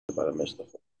but I missed the.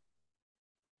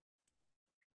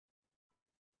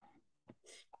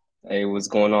 Hey, what's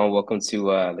going on? Welcome to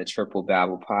the Triple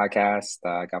Babble podcast.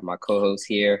 I got my co-host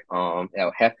here, El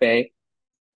Jefe.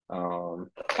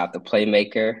 Got the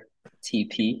playmaker,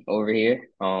 TP over here.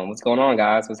 What's going on,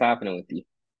 guys? What's happening with you?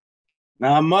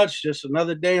 Not much. Just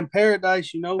another day in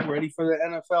paradise, ready for the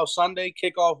NFL Sunday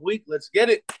kickoff week. Let's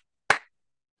get it.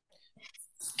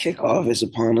 Kickoff is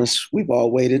upon us. We've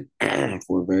all waited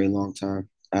for a very long time.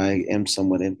 I am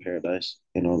somewhat in paradise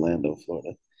in Orlando,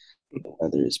 Florida. The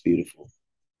weather is beautiful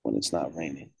when it's not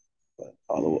raining, but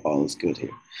all is good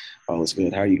here. All is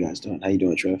good. How are you guys doing? How you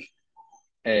doing, Trev?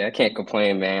 Hey, I can't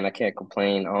complain, man. I can't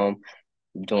complain. I'm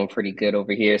doing pretty good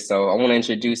over here. So I want to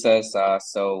introduce us.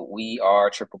 So we are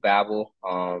Triple Babble.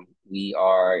 We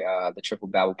are the Triple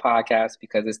Babble podcast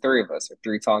because it's three of us, or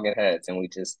three talking heads, and we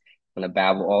just want to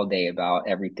babble all day about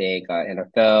everything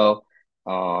NFL,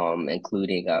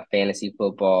 including fantasy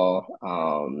football.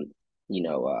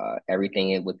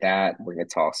 Everything with that. We're gonna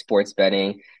talk sports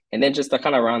betting, and then just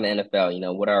kind of around the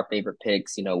NFL. What are our favorite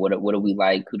picks? What do we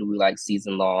like? Who do we like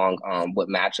season long? What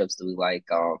matchups do we like?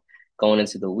 Going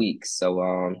into the week.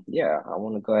 So yeah, I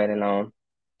want to go ahead and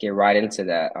get right into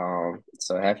that.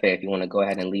 So Hefe, if you want to go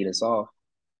ahead and lead us off.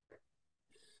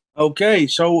 Okay,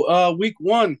 so week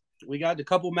one, we got a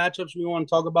couple matchups we want to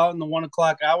talk about in the 1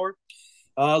 o'clock hour.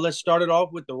 Let's start it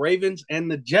off with the Ravens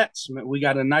and the Jets. We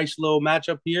got a nice little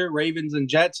matchup here, Ravens and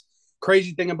Jets.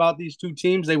 Crazy thing about these two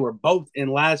teams, they were both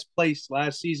in last place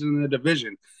last season in the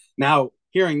division. Now,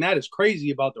 hearing that is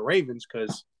crazy about the Ravens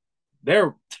because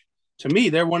they're, to me,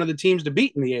 they're one of the teams to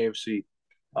beat in the AFC.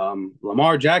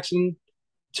 Lamar Jackson,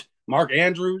 Mark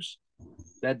Andrews,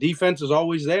 that defense is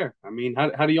always there. I mean,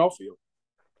 how do y'all feel?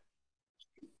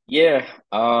 Yeah,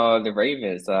 the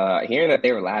Ravens. Hearing that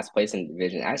they were last place in the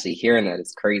division, actually hearing that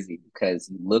is crazy because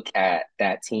you look at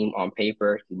that team on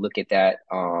paper, you look at that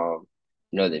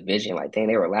division, like dang,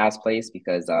 they were last place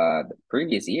because the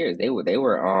previous years they were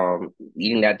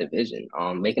leading that division,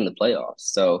 making the playoffs.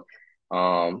 So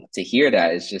to hear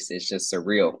that it's just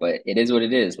surreal, but it is what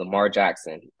it is. Lamar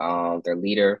Jackson, their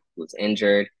leader was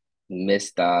injured,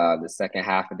 missed the second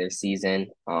half of their season.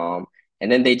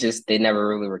 And then they never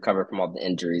really recovered from all the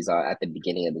injuries at the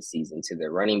beginning of the season to their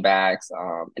running backs,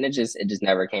 and it just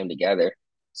never came together.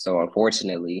 So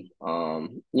unfortunately,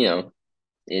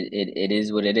 it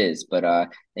is what it is. But now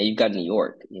you've got New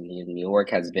York. New York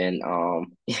has been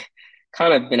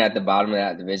kind of been at the bottom of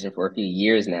that division for a few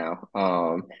years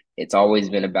now. It's always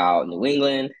been about New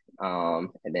England, and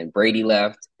then Brady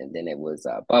left, and then it was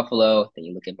Buffalo. Then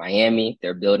you look at Miami;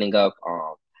 they're building up.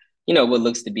 What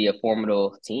looks to be a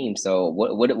formidable team. So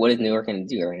what is New York going to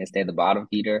do? They're going to stay at the bottom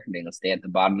feeder. They're going to stay at the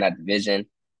bottom of that division.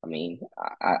 I mean,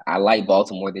 I like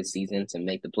Baltimore this season to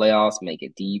make the playoffs, make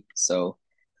it deep. So,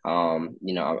 I'm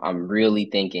really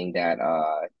thinking that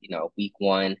week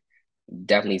one,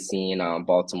 definitely seeing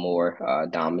Baltimore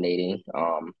dominating,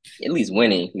 at least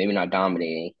winning, maybe not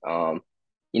dominating.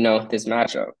 This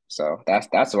matchup. So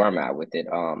that's where I'm at with it.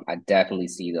 I definitely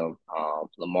see them.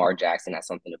 Lamar Jackson has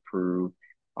something to prove.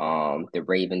 The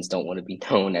Ravens don't want to be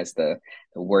known as the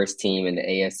worst team in the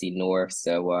AFC North.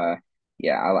 So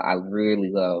yeah, I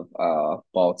really love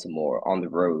Baltimore on the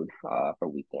road for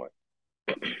week one.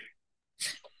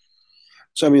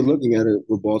 So I mean, looking at it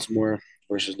with Baltimore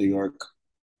versus New York,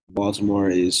 Baltimore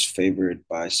is favored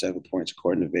by 7 points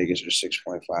according to Vegas, or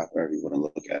 6.5, however you want to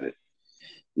look at it.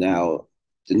 Now,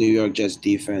 the New York Jets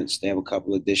defense, they have a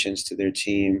couple additions to their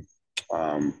team.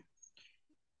 Um,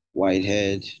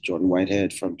 Jordan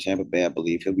Whitehead from Tampa Bay, I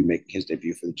believe he'll be making his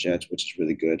debut for the Jets, which is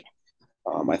really good.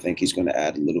 I think he's going to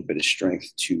add a little bit of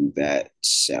strength to that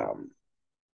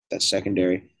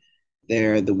secondary.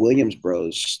 The Williams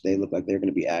bros, they look like they're going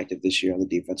to be active this year on the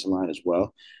defensive line as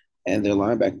well. And their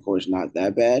linebacking core is not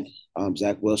that bad.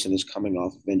 Zach Wilson is coming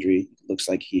off of injury. Looks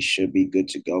like he should be good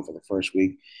to go for the first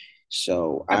week.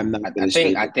 So I, I'm not I, going I to say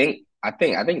think I that. think I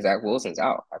think I think Zach Wilson's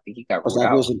out. I think he got Oh, ruled Zach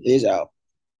out. Wilson is out.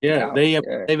 He's Yeah, out. Yeah,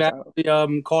 they've he's out.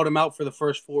 actually called him out for the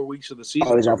first 4 weeks of the Oh,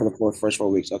 season. he's out for the first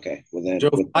 4 weeks. Okay. Well, then, Joe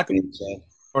with that Flacco, being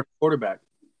said, quarterback.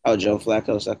 oh, Joe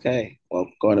Flacco's okay. Well,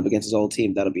 going up against his old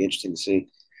team, that'll be interesting to see.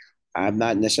 I'm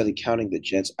not necessarily counting the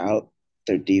Jets out.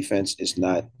 Their defense is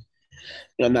not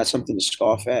something to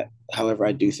scoff at. However,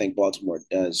 I do think Baltimore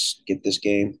does get this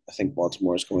game. I think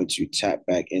Baltimore is going to tap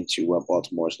back into what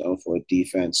Baltimore is known for,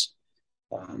 defense.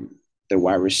 Um, their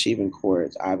wide receiving core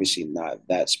is obviously not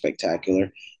that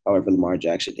spectacular. However, Lamar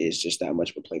Jackson is just that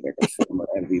much of a playmaker, former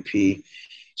MVP.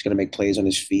 He's going to make plays on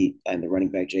his feet, and the running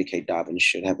back J.K. Dobbins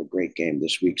should have a great game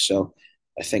this week. So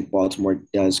I think Baltimore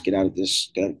does get out of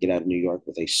New York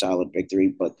with a solid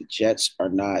victory, but the Jets are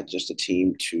not just a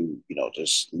team to,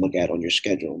 just look at on your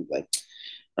schedule. Like,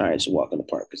 all right, it's a walk in the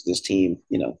park because this team,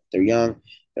 they're young,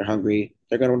 they're hungry,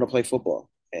 they're going to want to play football.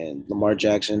 And Lamar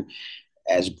Jackson,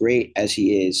 as great as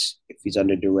he is, if he's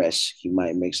under duress, he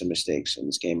might make some mistakes, and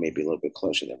this game may be a little bit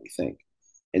closer than we think.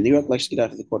 And New York likes to get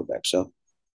after the quarterback, so we'll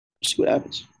see what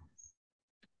happens.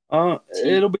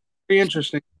 It'll be very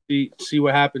interesting to see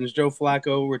what happens. Joe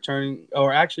Flacco returning,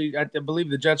 or actually, I believe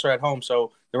the Jets are at home,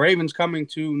 so the Ravens coming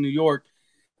to New York.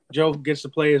 Joe gets to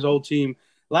play his old team.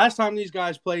 Last time these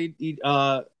guys played,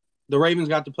 the Ravens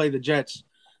got to play the Jets.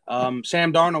 Sam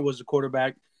Darnold was the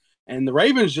quarterback, and the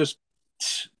Ravens just,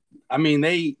 I mean,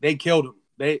 they killed him.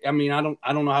 I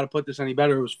don't know how to put this any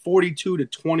better. It was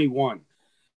 42-21.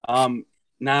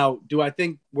 Now, do I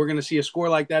think we're going to see a score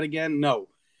like that again? No.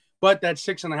 But that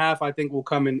 6.5, I think, will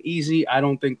come in easy. I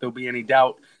don't think there'll be any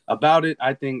doubt about it.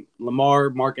 I think Lamar,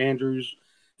 Mark Andrews,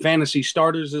 fantasy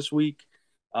starters this week.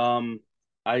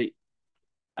 I,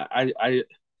 I,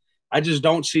 I just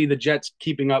don't see the Jets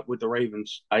keeping up with the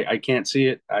Ravens. I can't see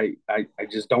it. I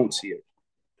just don't see it.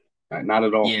 Not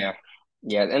at all. Yeah.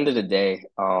 Yeah, at the end of the day,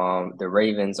 the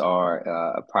Ravens are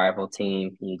a prideful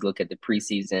team. You look at the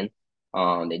preseason,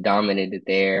 they dominated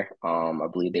there. I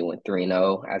believe they went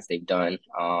 3-0 as they've done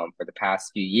for the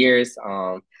past few years.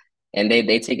 And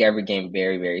they take every game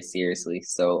very, very seriously.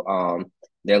 So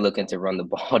they're looking to run the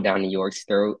ball down New York's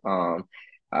throat.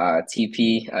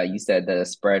 TP, you said the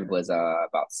spread was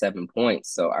about 7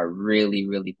 points. So I really,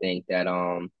 really think that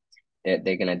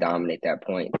they're gonna dominate that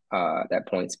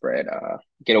point spread.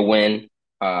 Get a win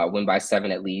by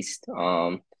 7 at least.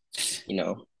 You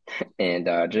know,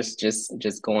 and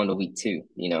just go on to week 2.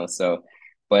 So,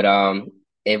 but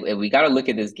if we got to look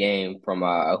at this game from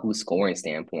a who's scoring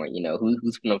standpoint,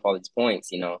 who's putting up all these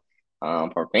points,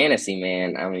 for fantasy,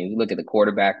 man. I mean, we look at the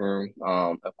quarterback room.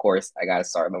 Of course, I got to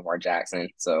start Lamar Jackson.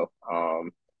 So,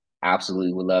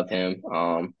 absolutely would love him.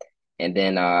 And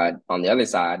then on the other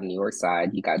side, New York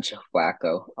side, you got Joe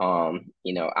Flacco.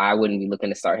 I wouldn't be looking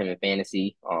to start him in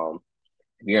fantasy.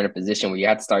 If you're in a position where you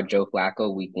have to start Joe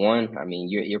Flacco week 1, I mean,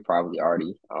 you're probably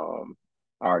already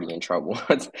in trouble,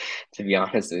 to be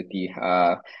honest with you.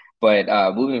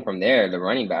 But moving from there, the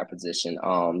running back position,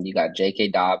 you got J.K.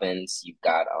 Dobbins, you've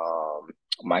got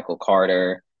Michael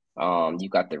Carter, you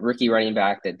got the rookie running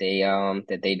back that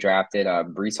they drafted,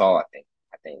 Brees Hall,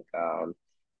 I think.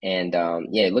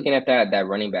 Yeah, looking at that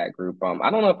running back group,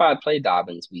 I don't know if I'd play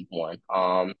Dobbins week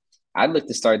 1. I'd look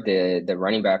to start the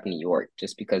running back in New York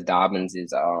just because Dobbins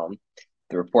is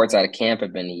the reports out of camp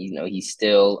have been he's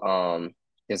still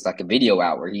there's like a video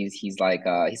out where he's like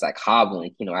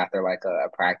hobbling after like a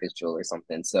practice drill or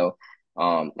something. So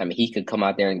I mean he could come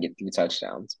out there and get 3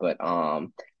 touchdowns, but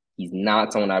he's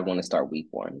not someone I'd want to start week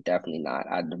 1. Definitely not.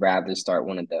 I'd rather start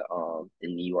one of the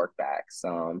New York backs.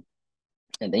 And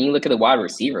then you look at the wide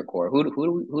receiver core. Who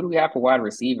do we have for wide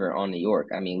receiver on New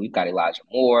York? I mean, we've got Elijah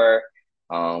Moore,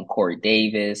 Corey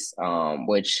Davis,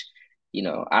 which,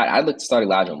 I look to start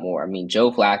Elijah Moore. I mean,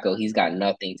 Joe Flacco, he's got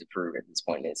nothing to prove at this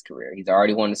point in his career. He's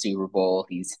already won the Super Bowl.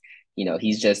 He's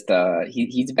just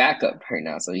he's backup right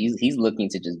now. So he's looking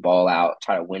to just ball out,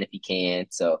 try to win if he can.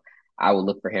 So I would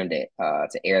look for him to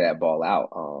air that ball out.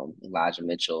 Elijah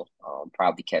Mitchell,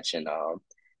 probably catching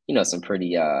some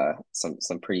pretty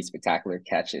some pretty spectacular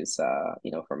catches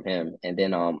from him. And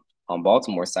then on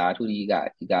Baltimore side, who do you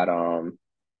got? You got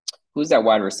who's that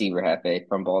wide receiver, Hefe,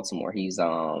 from Baltimore? He's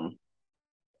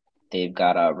they've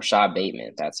got Rashad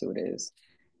Bateman, that's who it is.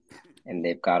 And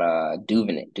they've got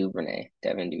Devin Duvernay.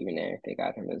 They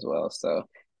got him as well. So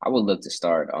I would look to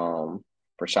start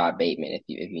Rashad Bateman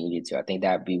if you needed to. I think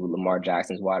that'd be Lamar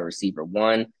Jackson's wide receiver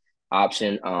 1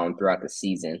 option throughout the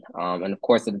season. And of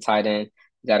course at the tight end,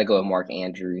 you got to go with Mark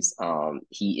Andrews.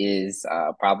 He is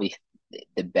probably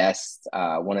the best,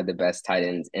 one of the best tight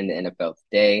ends in the NFL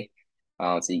today.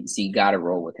 So you got to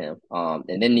roll with him.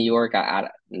 And then New York,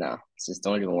 no, just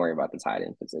don't even worry about the tight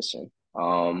end position.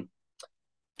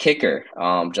 Kicker,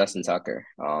 Justin Tucker,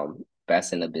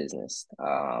 best in the business.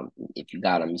 If you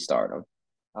got him, you start him.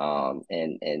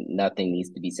 And nothing needs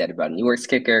to be said about New York's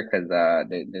kicker because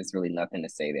there's really nothing to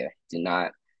say there. Do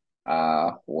not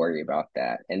worry about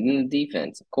that. And then the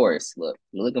defense, of course. Look,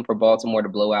 you're looking for Baltimore to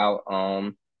blow out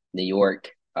New York.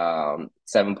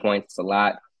 7 points is a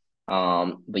lot.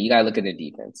 But you gotta look at their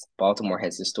defense. Baltimore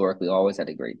has historically always had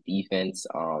a great defense.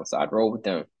 So I'd roll with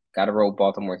them. Gotta roll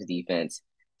Baltimore's defense.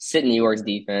 Sit New York's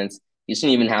defense. You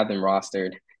shouldn't even have them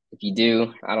rostered. If you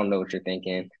do, I don't know what you're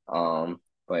thinking.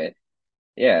 But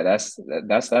yeah, that's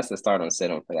the start on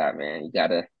sit on for that, man. You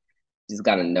gotta just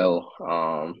gotta know,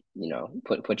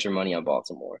 put your money on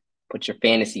Baltimore. Put your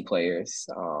fantasy players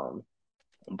on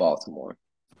Baltimore.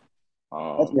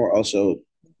 Um, Baltimore also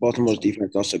Baltimore's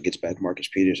defense also gets back Marcus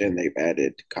Peters, and they've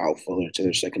added Kyle Fuller to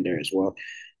their secondary as well.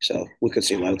 So we could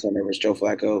see a lot of turnovers. Joe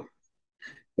Flacco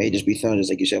may just be throwing, just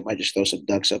like you said, might just throw some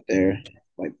ducks up there.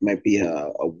 Might be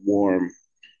a warm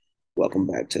welcome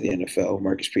back to the NFL.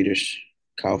 Marcus Peters,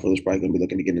 Kyle Fuller's probably going to be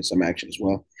looking to get in some action as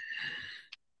well.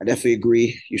 I definitely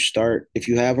agree. You start if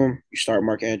you have him, you start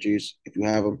Mark Andrews. If you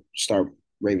have him, start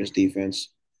Ravens defense.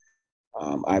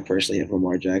 I personally have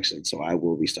Lamar Jackson, so I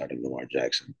will be starting Lamar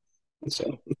Jackson.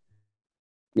 So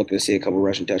looking to see a couple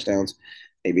rushing touchdowns,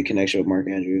 maybe a connection with Mark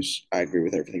Andrews. I agree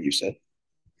with everything you said.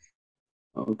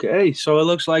 Okay, so it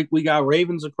looks like we got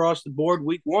Ravens across the board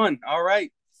week 1. All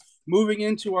right. Moving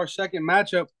into our second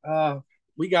matchup,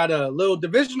 we got a little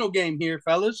divisional game here,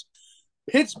 fellas.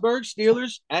 Pittsburgh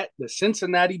Steelers at the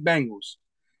Cincinnati Bengals.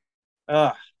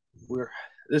 Uh, we're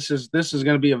this is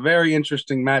going to be a very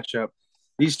interesting matchup.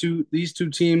 These two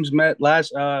teams met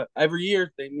last every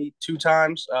year. They meet 2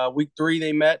 times. Week 3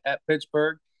 they met at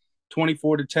Pittsburgh,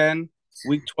 24-10.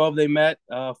 Week 12 they met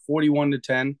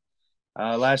 41-10.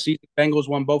 Last season, Bengals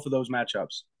won both of those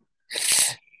matchups.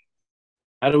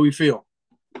 How do we feel?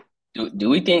 do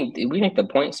we think the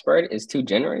point spread is too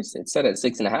generous? It's set at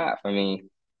 6.5. I mean,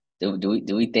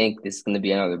 do we think this is going to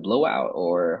be another blowout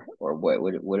or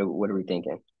what are we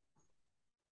thinking?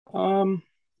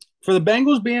 For the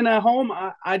Bengals being at home,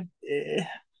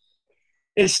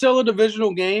 it's still a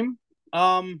divisional game.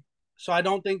 So I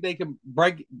don't think they can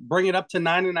bring it up to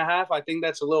 9.5. I think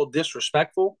that's a little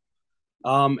disrespectful,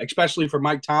 especially for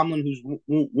Mike Tomlin, who's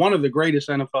one of the greatest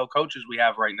NFL coaches we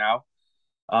have right now.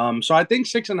 So I think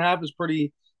 6.5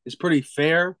 is pretty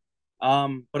fair.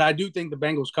 But I do think the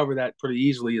Bengals cover that pretty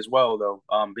easily as well, though,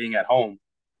 being at home.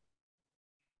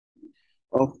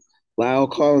 Well, Lyle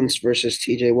Collins versus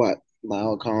TJ Watt.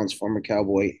 Lyle Collins, former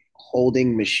Cowboy,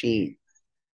 holding machine.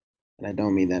 And I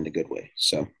don't mean that in a good way.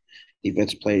 So,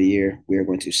 defensive player of the year, we are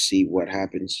going to see what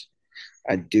happens.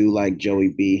 I do like Joey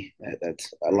B.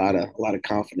 That's a lot of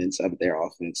confidence of their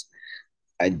offense.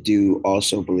 I do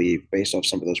also believe, based off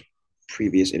some of those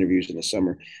previous interviews in the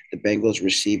summer, the Bengals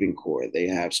receiving core, they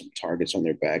have some targets on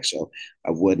their back. So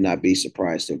I would not be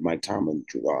surprised if Mike Tomlin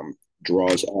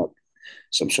draws up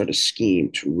some sort of scheme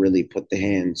to really put the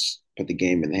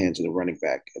game in the hands of the running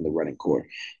back and the running core.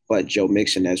 But Joe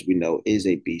Mixon, as we know, is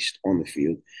a beast on the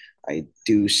field. I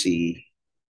do see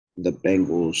the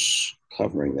Bengals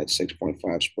covering that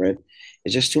 6.5 spread.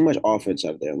 It's just too much offense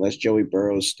out there. Unless Joey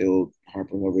Burrow's still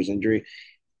harping over his injury,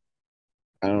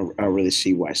 I don't really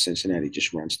see why Cincinnati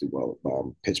just runs through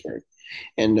Pittsburgh.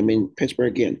 And I mean,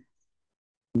 Pittsburgh again,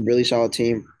 really solid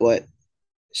team, but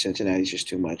Cincinnati's just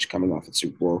too much coming off the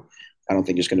Super Bowl. I don't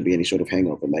think there's going to be any sort of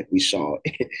hangover like we saw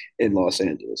in Los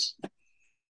Angeles.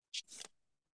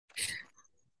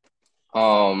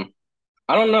 I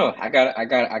don't know. I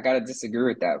gotta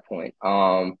disagree with that point.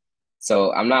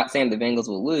 So I'm not saying the Bengals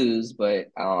will lose, but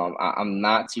I'm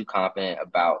not too confident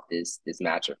about this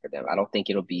matchup for them. I don't think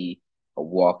it'll be a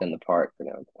walk in the park for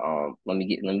them. Let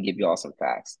me give you all some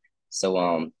facts.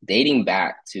 So dating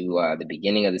back to the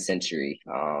beginning of the century,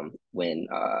 when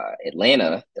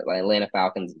the Atlanta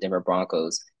Falcons, Denver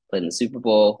Broncos played in the Super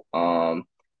Bowl,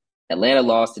 Atlanta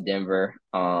lost to Denver,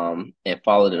 and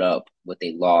followed it up with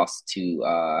a loss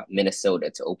to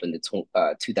Minnesota to open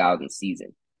the 2000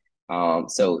 season.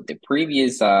 So the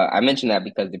previous, I mentioned that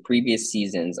because the previous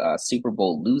season's Super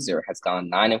Bowl loser has gone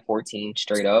 9-14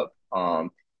 straight up,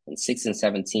 and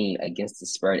 6-17 against the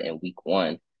spread in week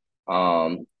 1.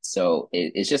 So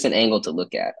it's just an angle to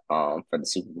look at for the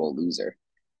Super Bowl loser.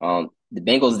 The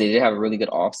Bengals, they did have a really good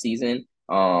offseason,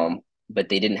 but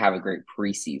they didn't have a great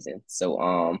preseason.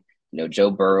 So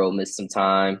Joe Burrow missed some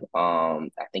time. I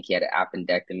think he had an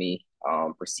appendectomy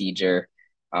procedure.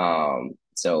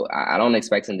 So I don't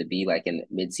expect him to be like in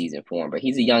mid-season form, but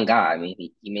he's a young guy. I mean,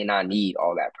 he may not need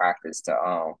all that practice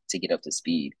to get up to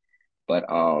speed. But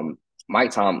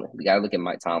Mike Tomlin, we got to look at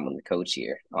Mike Tomlin, the coach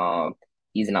here.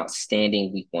 He's an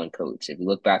outstanding week 1 coach. If you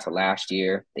look back to last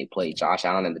year, they played Josh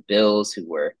Allen and the Bills, who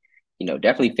were,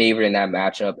 definitely favored in that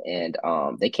matchup, and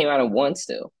they came out and won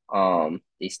still.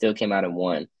 They still came out and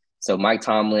won. So Mike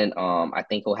Tomlin, I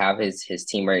think he'll have his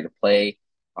team ready to play.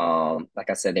 Like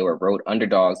I said, they were road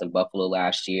underdogs in Buffalo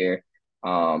last year,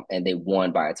 and they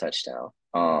won by a touchdown.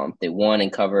 They won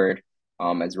and covered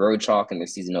as road chalk in their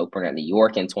season opener at New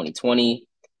York in 2020.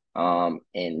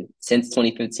 And since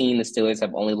 2015, the Steelers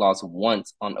have only lost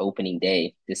once on opening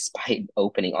day, despite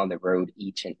opening on the road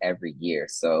each and every year.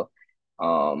 So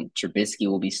Trubisky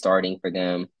will be starting for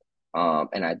them.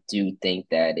 And I do think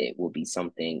that it will be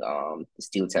something the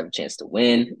Steelers have a chance to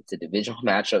win. It's a divisional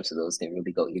matchup, so those can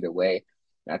really go either way.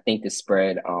 And I think the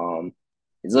spread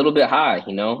is a little bit high,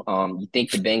 you know. You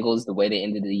think the Bengals, the way they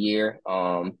ended the year,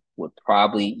 you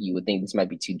would think this might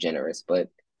be too generous, but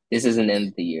this isn't the end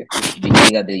of the year. This is the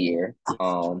beginning of the year.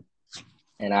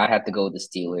 And I have to go with the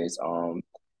Steelers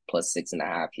plus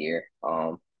 6.5 here.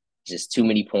 Just too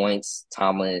many points.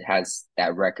 Tomlin has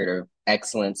that record of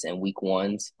excellence in week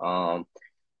ones.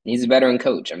 He's a veteran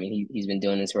coach. I mean, he's been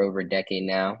doing this for over a decade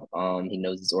now. He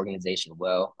knows his organization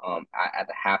well. I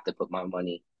have to put my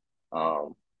money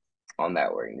on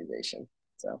that organization.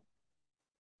 So,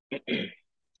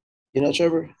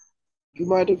 Trevor, you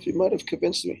might have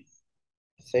convinced me.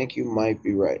 I think you might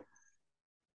be right.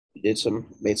 You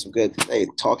made some good, hey,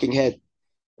 talking head.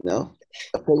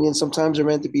 Opinions sometimes are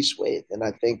meant to be swayed, and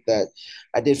I think that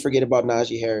I did forget about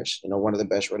Najee Harris. One of the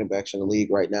best running backs in the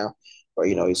league right now. But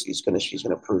he's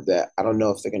gonna prove that. I don't know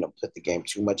if they're gonna put the game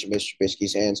too much in Mr.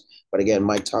 Trubisky's hands, but again,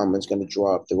 Mike Tomlin's gonna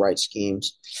draw up the right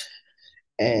schemes.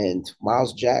 And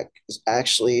Miles Jack is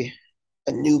actually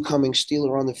a new coming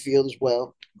Steeler on the field as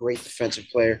well. Great defensive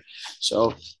player.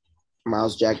 So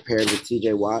Miles Jack paired with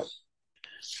TJ Watt.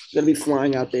 Going to be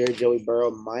flying out there. Joey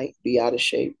Burrow might be out of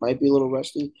shape, might be a little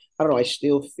rusty. I don't know. I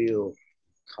still feel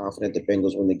confident the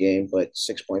Bengals win the game, but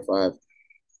 6.5,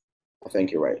 I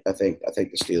think you're right. I think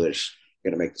the Steelers are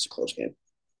going to make this a close game.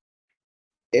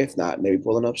 If not, maybe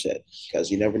pull an upset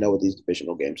because you never know with these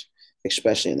divisional games,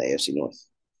 especially in the AFC North.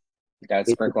 you got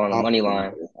to sprinkle on the money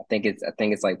line. I think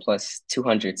it's like plus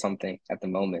 200 something at the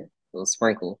moment. A little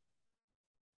sprinkle.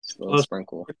 A little Plus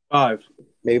sprinkle. 5.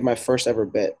 Maybe my first ever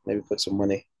bet. Maybe put some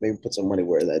money. Maybe put some money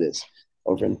where that is,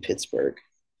 over in Pittsburgh.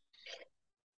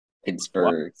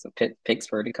 Pittsburgh. So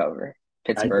Pittsburgh to cover.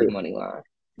 Pittsburgh money line.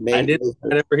 I didn't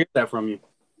ever hear that from you.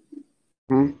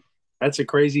 Hmm? That's a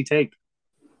crazy take.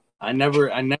 I never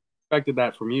expected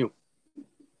that from you.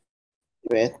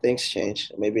 Man, things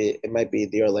change. Maybe it might be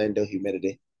the Orlando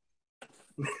humidity.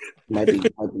 Might be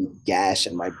gas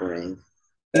in my brain.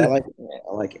 But I like it.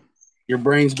 I like it. Your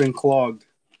brain's been clogged.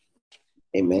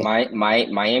 Hey man. My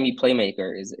Miami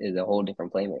playmaker is a whole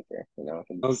different playmaker.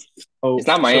 It's not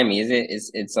So Miami, is it?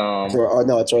 It's Oh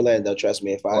no, it's Orlando. Trust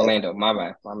me. Orlando. My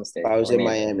bad, my mistake. If I was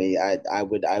Orlando. in Miami, I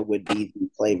would be the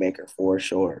playmaker for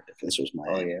sure if this was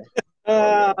Miami.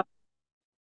 Oh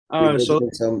yeah. So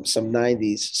some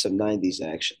 '90s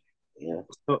action. Yeah.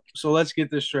 so let's get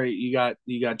this straight. You got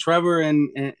Trevor and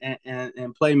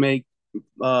playmate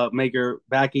maker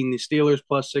backing the Steelers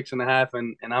plus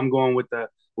 6.5, and I'm going with the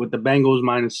Bengals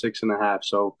minus 6.5.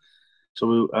 So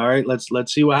all right, let's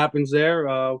see what happens there.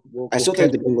 I still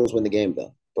think the Bengals win the game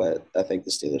though, but I think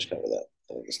the Steelers cover that.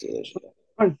 I think the Steelers.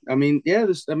 I mean, yeah,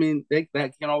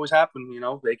 that can always happen.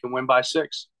 They can win by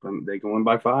 6. They can win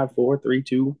by 5, 4, 3,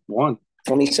 2, 1.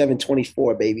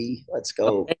 27-24, baby. Let's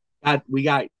go. We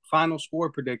got final score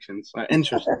predictions.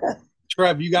 Interesting.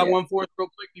 Trev, you got one for us real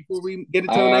quick before we get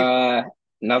into the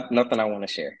next? Nothing I want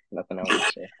to share. I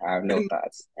have no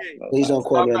thoughts. Please don't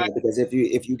quote me on that because if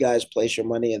you guys place your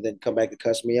money and then come back to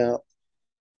cuss me out,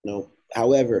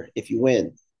 However, if you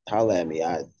win, holla at me.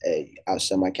 I'll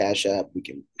send my cash app. We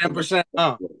can 10%.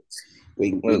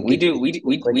 We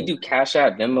do Cash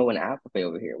App, Venmo, and Apple Pay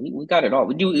over here. We got it all.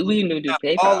 We do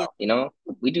PayPal.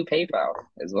 We do PayPal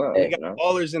as well. We got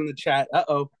ballers in the chat.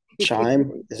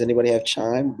 Chime. Does anybody have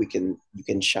Chime? You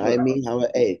can chime me.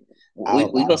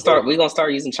 We gonna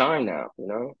start using Chime now.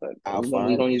 But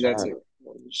we gonna use that too.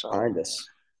 Find us.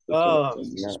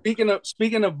 Speaking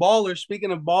of ballers,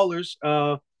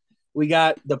 we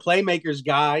got the Playmakers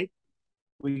guy.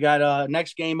 We got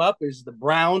next game up is the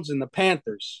Browns and the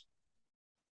Panthers.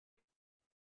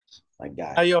 My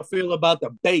God. How y'all feel about the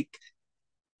Bake?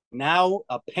 Now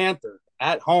a Panther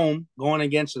at home going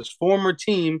against his former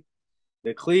team,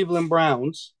 the Cleveland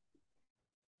Browns.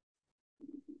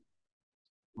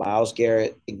 Myles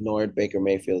Garrett ignored Baker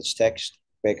Mayfield's text.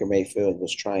 Baker Mayfield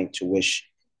was trying to wish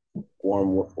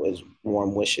warm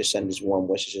wishes, send his warm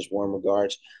wishes, his warm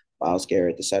regards. Myles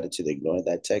Garrett decided to ignore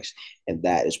that text, and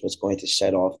that is what's going to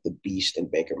set off the beast in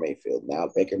Baker Mayfield. Now,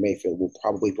 Baker Mayfield will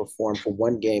probably perform for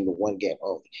one game and one game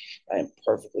only. I am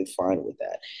perfectly fine with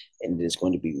that, and it is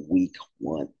going to be week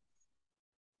 1.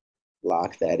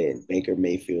 Lock that in. Baker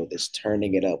Mayfield is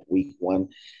turning it up week 1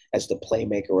 as the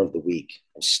playmaker of the week.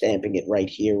 I'm stamping it right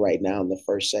here, right now in the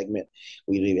first segment.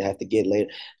 We don't even have to get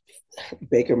later.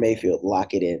 Baker Mayfield,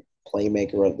 lock it in.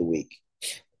 Playmaker of the week.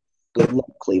 Good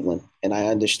luck, Cleveland. And I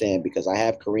understand because I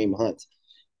have Kareem Hunt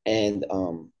and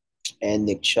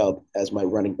Nick Chubb as my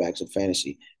running backs in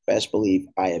fantasy. Best believe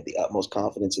I have the utmost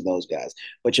confidence in those guys.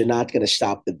 But you're not going to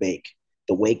stop the bake.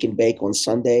 The wake and bake on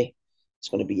Sunday, It's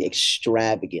going to be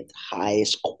extravagant,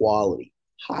 highest quality,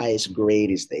 highest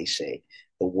grade, as they say.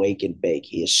 The wake and bake.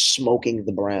 He is smoking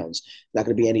the Browns. Not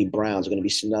going to be any Browns. We're going to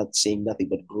be seeing nothing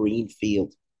but green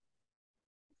field,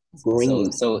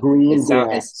 So green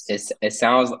grass. it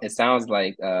sounds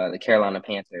like the Carolina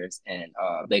Panthers and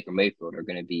Baker Mayfield are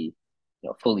going to be,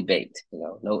 fully baked.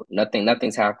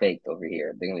 Nothing's half baked over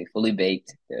here. They're going to be fully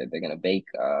baked. They're going to bake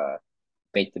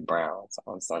the Browns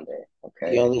on Sunday. The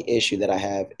Okay. only issue that I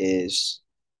have is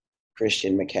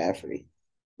Christian McCaffrey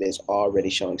is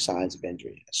already showing signs of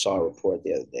injury. I saw a report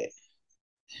the other day.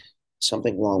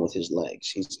 Something wrong with his legs.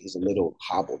 He's a little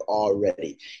hobbled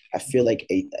already. I feel like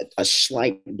a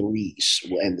slight breeze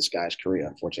will end this guy's career.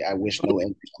 Unfortunately, I wish no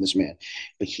injuries on this man,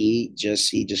 but he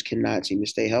just cannot seem to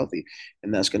stay healthy,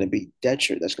 and that's going to be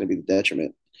detriment. That's going to be the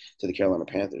detriment to the Carolina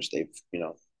Panthers. They've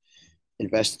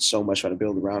invested so much trying to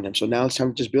build around him. So now it's time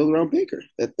to just build around Baker.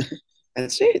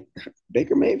 That's it.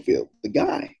 Baker Mayfield, the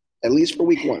guy, at least for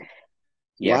week one.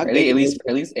 Yeah, Lock at Baker least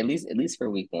Mayfield, at least for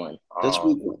week one. just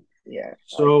week one. Yeah, I agree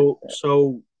So with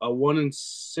so a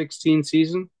 1-16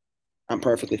 season. I'm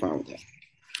perfectly fine with that.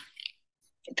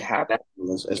 that. To have that.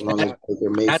 As long as Baker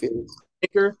Mayfield,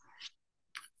 Baker,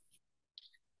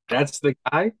 that's the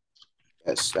guy.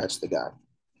 that's the guy.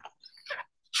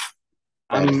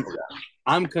 That is I'm the guy.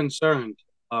 I'm concerned.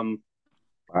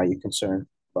 Are you concerned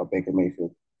about Baker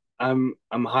Mayfield? I'm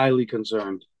highly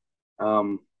concerned.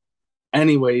 Um,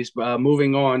 anyways,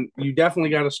 moving on. You definitely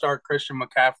got to start Christian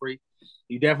McCaffrey.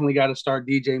 You definitely got to start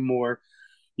DJ Moore.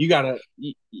 You got to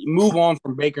move on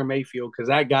from Baker Mayfield because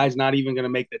that guy's not even going to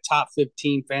make the top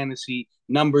 15 fantasy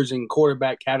numbers in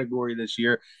quarterback category this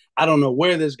year. I don't know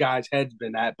where this guy's head's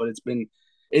been at, but it's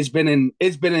been in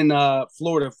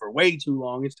Florida for way too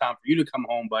long. It's time for you to come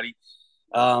home, buddy.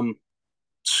 Um,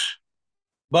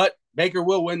 but Baker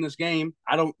will win this game.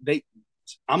 I'm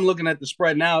looking at the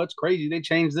spread now. It's crazy. They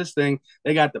changed this thing.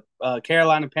 They got the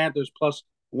Carolina Panthers plus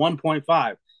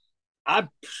 1.5.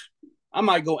 I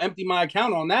might go empty my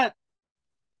account on that.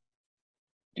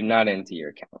 Do not enter your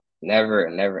account. Never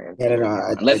empty Yeah, no, your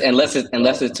no, account.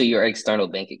 Unless it's to your external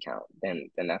bank account, then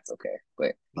that's okay.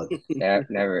 But that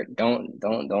never don't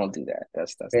do that.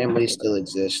 That's not family good. still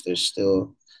exists. There's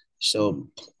still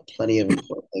plenty of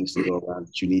important things to go around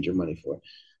that you need your money for.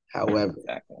 However,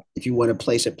 Exactly. if you want to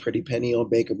place a pretty penny on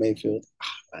Baker Mayfield,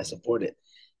 I support it.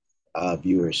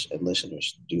 Viewers and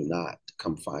listeners, do not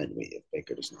come find me if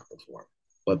Baker does not perform.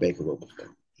 But Baker will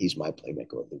perform. He's my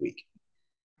playmaker of the week.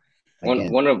 One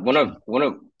Again, one of one of one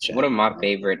of one chat. of my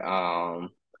favorite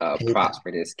props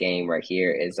for this game right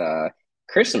here is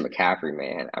Christian McCaffrey,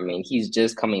 man. I mean, he's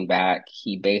just coming back.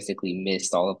 He basically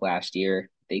missed all of last year,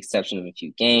 the exception of a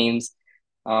few games.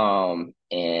 And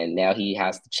now he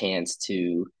has the chance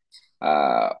to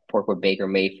work with Baker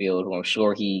Mayfield, who I'm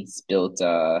sure he's built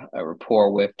a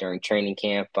rapport with during training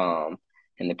camp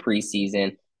in the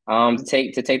preseason.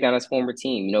 To take down his former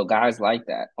team. Guys like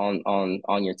that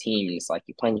on your team. And it's like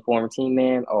you playing your former team,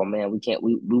 man. Oh man, we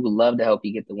would love to help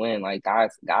you get the win. Like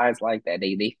guys like that.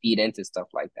 They feed into stuff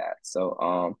like that.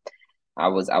 So I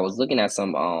was looking at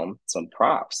some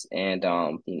props and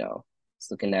was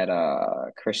looking at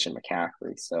Christian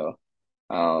McCaffrey. So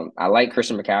I like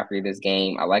Christian McCaffrey this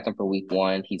game. I like him for week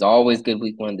one. He's always good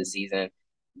week one of the season.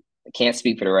 I can't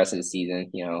speak for the rest of the season,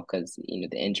 because the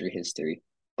injury history.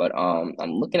 But I'm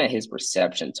looking at his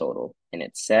reception total, and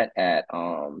it's set at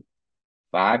 5.5.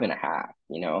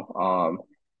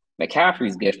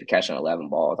 McCaffrey's good for catching 11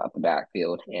 balls out the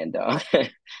backfield and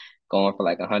going for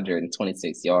like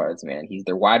 126 yards. Man, he's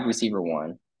their wide receiver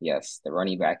one. Yes, the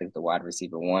running back is the wide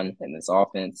receiver one in this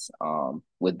offense.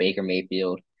 With Baker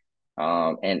Mayfield.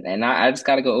 And I just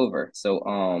got to go over. So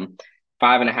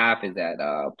 5.5 is at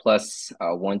plus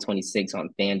 126 on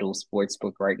FanDuel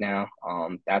Sportsbook right now.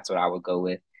 That's what I would go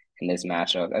with in this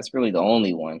matchup. That's really the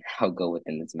only one I'll go with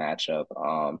in this matchup.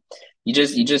 You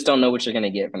just don't know what you're gonna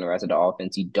get from the rest of the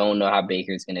offense. You don't know how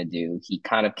Baker's gonna do. He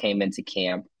kind of came into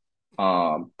camp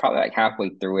probably like halfway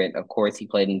through it. Of course, he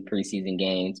played in preseason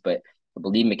games, but I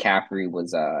believe McCaffrey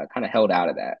was kind of held out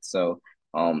of that. So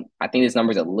I think this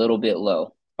number is a little bit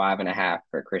low. 5.5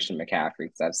 for Christian McCaffrey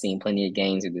because I've seen plenty of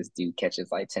games where this dude catches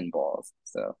like 10 balls.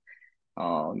 So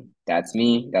that's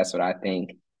me. That's what I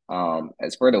think.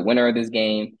 As for the winner of this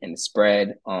game and the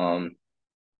spread,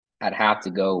 I'd have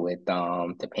to go with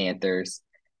the Panthers.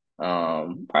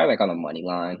 Probably like on the money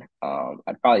line.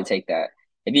 I'd probably take that.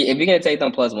 If you're gonna take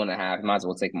them plus 1.5, you might as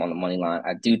well take them on the money line.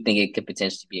 I do think it could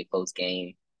potentially be a close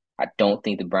game. I don't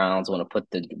think the Browns want to put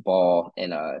the ball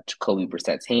in Jacoby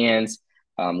Brissett's hands.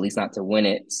 At least not to win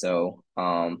it. So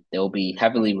they'll be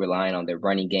heavily relying on their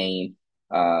running game.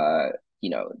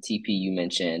 TP, you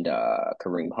mentioned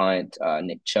Kareem Hunt,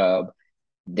 Nick Chubb.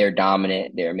 They're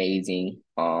dominant. They're amazing.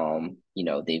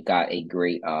 They've got a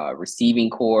great receiving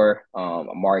core.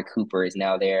 Amari Cooper is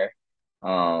now there.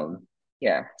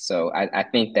 Yeah, so I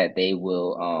think that they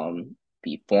will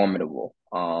be formidable.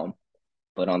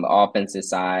 But on the offensive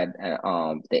side,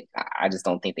 I just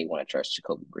don't think they want to trust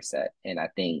Jacoby Brissett, and I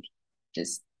think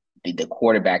just the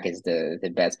quarterback is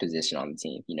the best position on the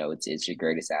team. It's your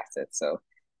greatest asset. So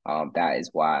that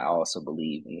is why I also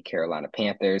believe in the Carolina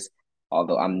Panthers.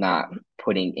 Although I'm not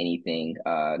putting anything,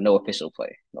 no official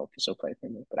play for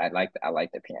me. But I like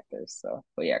the Panthers. So,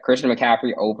 but yeah, Christian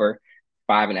McCaffrey over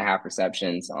 5.5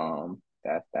 receptions.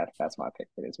 That's my pick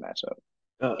for this matchup.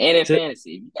 And in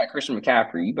fantasy, if you got Christian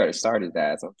McCaffrey, you better start his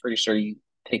ass. I'm pretty sure you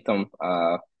picked him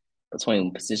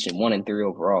between position 1 and 3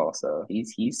 overall. So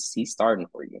he's starting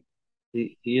for you.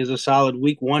 He is a solid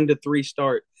week 1 to 3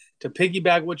 start. To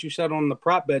piggyback what you said on the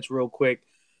prop bets real quick,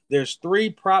 there's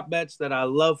 3 prop bets that I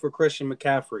love for Christian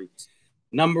McCaffrey.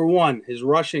 Number 1, his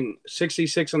rushing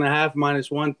 66.5 minus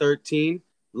 113.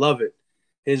 Love it.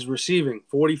 His receiving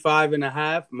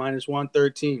 45.5 minus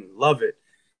 113. Love it.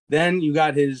 Then you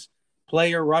got his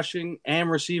player rushing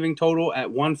and receiving total at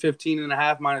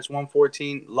 115.5 minus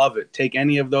 114. Love it. Take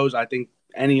any of those. I think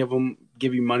any of them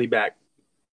give you money back.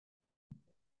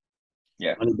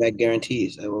 Yeah. Money back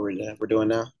guarantees. That's what we're doing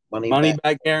now. Money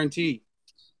back guarantee.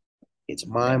 It's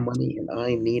my money and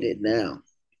I need it now.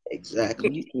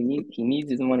 Exactly. He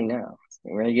needs his money now.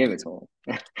 We're gonna give it to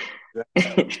him.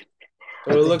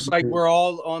 So it looks like we're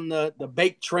all on the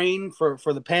bake train for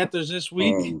the Panthers this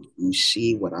week. You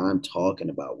see what I'm talking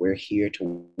about. We're here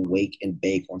to wake and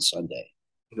bake on Sunday.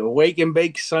 The Wake and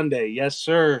Bake Sunday. Yes,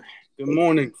 sir. Good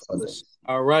morning, fellas.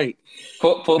 All right.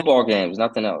 Football games,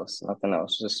 nothing else. Nothing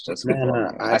else. Just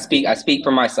football games. I speak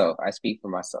for myself.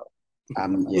 I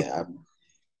might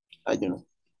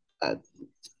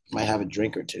have a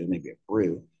drink or two, maybe a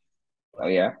brew. Oh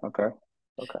yeah, okay.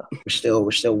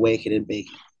 We're still waking and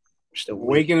baking. We're still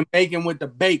waking and baking with the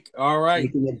bake. All right.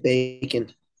 Waking and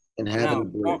baking and having a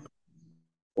brew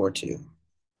or two.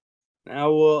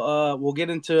 Now we'll get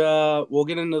into the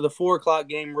 4:00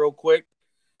 game real quick.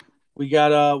 We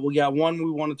got one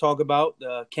we want to talk about,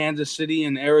 the Kansas City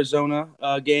and Arizona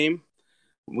game.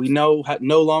 We no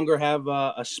longer have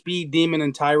a speed demon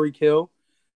in Tyreek Hill.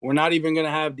 We're not even going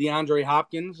to have DeAndre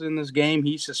Hopkins in this game.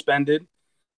 He's suspended.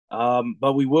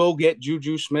 But we will get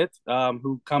Juju Smith,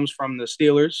 who comes from the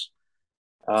Steelers.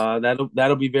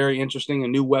 That'll be very interesting. A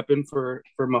new weapon for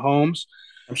Mahomes.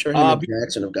 I'm sure him and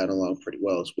Jackson have gotten along pretty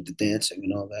well with the dancing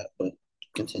and all that. But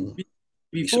continue.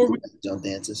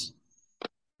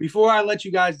 Before I let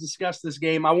you guys discuss this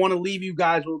game, I want to leave you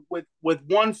guys with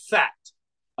one fact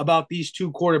about these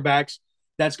two quarterbacks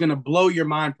that's going to blow your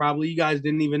mind. Probably you guys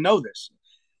didn't even know this.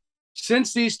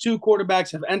 Since these two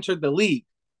quarterbacks have entered the league,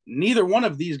 neither one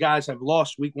of these guys have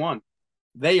lost week 1.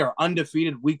 They are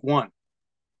undefeated week 1.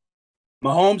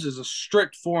 Mahomes is a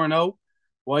strict 4-0,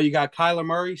 while you got Kyler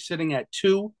Murray sitting at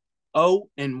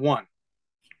 2-0-1.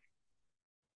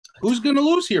 Who's going to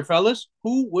lose here, fellas?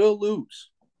 Who will lose?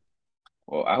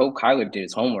 Well, I hope Kyler did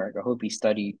his homework. I hope he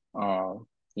studied, the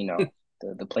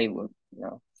playbook,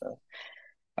 So,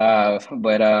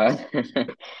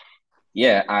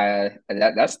 yeah,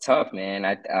 that's tough, man.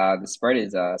 The spread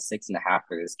is 6.5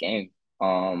 for this game.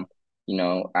 I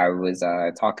was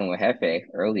talking with Hefe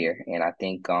earlier, and I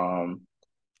think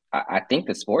I think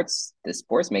the sports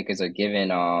makers are giving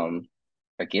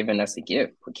us a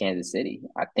gift for Kansas City.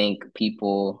 I think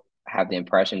people have the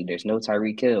impression there's no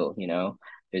Tyreek Hill,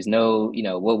 there's no,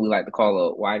 what we like to call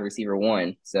a wide receiver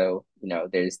 1. So,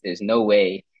 there's no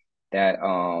way that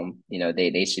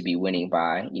they should be winning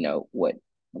by, what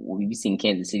we've seen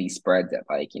Kansas City spreads at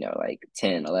like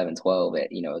 10, 11, 12 at,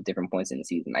 different points in the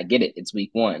season. I get it. It's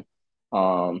week 1.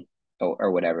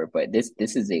 Or whatever, but this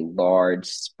is a large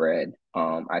spread.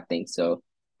 I think so.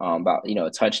 About a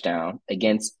touchdown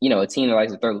against a team that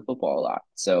likes to throw the football a lot.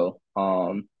 So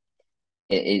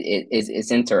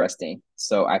it's interesting.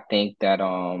 So I think that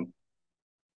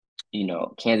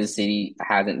Kansas City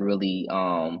hasn't really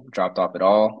dropped off at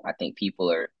all. I think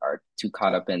people are too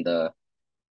caught up in the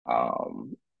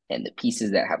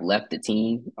pieces that have left the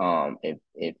team.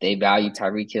 If they value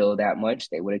Tyreek Hill that much,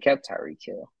 they would have kept Tyreek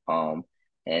Hill.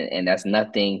 And that's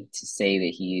nothing to say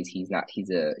that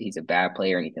he's a bad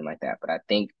player or anything like that. But I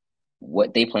think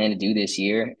what they plan to do this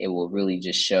year, it will really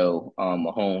just show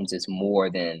Mahomes is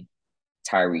more than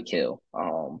Tyreek Hill.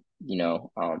 I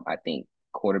think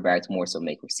quarterbacks more so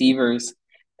make receivers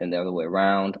than the other way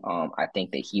around. I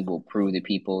think that he will prove to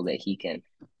people that he can,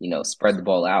 spread the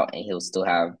ball out and he'll still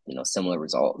have, similar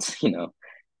results,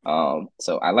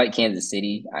 So I like Kansas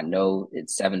City. I know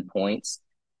it's 7 points,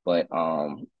 but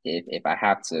if I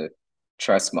have to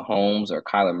trust Mahomes or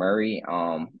Kyler Murray,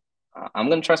 I'm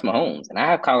gonna trust Mahomes, and I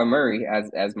have Kyler Murray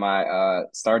as my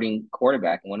starting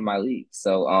quarterback in one of my leagues.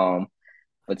 So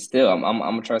but still, I'm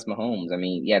gonna trust Mahomes. I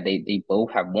mean, yeah, they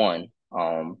both have won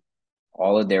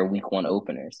all of their week one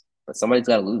openers, but somebody's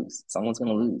got to lose. Someone's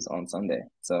gonna lose on Sunday.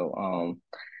 So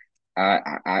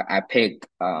I picked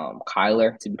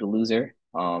Kyler to be the loser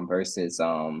versus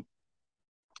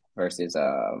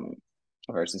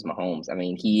versus Mahomes. I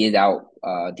mean, he is out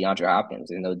DeAndre Hopkins.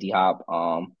 You know, D Hop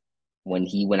when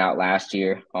he went out last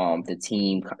year, the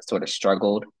team sort of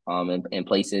struggled in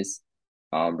places.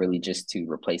 Really just to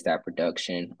replace that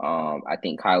production. I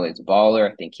think Kyler's a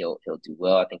baller. I think he'll do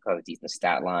well. I think Kyler's decent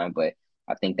stat line, but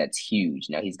I think that's huge.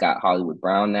 Now he's got Hollywood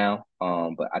Brown now,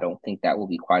 but I don't think that will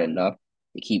be quite enough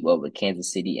to keep up with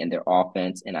Kansas City and their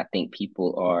offense. And I think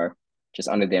people are just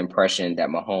under the impression that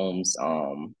Mahomes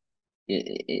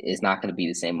is not going to be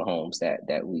the same Mahomes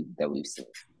that we've seen.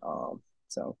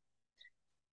 So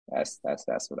that's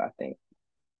what I think.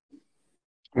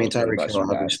 I mean, What Tyreek about Hill you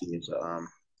guys? obviously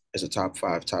is a top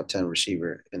five, top 10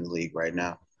 receiver in the league right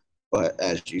now. But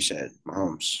as you said,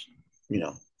 Mahomes,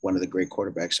 one of the great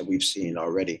quarterbacks that we've seen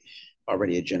already a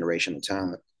generational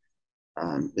talent.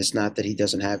 It's not that he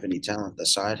doesn't have any talent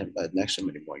beside him, next to him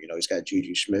anymore. He's got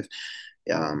Juju Smith.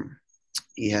 Um,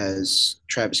 he has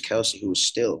Travis Kelce, who is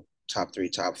still top three,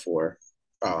 top four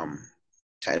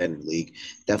tight end in the league.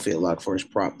 Definitely a lock for his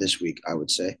prop this week, I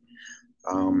would say.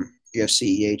 You have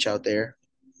CEH out there.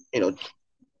 You know,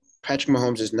 Patrick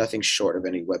Mahomes is nothing short of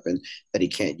any weapon that he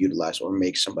can't utilize or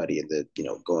make somebody in the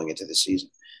going into the season.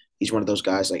 He's one of those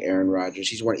guys like Aaron Rodgers.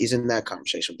 He's in that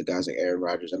conversation with the guys like Aaron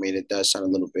Rodgers. I mean, it does sound a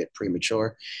little bit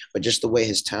premature, but just the way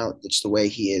his talent, it's the way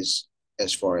he is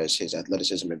as far as his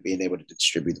athleticism and being able to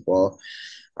distribute the ball.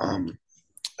 Um,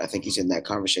 I think he's in that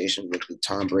conversation with the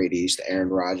Tom Brady's, the Aaron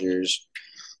Rodgers,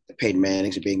 the Peyton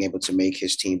Manning's, and being able to make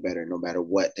his team better no matter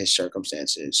what his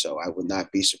circumstances. So I would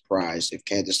not be surprised if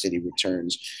Kansas City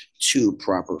returns to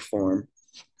proper form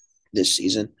this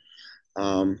season.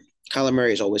 Um, Kyler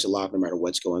Murray is always a lock no matter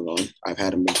what's going on. I've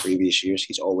had him in previous years.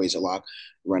 He's always a lock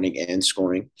running and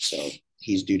scoring. So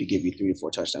he's due to give you 3 to 4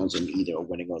 touchdowns in either a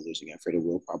winning or losing effort. It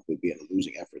will probably be a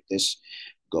losing effort this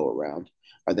go around.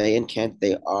 Are they in Kent?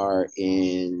 They are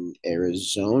in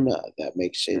Arizona. That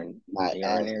makes it not They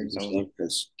are in as Arizona. interesting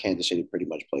because Kansas City pretty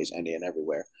much plays any and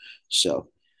everywhere. So,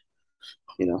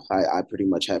 I pretty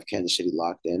much have Kansas City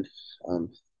locked in.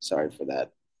 Sorry for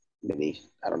that mini.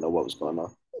 I don't know what was going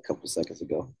on a couple of seconds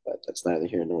ago, but that's neither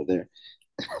here nor there.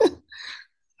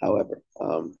 However,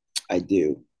 I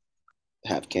do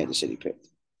have Kansas City picked,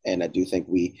 and I do think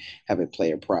we have a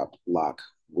player prop lock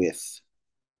with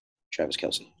Travis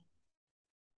Kelce.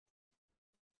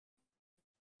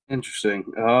 Interesting.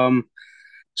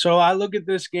 So I look at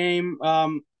this game.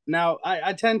 Now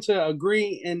I tend to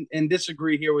agree and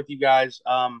disagree here with you guys.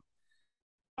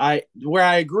 Where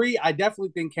I agree, I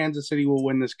definitely think Kansas City will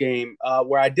win this game.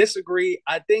 Where I disagree,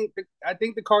 I think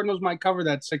the Cardinals might cover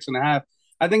that 6.5.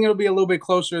 I think it'll be a little bit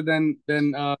closer than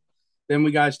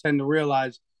we guys tend to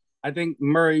realize. I think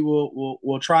Murray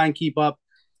will try and keep up.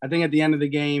 I think at the end of the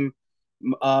game,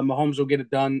 Mahomes will get it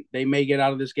done. They may get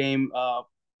out of this game,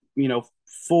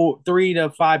 3 to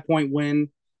 5 point win,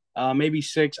 maybe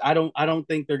 6. I don't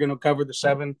think they're going to cover the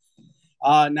 7.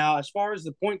 Now, as far as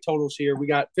the point totals here, we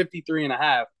got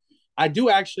 53.5. I do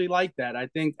actually like that. I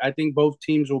think both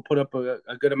teams will put up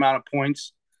a good amount of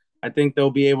points. I think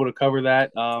they'll be able to cover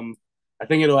that. I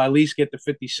think it'll at least get to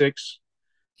 56.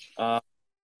 Uh,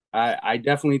 I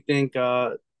definitely think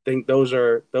those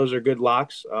are good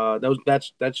locks.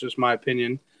 That's just my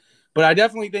opinion. But I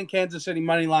definitely think Kansas City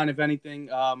money line, if anything,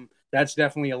 that's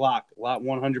definitely a lock,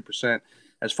 100%.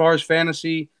 As far as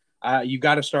fantasy, you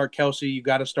got to start Kelsey, you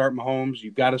got to start Mahomes,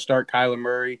 you got to start Kyler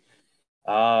Murray.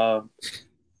 Uh,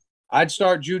 I'd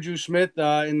start Juju Smith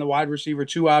in the wide receiver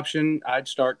 2 option. I'd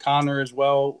start Connor as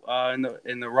well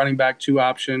in the running back 2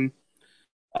 option.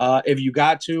 If you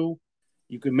got to,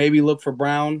 you could maybe look for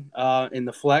Brown in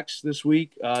the flex this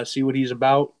week, see what he's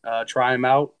about, try him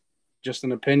out. Just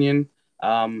an opinion.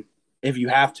 If you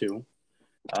have to,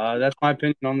 that's my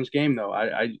opinion on this game, though.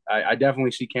 I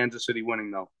definitely see Kansas City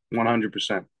winning, though,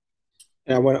 100%.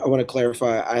 And I want to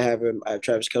clarify. I have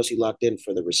Travis Kelce locked in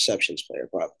for the receptions player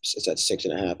prop. It's at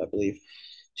 6.5, I believe.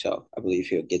 So I believe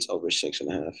he gets over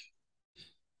 6.5. I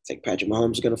think Patrick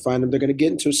Mahomes is going to find them. They're going to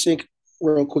get into a sync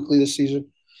real quickly this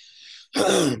season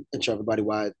and show everybody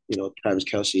why Travis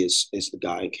Kelce is the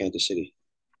guy in Kansas City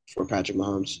for Patrick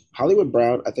Mahomes. Hollywood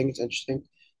Brown, I think it's interesting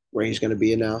where he's going to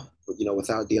be now.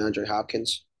 Without DeAndre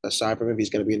Hopkins, aside from him, he's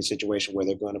going to be in a situation where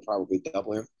they're going to probably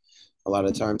double him a lot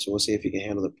of the time. So we'll see if he can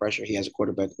handle the pressure. He has a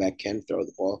quarterback that can throw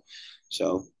the ball.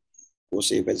 So we'll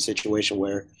see if it's a situation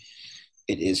where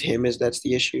it is him as that's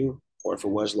the issue, or if it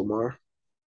was Lamar.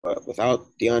 But without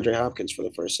DeAndre Hopkins for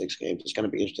the first 6 games, it's going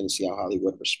to be interesting to see how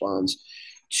Hollywood responds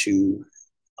to,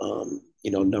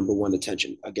 number one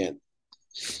attention again.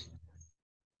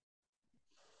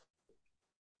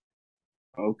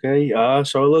 Okay,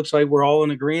 so it looks like we're all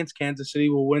in agreement. Kansas City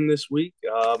will win this week.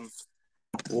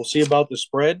 We'll see about the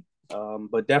spread,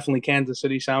 but definitely Kansas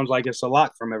City sounds like it's a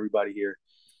lock from everybody here.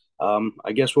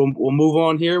 I guess we'll move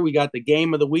on here. We got the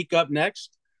game of the week up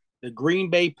next. The Green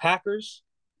Bay Packers.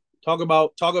 Talk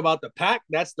about the pack.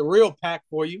 That's the real pack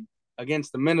for you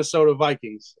against the Minnesota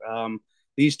Vikings.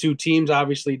 These two teams,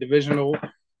 obviously divisional.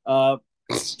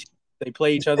 They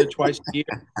play each other twice a year.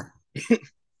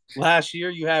 Last year,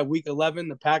 you had Week 11,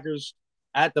 the Packers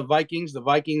at the Vikings. The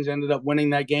Vikings ended up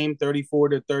winning that game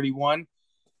 34-31.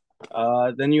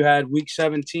 Then you had Week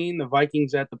 17, the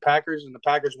Vikings at the Packers, and the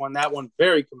Packers won that one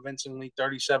very convincingly,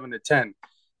 37-10.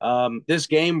 This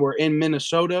game, we're in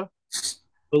Minnesota. I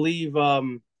believe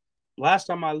last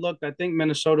time I looked, I think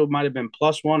Minnesota might have been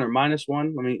 +1 or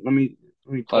 -1. Let me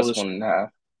pull this. +1.5.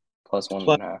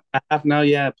 +1.5. Now,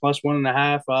 yeah,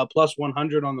 +1.5.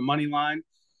 +100 on the money line.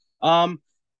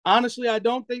 Honestly, I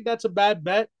don't think that's a bad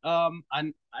bet. I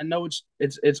know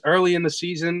it's early in the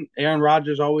season. Aaron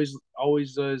Rodgers always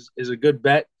is a good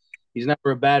bet. He's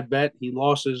never a bad bet. He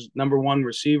lost his number one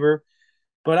receiver,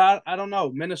 but I don't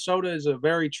know. Minnesota is a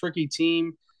very tricky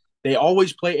team. They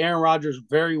always play Aaron Rodgers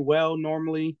very well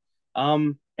normally,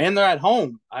 and they're at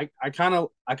home. I kind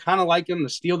of like him to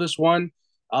steal this one,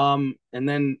 and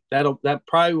then that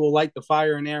probably will light the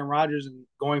fire in Aaron Rodgers. And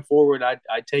going forward, I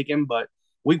take him, but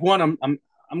week one,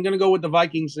 I'm going to go with the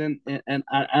Vikings, and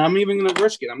I'm even going to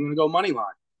risk it. I'm going to go money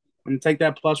line. I'm going to take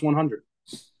that +100.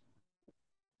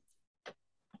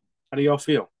 How do y'all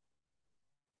feel?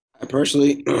 I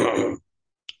personally,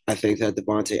 I think that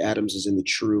Devontae Adams is in the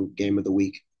true game of the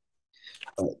week.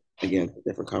 But again, a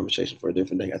different conversation for a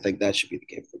different day. I think that should be the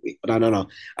game of the week. But I don't know.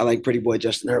 I like pretty boy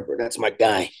Justin Herbert. That's my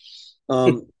guy.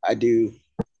 I do.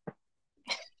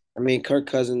 I mean, Kirk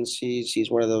Cousins,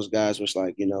 he's one of those guys which,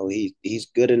 like, he's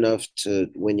good enough to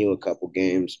win you a couple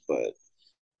games, but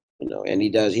and he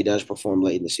does perform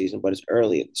late in the season, but it's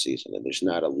early in the season and there's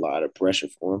not a lot of pressure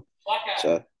for him.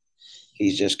 So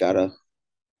he's just gotta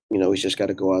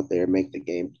go out there and make the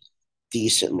game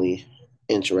decently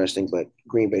interesting. But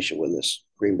Green Bay should win this.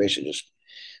 Green Bay should just,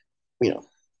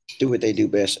 do what they do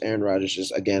best. Aaron Rodgers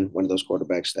is again one of those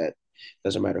quarterbacks that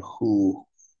doesn't matter who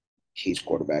he's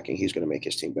quarterbacking, he's going to make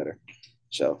his team better.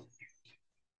 So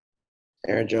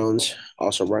Aaron Jones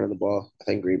also running the ball. I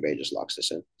think Green Bay just locks this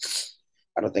in.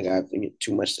 I don't think I have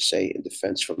too much to say in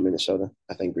defense from Minnesota.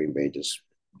 I think Green Bay just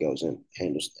goes in,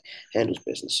 handles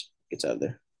business, gets out of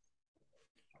there.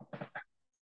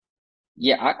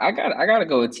 Yeah, I gotta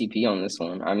go with TP on this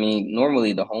one. I mean,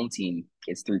 normally the home team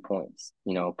gets 3 points,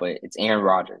 but it's Aaron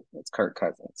Rodgers, it's Kirk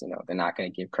Cousins. They're not gonna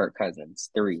give Kirk Cousins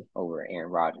 3 over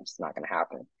Aaron Rodgers. It's not gonna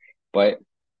happen. But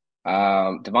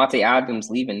Devontae Adams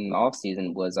leaving in the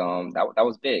offseason was that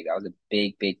was big. That was a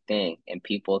big thing. And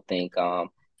people think wow,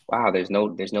 there's no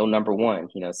number one.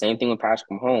 Same thing with Patrick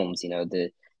Mahomes.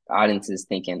 The audience is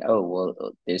thinking, oh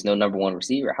well, there's no number one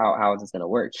receiver. How is this gonna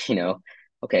work?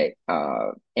 Okay,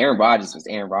 Aaron Rodgers was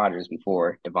Aaron Rodgers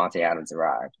before Devontae Adams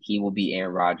arrived. He will be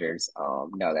Aaron Rodgers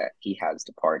now that he has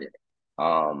departed.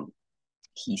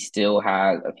 He still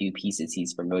has a few pieces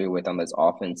he's familiar with on this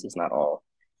offense. It's not all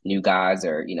new guys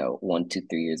or 1, 2,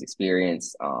 3 years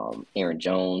experience. Aaron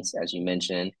Jones, as you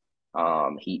mentioned,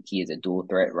 he is a dual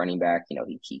threat running back.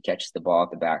 He catches the ball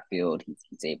at the backfield.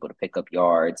 He's able to pick up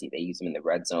yards. They use him in the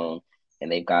red zone.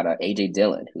 And they've got AJ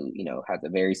Dillon, who has a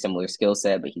very similar skill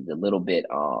set, but he's a little bit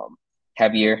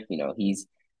heavier. He's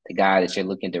the guy that you're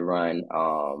looking to run.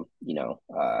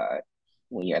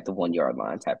 When you're at the 1 yard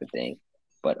line type of thing.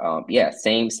 But yeah,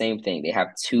 same thing. They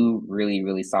have 2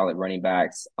 really solid running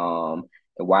backs.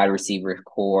 The wide receiver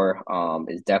core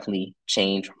is definitely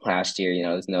changed from last year.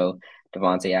 There's no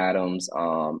Devontae Adams,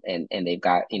 and they've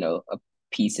got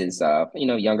pieces of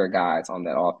younger guys on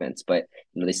that offense, but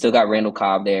they still got Randall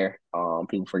Cobb there.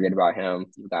 People forget about him.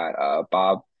 You've got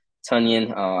Robert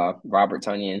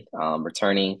Tonyan,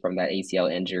 returning from that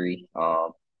ACL injury.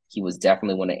 He was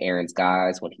definitely one of Aaron's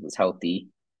guys when he was healthy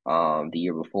the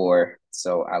year before.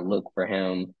 So I look for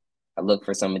him. I look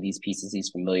for some of these pieces he's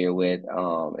familiar with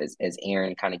as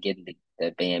Aaron kind of getting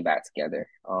the band back together.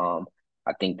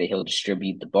 I think that he'll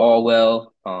distribute the ball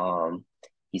well.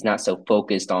 he's not so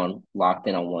focused on locked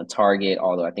in on one target.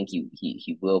 Although I think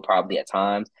he will probably at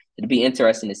times. It'd be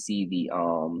interesting to see the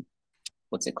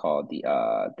what's it called,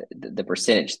 the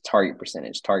percentage,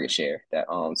 target share that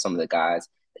some of the guys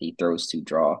that he throws to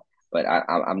draw. But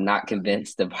I'm not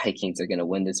convinced the Vikings are going to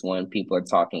win this one. People are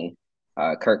talking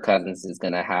Kirk Cousins is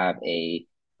going to have a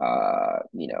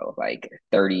like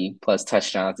 30 plus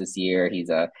touchdowns this year. He's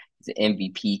an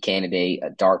MVP candidate,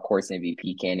 a dark horse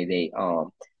MVP candidate.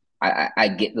 I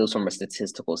get those from a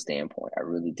statistical standpoint. I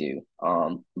really do.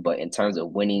 But in terms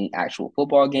of winning actual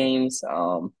football games,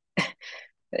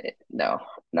 no,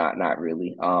 not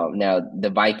really. Now the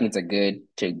Vikings are good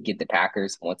to get the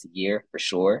Packers once a year for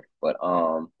sure, but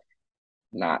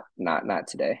not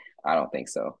today. I don't think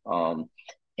so.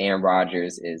 Aaron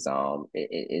Rodgers is going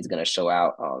to show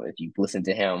out. If you listen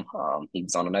to him, he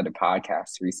was on another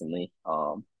podcast recently.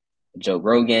 Joe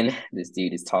Rogan. This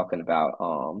dude is talking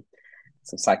about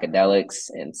some psychedelics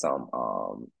and some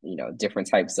different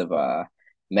types of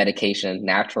medication,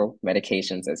 natural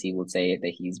medications, as he would say,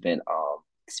 that he's been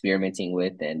experimenting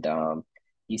with. And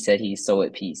he said he's so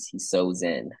at peace, he's so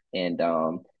zen. And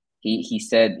he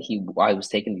said while he was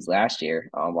taking these last year,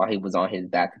 while he was on his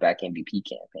back-to-back MVP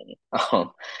campaign.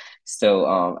 I'm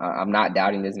not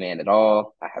doubting this man at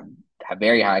all. I have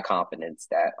very high confidence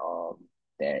that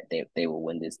they will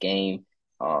win this game.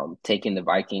 Taking the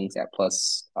Vikings at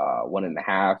plus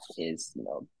 1.5 is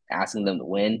asking them to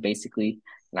win basically.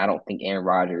 And I don't think Aaron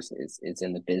Rodgers is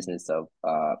in the business of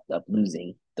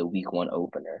losing the Week 1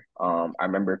 opener. I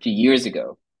remember a few years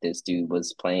ago, this dude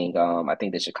was playing I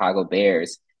think the Chicago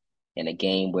Bears in a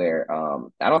game where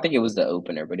I don't think it was the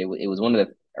opener, but it was one of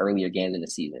the earlier games in the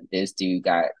season. This dude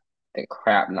got the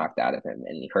crap knocked out of him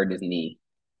and he hurt his knee.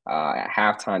 At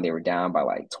halftime, they were down by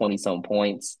like 20 some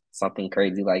points, something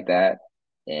crazy like that.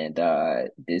 And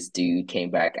this dude came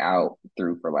back out,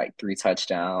 threw for like 3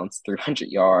 touchdowns, 300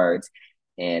 yards.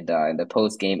 And in the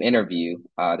post game interview,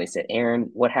 they said, "Aaron,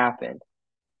 what happened?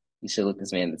 You should look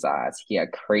this man in his eyes. He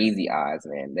had crazy eyes,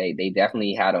 man. They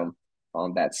definitely had him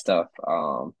on that stuff,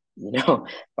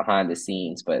 behind the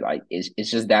scenes. But like it's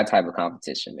just that type of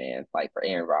competition, man. Like for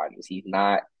Aaron Rodgers, he's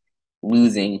not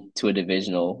losing to a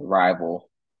divisional rival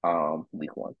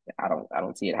week 1. I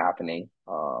don't see it happening.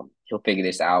 He'll figure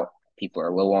this out. People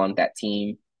are low on that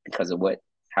team because of what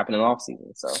happened in the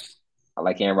offseason. So I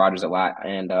like Aaron Rodgers a lot.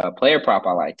 And player prop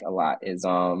I like a lot is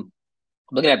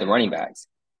looking at the running backs,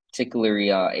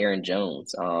 particularly Aaron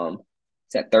Jones.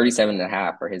 It's at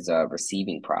 37.5 for his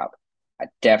receiving prop. I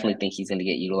definitely think he's going to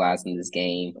get utilized in this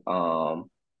game.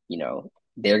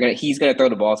 He's gonna throw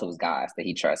the ball to his guys that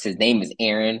he trusts. His name is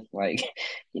Aaron. Come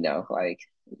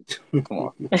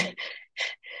on.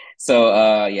 So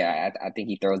I think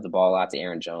he throws the ball out to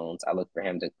Aaron Jones. I look for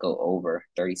him to go over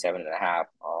 37.5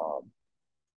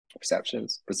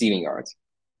 receptions, receiving yards.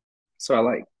 So I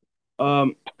like.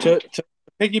 To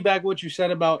piggyback what you said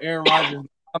about Aaron Rodgers'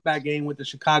 comeback game with the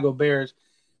Chicago Bears.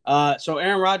 So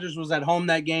Aaron Rodgers was at home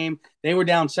that game. They were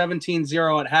down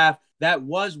 17-0 at half. That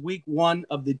was week 1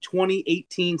 of the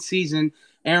 2018 season.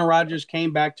 Aaron Rodgers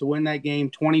came back to win that game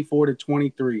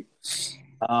 24-23.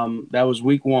 That was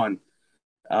week 1.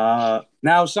 Now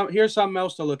here's something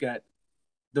else to look at.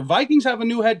 The Vikings have a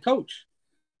new head coach.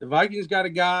 The Vikings got a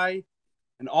guy,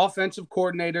 an offensive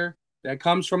coordinator that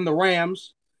comes from the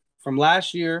Rams from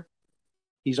last year.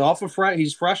 He's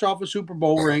fresh off a Super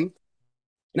Bowl ring.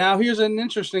 Now, here's an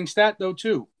interesting stat, though,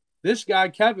 too. This guy,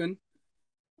 Kevin,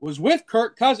 was with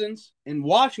Kirk Cousins in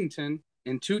Washington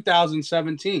in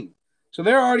 2017. So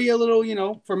they're already a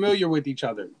little, familiar with each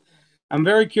other. I'm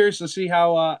very curious to see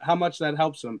how much that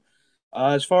helps them.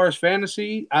 As far as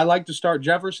fantasy, I like to start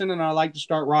Jefferson and I like to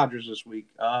start Rodgers this week.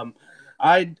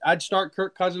 I'd start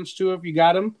Kirk Cousins, too, if you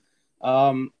got him.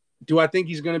 Do I think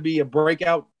he's going to be a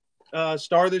breakout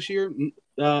star this year?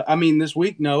 This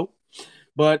week, no.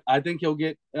 But I think he'll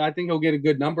get a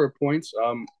good number of points.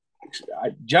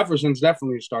 Jefferson's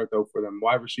definitely a start though for them.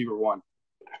 Wide receiver 1.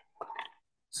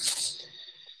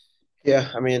 Yeah,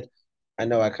 I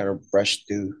know I kind of brushed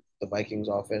through the Vikings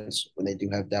offense when they do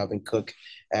have Dalvin Cook,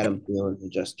 Adam Thielen,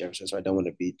 and Justin Jefferson, so I don't want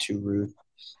to be too rude.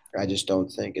 I just don't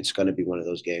think it's going to be one of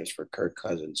those games for Kirk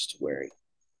Cousins to where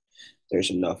there's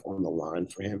enough on the line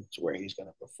for him to where he's going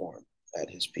to perform at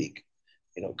his peak.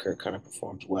 Kirk kind of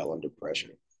performs well under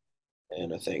pressure.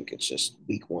 And I think it's just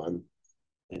week 1,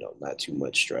 not too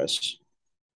much stress.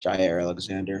 Jair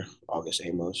Alexander, August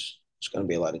Amos. It's going to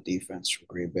be a lot of defense from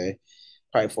Green Bay.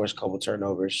 Probably force a couple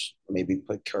turnovers, maybe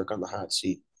put Kirk on the hot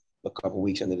seat a couple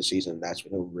weeks into the season. That's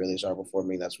when he'll really start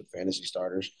performing. That's what fantasy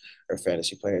starters or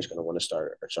fantasy players are going to want to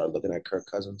start looking at Kirk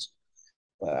Cousins.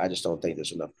 But I just don't think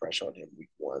there's enough pressure on him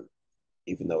week 1,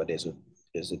 even though it is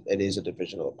It is a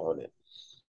divisional opponent.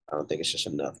 I don't think it's just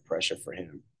enough pressure for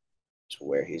him to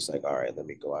where he's like, all right, let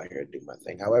me go out here and do my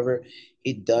thing. However,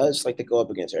 he does like to go up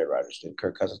against Aaron Rodgers, and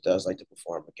Kirk Cousins does like to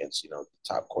perform against the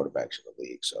top quarterbacks in the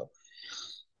league. So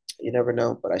you never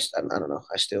know. But I don't know.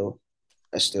 I still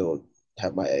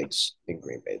have my eggs in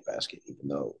Green Bay basket, even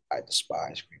though I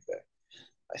despise Green Bay.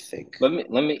 I think Let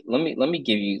me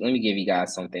give you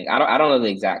guys something. I don't know the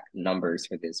exact numbers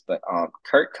for this, but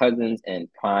Kirk Cousins in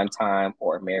prime time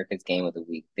or America's Game of the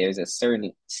Week, there's a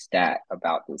certain stat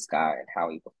about this guy and how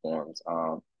he performs.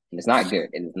 And it's not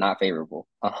good. It is not favorable.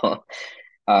 But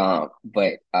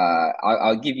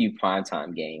I'll give you prime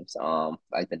time games,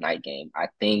 like the night game. I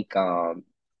think a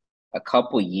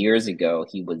couple years ago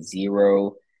he was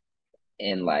 0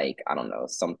 in, like, I don't know,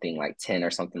 something like 10 or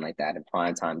something like that in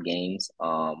primetime games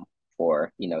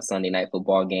for, Sunday night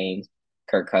football games.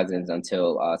 Kirk Cousins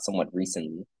until somewhat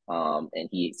recently. And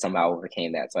he somehow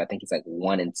overcame that. So I think he's like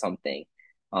 1 in something.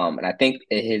 And I think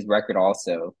his record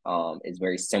also is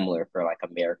very similar for like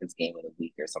America's Game of the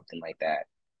Week or something like that.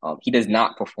 He does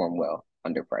not perform well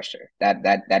under pressure.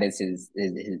 That is his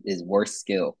worst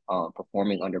skill,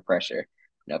 performing under pressure.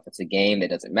 If it's a game that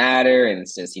doesn't matter and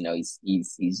it's just, he's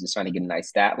just trying to get a nice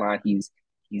stat line, he's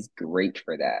great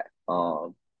for that.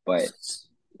 But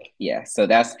yeah, so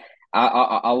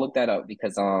I'll look that up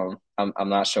because I'm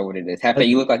not sure what it is. Hefe,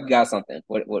 you look like you got something.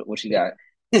 What you got?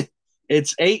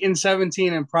 It's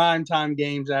 8-17 in primetime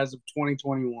games as of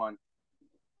 2021.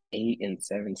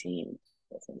 8-17.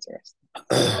 That's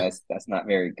interesting. That's not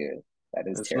very good. That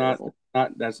is terrible.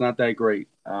 That's not that great.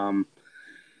 I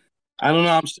don't know.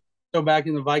 I'm still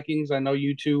backing the Vikings. I know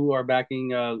you two are backing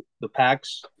the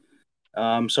Packs.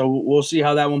 So we'll see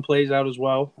how that one plays out as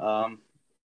well.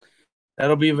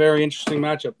 That'll be a very interesting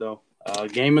matchup, though.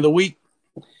 Game of the week.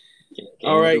 Game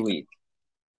All right. of the week.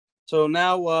 So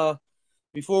now,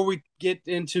 before we get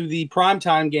into the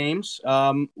primetime games,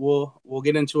 we'll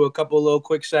get into a couple of little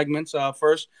quick segments.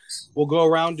 First, we'll go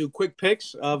around, do quick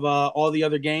picks of all the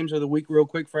other games of the week real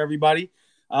quick for everybody.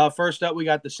 First up, we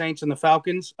got the Saints and the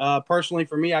Falcons. Personally,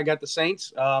 for me, I got the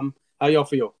Saints. How y'all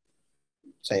feel?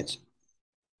 Saints.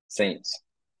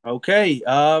 Okay.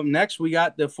 Next, we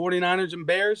got the 49ers and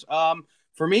Bears.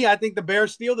 For me, I think the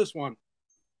Bears steal this one.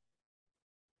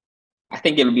 I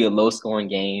think it'll be a low-scoring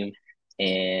game,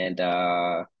 and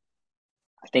I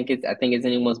think it's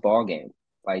anyone's ball game.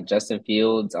 Like Justin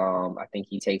Fields, I think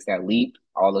he takes that leap,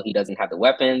 although he doesn't have the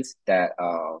weapons that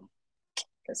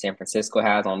San Francisco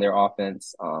has on their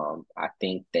offense. I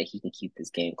think that he can keep this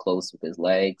game close with his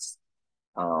legs,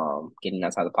 getting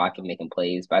outside the pocket, making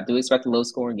plays. But I do expect a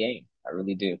low-scoring game. I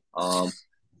really do.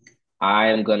 I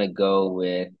am gonna go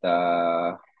with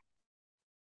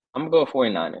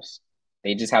 49ers.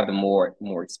 They just have the more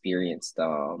experienced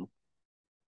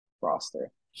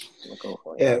roster. I'm gonna go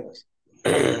 49ers.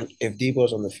 Yeah. If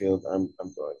Debo's on the field, I'm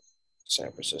going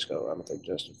San Francisco. I don't think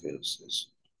Justin Fields is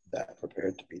that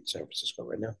prepared to beat San Francisco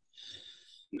right now.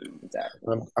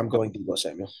 Exactly. I'm going Debo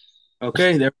Samuel.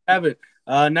 Okay, there we have it.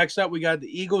 Next up, we got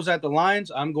the Eagles at the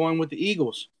Lions. I'm going with the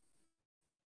Eagles.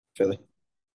 Philly.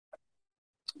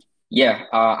 Yeah,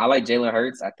 I like Jalen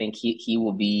Hurts. I think he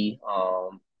will be.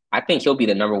 I think he'll be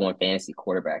the number 1 fantasy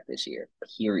quarterback this year.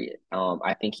 Period.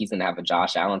 I think he's gonna have a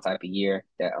Josh Allen type of year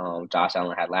that Josh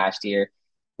Allen had last year.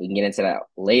 We can get into that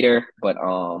later, but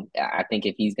I think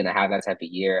if he's gonna have that type of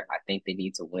year, I think they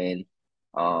need to win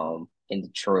in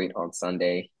Detroit on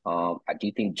Sunday. I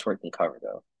do think Detroit can cover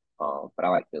though. But I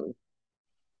like Philly.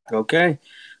 Okay.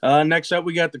 Next up,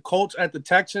 we got the Colts at the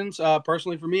Texans.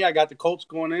 Personally, for me, I got the Colts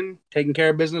going in, taking care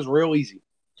of business real easy.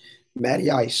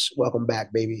 Matty Ice, welcome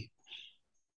back, baby.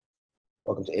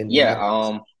 Welcome to Yeah.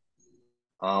 Indiana.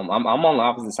 I'm on the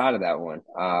opposite side of that one.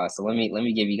 So let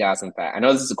me give you guys some facts. I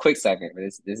know this is a quick segment, but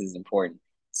this is important.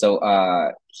 So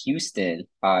Houston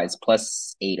is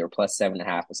 +8 or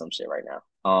 +7.5 or some shit right now.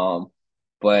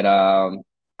 But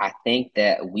I think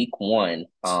that week 1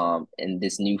 in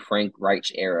this new Frank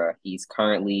Reich era, he's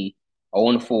currently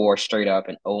 0-4 straight up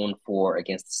and 0-4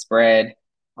 against the spread.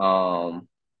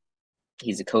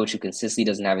 He's a coach who consistently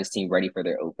doesn't have his team ready for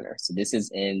their opener. So this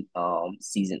is in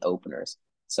season openers.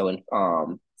 So in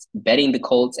betting the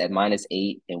Colts at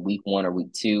 -8 in week 1 or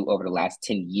week 2 over the last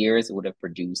 10 years would have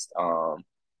produced a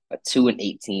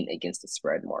 2-18 against the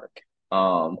spread mark.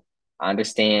 I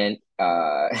understand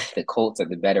the Colts are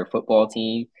the better football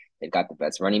team. They've got the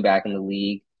best running back in the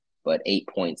league, but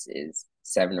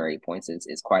 7 or 8 points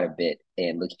is quite a bit.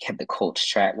 And looking at the Colts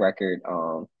track record,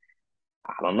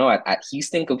 I don't know.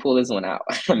 Houston could pull this one out.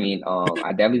 I mean,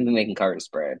 I definitely think they can cover the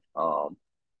spread.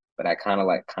 But I kind of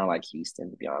like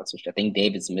Houston, to be honest with you. I think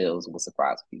Davis Mills will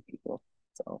surprise a few people.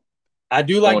 So I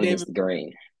do like going David. against the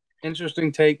grain.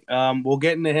 Interesting take. We'll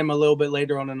get into him a little bit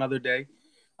later on another day.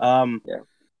 Yeah.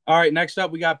 All right, next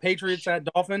up we got Patriots at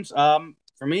Dolphins.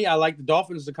 For me, I like the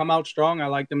Dolphins to come out strong. I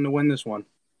like them to win this one.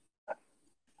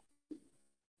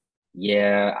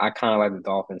 Yeah, I kind of like the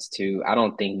Dolphins too. I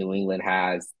don't think New England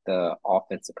has the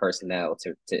offensive personnel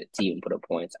to even put up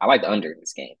points. I like the under in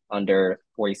this game, under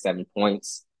 47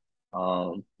 points.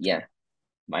 Yeah,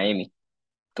 Miami,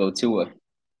 go to it.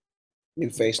 New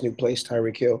face, new place,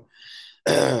 Tyreek Hill.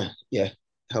 Yeah,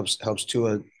 helps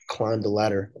Tua climb the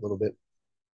ladder a little bit.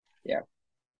 Yeah.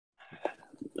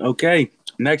 Okay,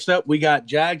 next up we got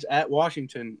Jags at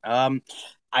Washington.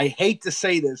 I hate to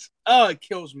say this. Oh, it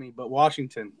kills me, but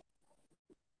Washington.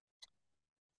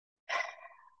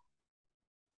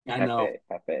 I know.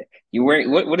 Hefe. You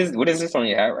wearing what is this on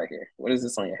your hat right here? What is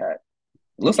this on your hat?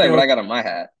 It It looks like what kills. I got on my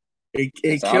hat. And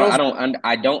It so kills.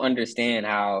 I don't understand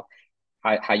how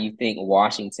you think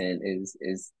Washington is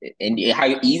and how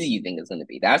easy you think it's going to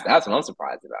be. That's what I'm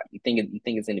surprised about. You think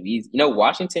it's going to be easy. You know,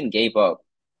 Washington gave up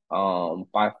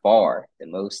by far the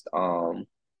most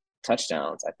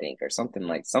touchdowns, I think, or something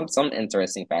like some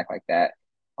interesting fact like that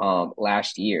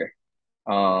last year.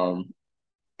 Um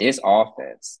this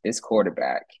offense, this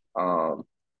quarterback,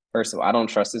 first of all, I don't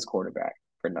trust this quarterback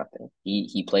for nothing.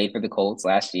 He played for the Colts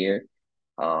last year.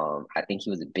 I think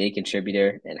he was a big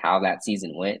contributor in how that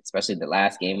season went, especially the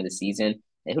last game of the season.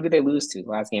 And who did they lose to the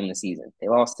last game of the season? They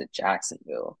lost to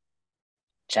Jacksonville.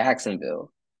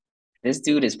 Jacksonville. This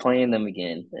dude is playing them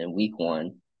again in week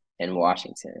one in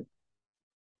Washington.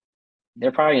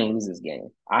 They're probably gonna lose this game.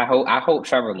 I hope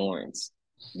Trevor Lawrence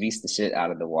beats the shit out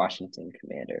of the Washington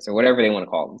Commanders or whatever they want to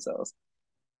call themselves.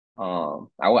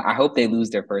 I hope they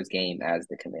lose their first game as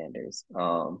the Commanders.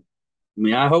 I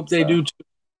mean, I hope they So do too.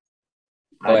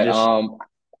 I But just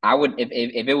I would if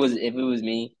it was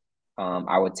me,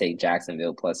 I would take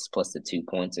Jacksonville plus the 2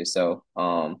 points or so.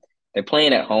 They're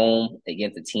playing at home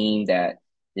against a team that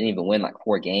didn't even win like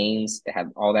 4 games. They have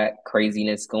all that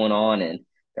craziness going on, and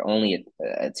they're only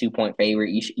a 2 point favorite.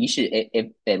 You should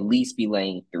if at least be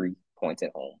laying 3 points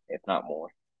at home, if not more.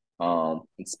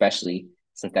 Especially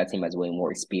since that team has way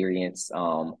more experience.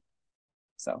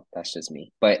 So that's just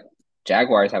me. But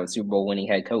Jaguars have a Super Bowl winning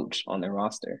head coach on their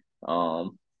roster.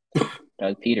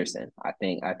 Doug Peterson. I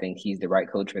think he's the right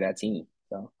coach for that team.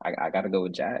 So I got to go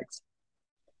with Jags.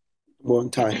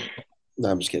 One time. No,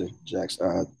 I'm just kidding. Jacks,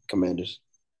 Commanders.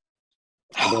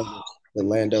 The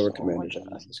Landover Commanders.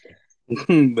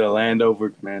 the Landover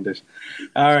Commanders.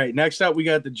 All right, next up we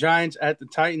got the Giants at the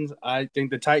Titans. I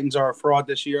think the Titans are a fraud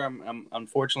this year. I'm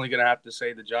unfortunately going to have to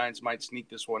say the Giants might sneak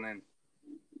this one in.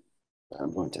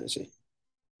 I'm going Tennessee.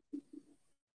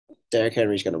 Derrick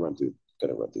Henry's going to run through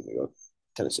New York.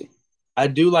 Tennessee. I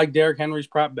do like Derrick Henry's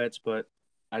prop bets, but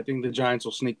I think the Giants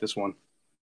will sneak this one.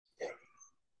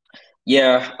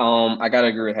 Yeah, I gotta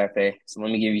agree with Hefe. So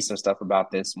let me give you some stuff about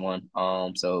this one.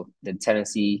 So the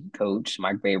Tennessee coach,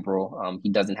 Mike Vrabel, he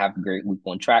doesn't have a great week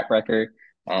one track record.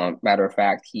 Matter of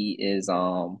fact, he is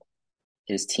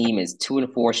his team is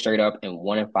 2-4 straight up and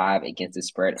 1-5 against the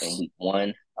spread in week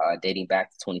one, dating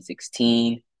back to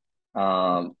 2016.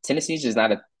 Tennessee's just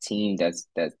not a team that's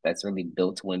really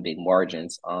built to win big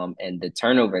margins. And the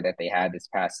turnover that they had this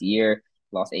past year,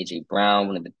 lost AJ Brown,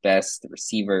 one of the best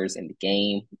receivers in the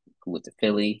game, who went to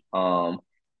Philly.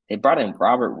 They brought in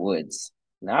Robert Woods.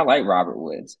 Now I like Robert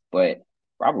Woods, but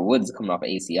Robert Woods is coming off an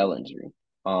ACL injury.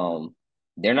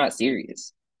 They're not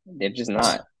serious. They're just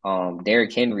not.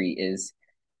 Derrick Henry is,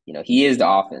 he is the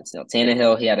offense.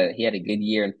 Tannehill, he had a good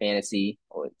year in fantasy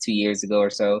 2 years ago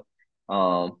or so.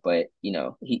 But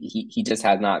he just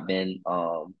has not been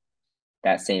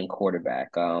that same quarterback.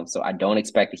 So I don't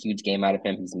expect a huge game out of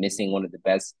him. He's missing one of the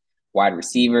best wide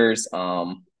receivers,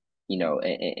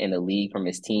 in the league from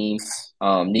his team.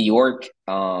 New York,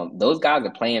 those guys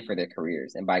are playing for their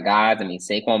careers, and by guys I mean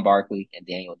Saquon Barkley and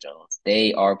Daniel Jones.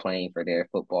 They are playing for their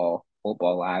football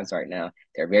lives right now.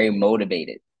 They're very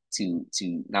motivated to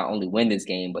not only win this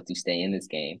game but to stay in this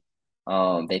game.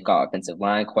 They've got offensive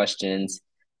line questions.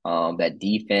 That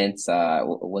defense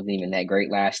wasn't even that great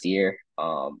last year.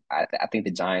 I think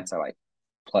the Giants are like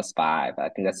 +5. I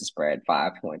think that's the spread,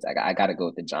 5 points. I got to go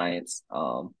with the Giants.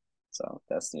 So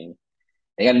that's me.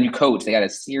 They got a new coach. They got a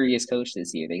serious coach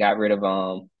this year. They got rid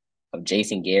of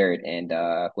Jason Garrett and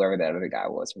whoever that other guy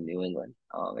was from New England.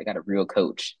 They got a real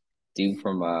coach, dude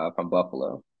from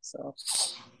Buffalo. So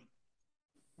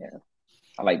yeah,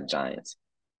 I like the Giants.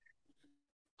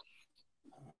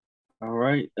 All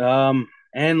right.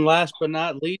 And last but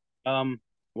not least, one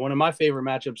of my favorite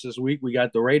matchups this week, we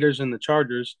got the Raiders and the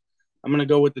Chargers. I'm going to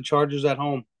go with the Chargers at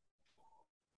home.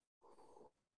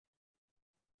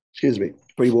 Excuse me.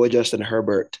 Pretty boy Justin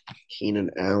Herbert, Keenan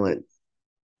Allen,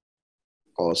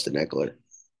 Austin Eckler.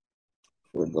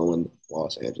 We're going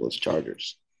Los Angeles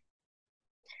Chargers.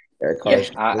 Eric Yeah,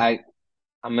 Carr's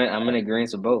I'm in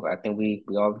agreement with both. I think we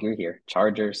all agree here.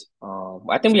 Chargers.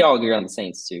 I think we all agree on the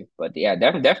Saints too. But yeah,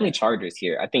 definitely Chargers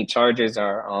here. I think Chargers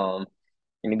are going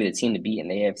to be the team to beat in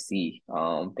the AFC.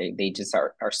 They just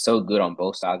are so good on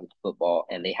both sides of the football,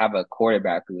 and they have a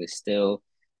quarterback who is still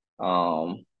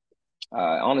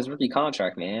on his rookie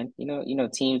contract. Man,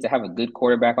 teams that have a good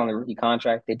quarterback on the rookie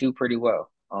contract, they do pretty well.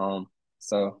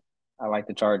 So I like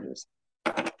the Chargers.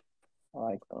 I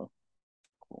like them.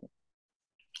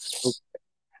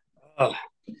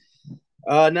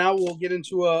 Now we'll get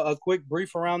into a quick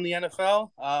brief around the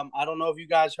NFL. I don't know if you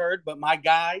guys heard, but my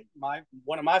guy,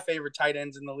 one of my favorite tight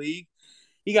ends in the league,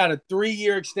 he got a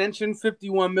 3-year extension,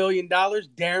 $51 million.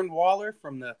 Darren Waller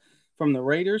from the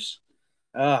Raiders.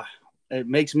 It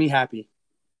makes me happy.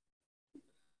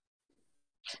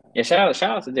 Yeah, shout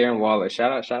out to Darren Waller.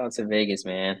 Shout out to Vegas,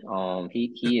 man.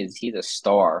 He's a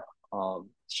star.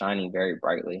 Shining very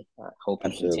brightly. I hope he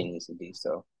Absolutely. continues to do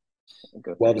so.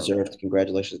 Good for Well him. deserved.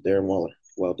 Congratulations, Darren Waller.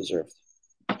 Well deserved.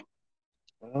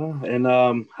 And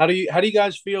how do you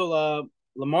guys feel?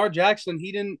 Lamar Jackson,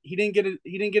 he didn't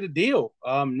get a deal.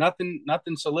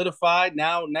 Nothing solidified.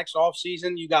 Now next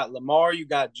offseason, you got Lamar, you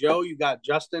got Joe, you got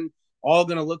Justin, all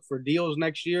gonna look for deals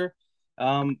next year.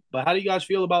 But how do you guys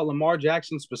feel about Lamar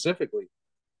Jackson specifically?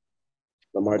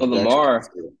 Lamar Well,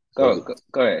 Jackson. go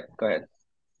ahead.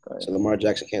 So Lamar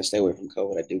Jackson can't stay away from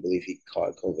COVID. I do believe he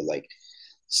caught COVID like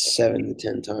 7 to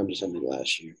 10 times or something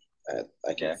last year.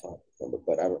 I can't remember,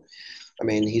 but I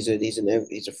mean, he's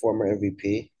a former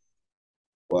MVP.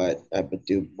 But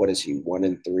what is he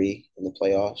 1-3 in the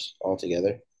playoffs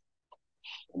altogether?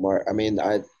 Lamar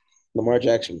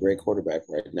Jackson, great quarterback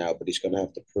right now, but he's going to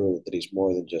have to prove that he's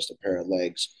more than just a pair of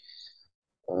legs.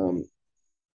 Um,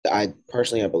 I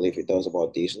believe he throws the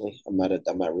ball decently. I'm not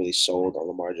really sold on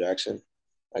Lamar Jackson.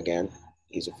 Again,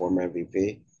 he's a former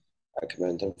MVP. I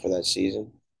commend him for that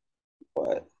season,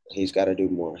 but he's got to do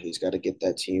more. He's got to get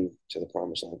that team to the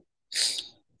promised land.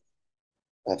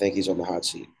 I think he's on the hot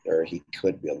seat, or he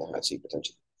could be on the hot seat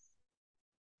potentially.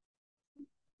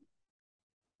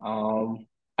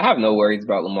 I have no worries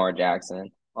about Lamar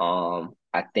Jackson.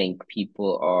 I think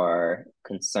people are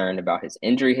concerned about his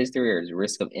injury history or his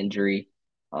risk of injury.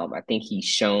 I think he's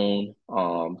shown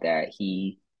that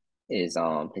he is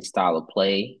his style of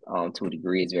play to a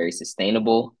degree is very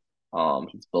sustainable.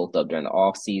 He's built up during the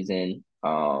off season.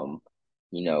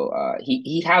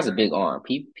 He has a big arm.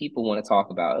 People want to talk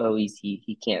about, oh,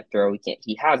 he can't throw,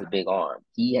 he has a big arm.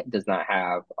 He does not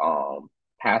have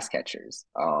pass catchers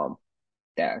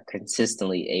that are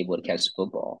consistently able to catch the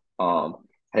football. I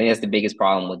think that's the biggest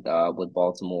problem with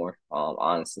Baltimore,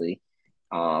 honestly.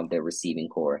 Their receiving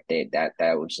core. That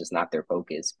was just not their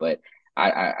focus. But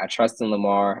I trust in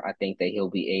Lamar. I think that he'll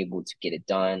be able to get it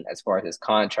done. As far as his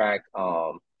contract,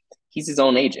 he's his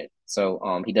own agent.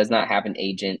 So he does not have an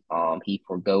agent. He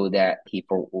forwent that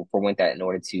in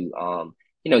order to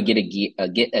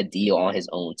get a deal on his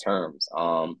own terms.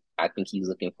 I think he's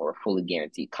looking for a fully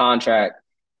guaranteed contract.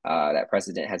 That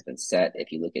precedent has been set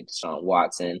if you look at Deshaun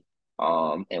Watson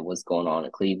and what's going on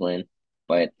in Cleveland.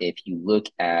 But if you look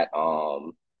at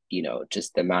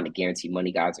just the amount of guaranteed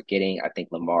money guys are getting, I think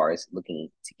Lamar is looking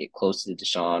to get close to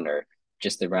Deshaun or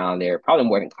just around there, probably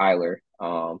more than Kyler,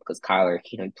 because Kyler,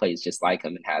 he plays just like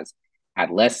him and has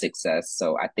had less success.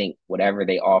 So I think whatever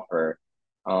they offer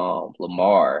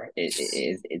Lamar,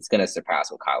 it's going to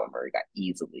surpass what Kyler Murray got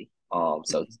easily.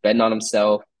 So he's betting on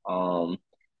himself.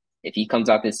 If he comes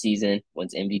out this season,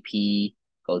 wins MVP,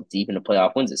 goes deep in the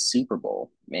playoff, wins a Super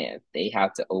Bowl, man, they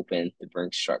have to open the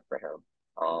Brinks truck for him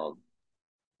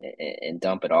and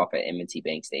dump it off at M&T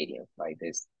Bank Stadium. Like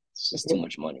it's just too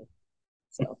much money.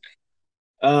 So,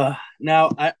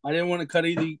 now I didn't want to cut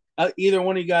either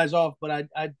one of you guys off, but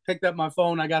I picked up my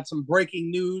phone. I got some breaking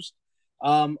news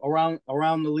around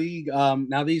the league.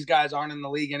 Now these guys aren't in the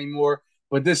league anymore,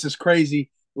 but this is crazy.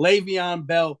 Le'Veon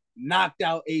Bell knocked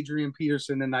out Adrian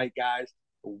Peterson tonight, guys.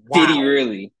 Wow. Did he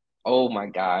really? Oh my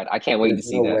God. I can't wait to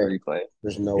see that replay.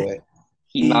 There's no way.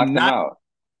 He knocked him out.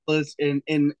 And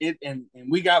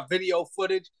we got video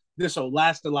footage. This will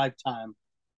last a lifetime.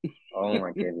 Oh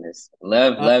my goodness.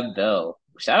 Lev Bell.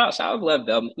 Shout out to Lev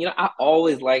Bell. I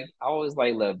always like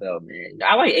Lev Bell, man.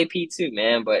 I like AP too,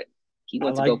 man, but he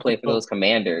went to go play for those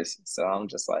Commanders. So I'm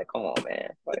just like, come on, man.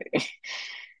 Like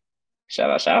shout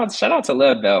out to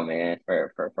Lev Bell, man,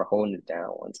 for holding it down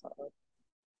one time.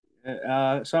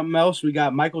 Something else, we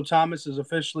got Michael Thomas is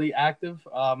officially active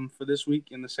for this week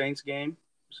in the Saints game,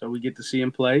 so we get to see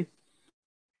him play.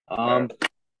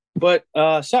 But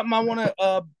something I want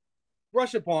to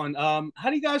brush upon. How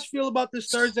do you guys feel about this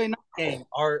Thursday night game?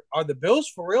 Are the Bills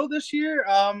for real this year?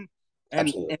 And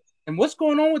Absolutely. and what's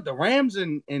going on with the Rams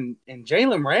and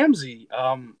Jalen Ramsey?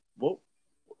 Well,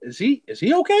 is he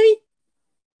okay?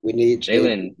 We need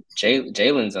they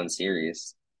Jalen's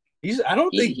unserious. He's. I don't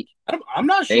think. He I'm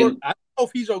not sure. Jalen I don't know if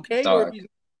he's okay or if dog he's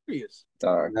serious.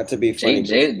 dog. not to be funny, but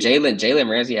Jalen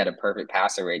Ramsey had a perfect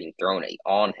passer rating thrown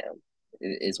on him.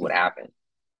 Is what happened.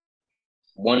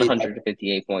 One he hundred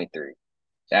fifty 8.3.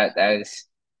 That is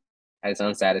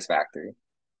unsatisfactory,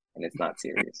 and it's not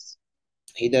serious.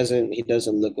 he doesn't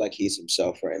look like he's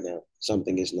himself right now.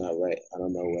 Something is not right. I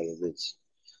don't know whether it's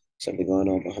something going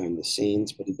on behind the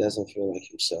scenes, but he doesn't feel like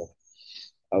himself.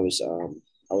 I was um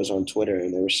I was on Twitter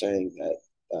and they were saying that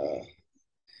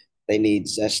they need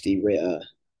zesty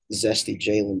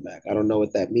Jalen back. I don't know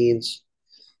what that means.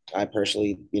 I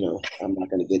personally, I'm not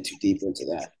going to get too deep into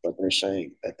that, but they're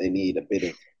saying that they need a bit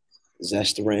of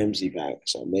zest Ramsey back.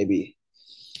 So maybe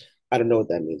I don't know what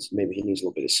that means. Maybe he needs a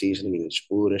little bit of seasoning in his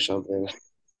food or something.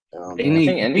 I don't They know. I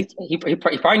think and need, he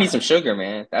probably needs some sugar,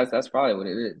 man. That's probably what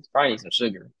it is. Probably needs some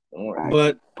sugar. Don't worry. I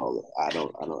but I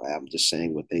don't. I'm just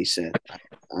saying what they said.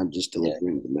 I'm just Yeah.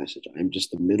 delivering the message. I'm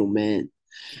just the middleman.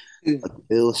 But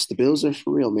the Bills are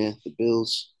for real, man. The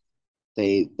Bills,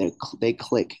 they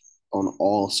click on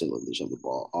all cylinders of the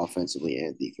ball, offensively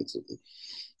and defensively.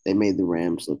 They made the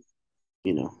Rams look,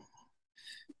 you know,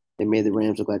 they made the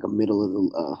Rams look like a middle of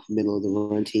the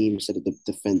run team instead of the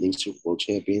defending Super Bowl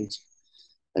champions.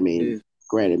 I mean,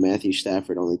 granted, Matthew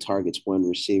Stafford only targets one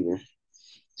receiver,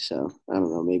 so I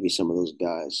don't know. Maybe some of those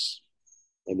guys,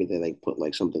 maybe they like put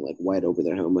like something like white over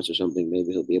their helmets or something.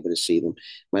 Maybe he'll be able to see them.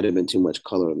 Might have been too much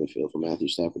color on the field for Matthew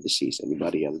Stafford to see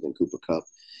anybody other than Cooper Cup,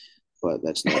 but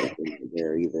that's not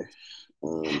there either.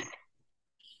 Um,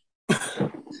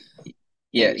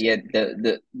 Yeah, yeah.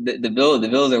 The Bills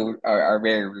are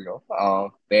very real.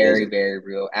 Bills Very very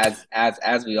real. As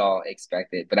we all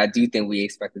expected, but I do think we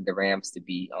expected the Rams to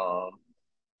be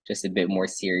just a bit more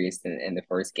serious than in the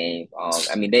first game.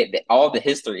 I mean, they all the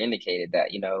history indicated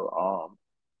that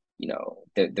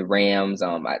the Rams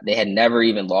they had never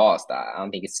even lost. I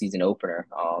don't think it's season opener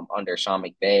under Sean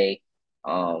McVay.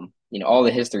 All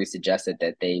the history suggested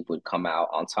that they would come out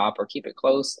on top or keep it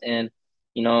close, and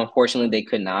unfortunately they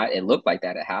could not. It looked like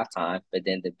that at halftime, but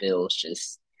then the Bills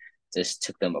just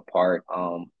took them apart.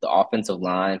 The offensive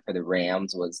line for the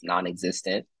Rams was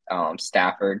non-existent.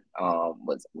 Stafford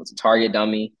was a target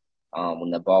dummy when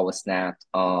the ball was snapped.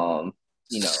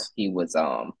 He was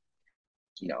they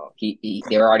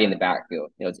were already in the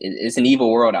backfield. It's an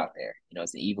evil world out there.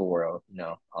 It's an evil world.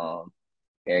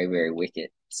 Very very wicked.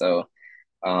 So,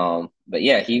 but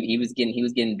yeah, he was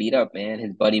getting beat up, man.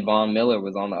 His buddy Von Miller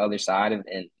was on the other side and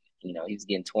he was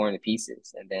getting torn to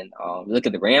pieces. And then look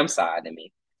at the Rams side. I mean,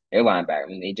 their linebacker. I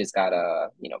mean, they just got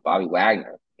Bobby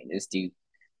Wagner. I mean, this dude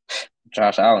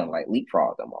Josh Allen like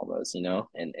leapfrogged them almost,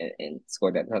 and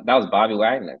scored that. That was Bobby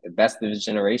Wagner, the best of his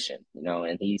generation,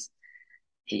 and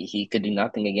he could do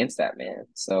nothing against that man.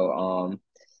 So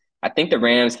I think the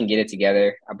Rams can get it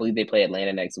together. I believe they play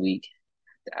Atlanta next week.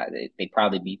 They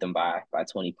probably beat them by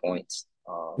 20 points.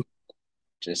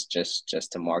 Just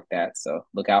to mark that. So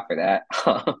look out for that.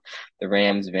 The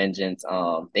Rams vengeance.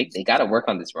 They got to work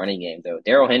on this running game though.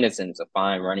 Darrell Henderson is a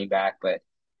fine running back, but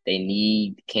they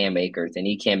need Cam Akers. They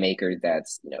need Cam Akers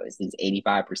that's is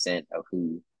 85% of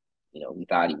who we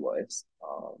thought he was.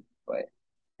 But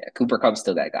yeah, Cooper Cup's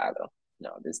still that guy though.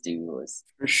 No, this dude was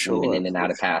for weaving sure, in and out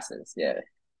of passes. Yeah.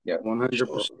 Yeah.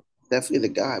 100%. definitely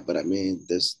the guy. But I mean,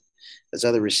 there's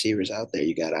other receivers out there.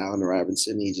 You got Allen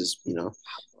Robinson. He just not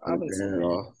there at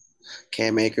all.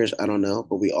 Cam Akers, I don't know,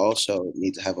 but we also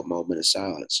need to have a moment of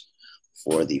silence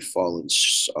for the fallen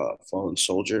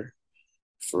soldier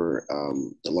for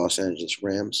the Los Angeles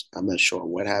Rams. I'm not sure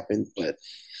what happened, but it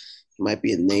might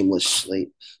be a nameless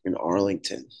slate in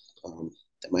Arlington.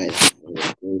 That might have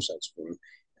grave sites for him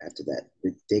after that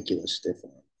ridiculous stiff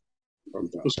arm from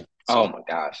Dallas. Oh my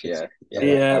gosh, yeah.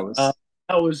 Yeah,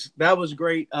 That was that was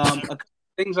great. A couple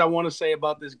things I want to say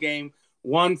about this game.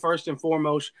 One, first and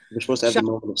foremost, We're supposed to have the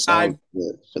moment of silence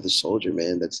for the soldier,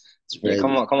 man. It's yeah. very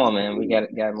Come on, man. We got a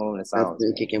moment of That's silence, to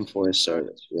man. kick him for his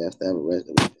service. We have to have a moment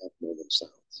of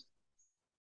silence.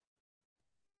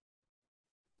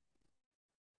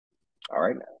 All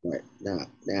right, All right,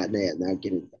 now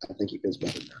getting. I think he feels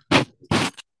better now.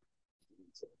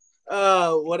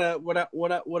 what I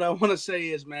want to say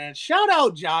is, man, shout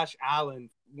out Josh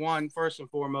Allen. One, first and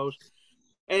foremost,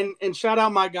 and shout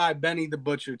out my guy Benny the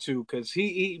Butcher too, because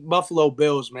he Buffalo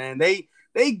Bills, man. They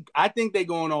I think they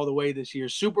going all the way this year.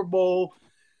 Super Bowl.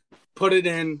 Put it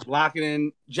in, lock it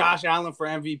in. Josh Allen for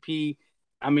MVP.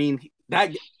 I mean,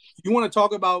 that you want to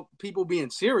talk about people being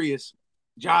serious?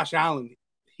 Josh Allen,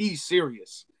 he's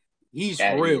serious. He's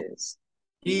That for real. is.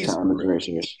 He's Tom is very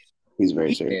serious. He's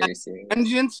very serious. very serious.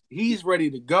 vengeance. He's ready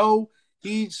to go.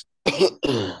 He's.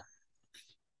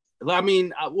 I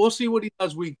mean, we'll see what he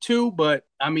does week 2, but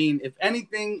I mean, if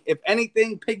anything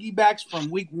piggybacks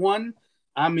from week 1,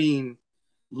 I mean,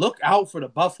 look out for the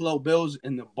Buffalo Bills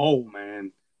in the bowl,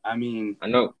 man. I mean, I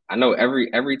know.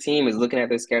 Every team is looking at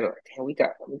their schedule. Like, damn, we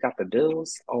got the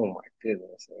Bills. Oh my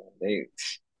goodness, man.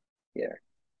 Yeah,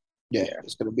 Yeah, yeah.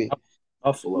 it's gonna be a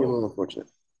Buffalo. little unfortunate.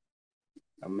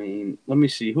 I mean, let me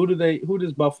see. Who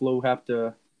does Buffalo have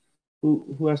to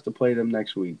who has to play them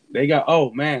next week? They got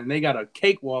a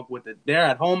cakewalk with it. They're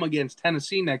at home against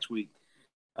Tennessee next week.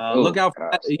 Look Oh out for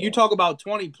gosh, that. You talk about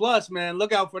 20 plus, man.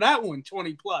 Look out for that one,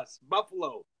 20 plus.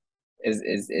 Buffalo.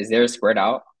 is there a spread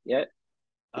out yet?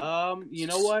 You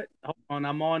know what? Hold on.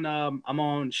 I'm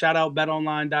on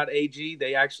shoutoutbetonline.ag.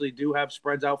 They actually do have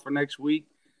spreads out for next week.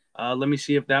 Let me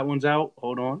see if that one's out.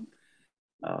 Hold on.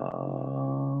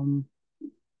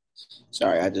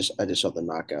 Sorry, I just saw the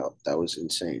knockout. That was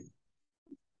insane.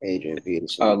 Adrian Oh,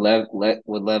 Peterson.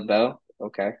 Lev Bell.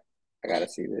 Okay, I gotta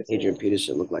see this. Adrian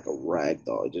Peterson looked like a rag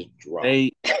doll. He just dropped.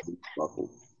 They Buckled.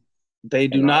 they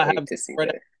do Cannot not wait have to see spread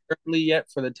that. out currently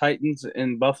yet for the Titans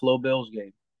and Buffalo Bills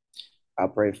game. I'll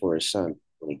pray for his son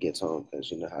when he gets home because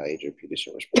you know how Adrian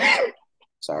Peterson was.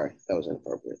 Sorry, that was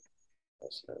inappropriate.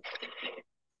 That's,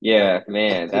 Yeah,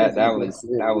 man. kids, That was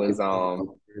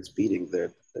parents beating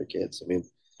their kids. I mean,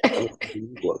 I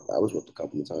was whipped a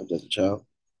couple of times as a child.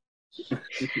 It's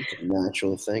a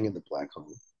natural thing in the black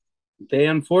home. They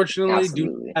unfortunately do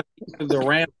not absolutely. have either the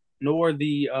Rams nor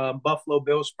the Buffalo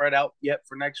Bills spread out yet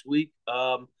for next week.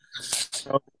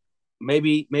 So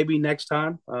maybe next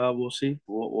time. We'll see.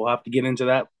 We'll have to get into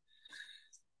that.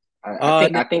 I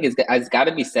think I think it's got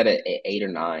to be set at 8 or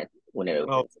 9 when it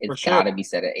Oh, opens. for It's sure, got to be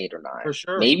set at 8 or 9. for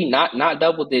sure, Maybe not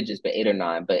double digits, but 8 or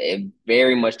 9. But it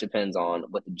very much depends on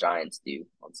what the Giants do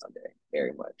on Sunday.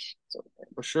 Very much. So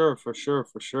for sure, for sure,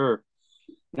 for sure.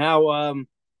 Now,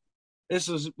 this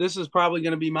is probably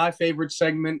going to be my favorite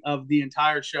segment of the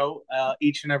entire show.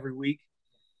 Each and every week,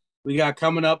 we got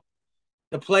coming up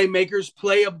the Playmakers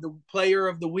Player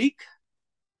of the Week.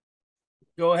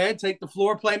 Go ahead, take the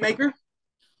floor, Playmaker.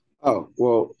 Oh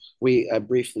well, I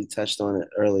briefly touched on it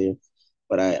earlier,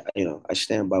 but I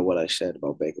stand by what I said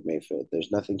about Baker Mayfield.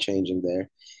 There's nothing changing there.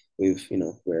 We're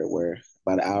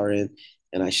about an hour in,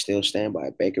 and I still stand by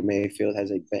it. Baker Mayfield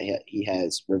he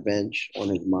has revenge on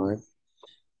his mind.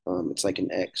 It's like an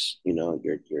ex.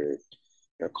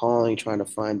 You're calling, trying to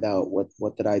find out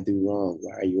what did I do wrong?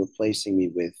 Why are you replacing me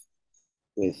with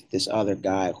this other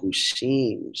guy who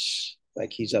seems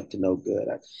like he's up to no good?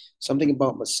 Something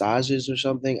about massages or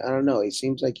something. I don't know. It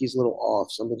seems like he's a little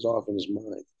off. Something's off in his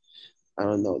mind. I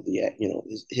don't know.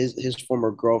 His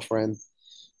former girlfriend.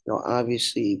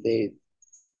 Obviously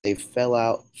they fell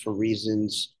out for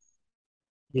reasons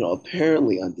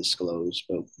apparently undisclosed,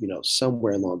 but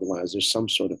somewhere along the lines, there's some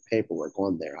sort of paperwork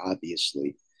on there,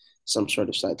 obviously, some sort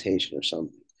of citation or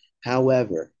something.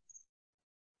 However,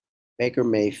 Baker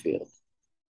Mayfield,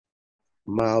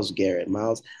 Miles Garrett,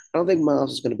 I don't think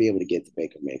Miles is going to be able to get to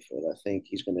Baker Mayfield. I think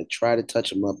he's going to try to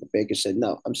touch him up, but Baker said,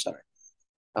 no, I'm sorry.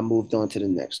 I moved on to the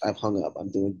next. I've hung up. I'm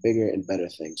doing bigger and better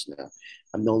things now.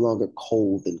 I'm no longer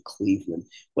cold in Cleveland.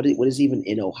 What is even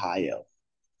in Ohio?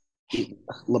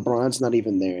 LeBron's not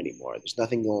even there anymore. There's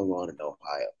nothing going on in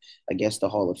Ohio. I guess the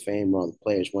Hall of Fame or all the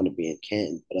players want to be in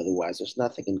Canton, but otherwise, there's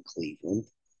nothing in Cleveland.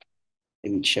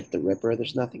 Maybe Chip the Ripper.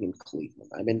 There's nothing in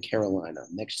Cleveland. I'm in Carolina,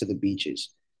 next to the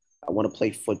beaches. I want to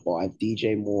play football. I have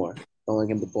DJ Moore throwing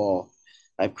him the ball.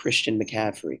 I have Christian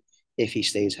McCaffrey if he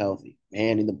stays healthy,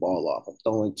 handing the ball off. I'm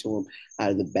throwing to him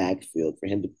out of the backfield for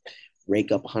him to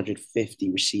rake up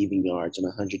 150 receiving yards and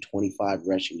 125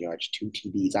 rushing yards, 2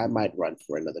 TDs. I might run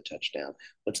for another touchdown.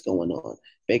 What's going on?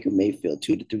 Baker Mayfield,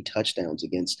 2 to 3 touchdowns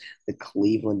against the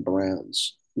Cleveland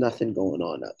Browns. Nothing going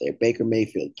on out there. Baker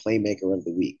Mayfield, playmaker of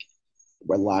the week.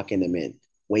 We're locking him in.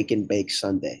 Wake and bake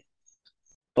Sunday,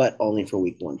 but only for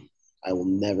week 1. I will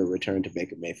never return to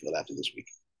Baker Mayfield after this week,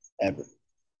 ever.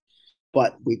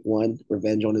 But week 1,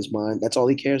 revenge on his mind. That's all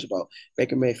he cares about.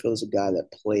 Baker Mayfield is a guy that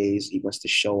plays. He wants to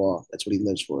show off. That's what he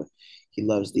lives for. He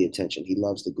loves the attention. He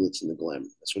loves the glitz and the glamour.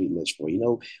 That's what he lives for.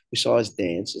 We saw his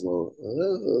dance, his little,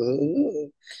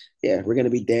 yeah, we're going to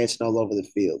be dancing all over the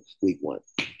field week 1.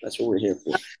 That's what we're here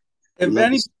for. If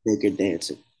any Baker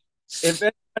dancing. If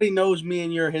anybody knows me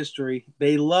and your history,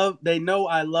 they know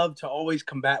I love to always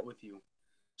combat with you.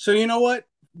 So you know what?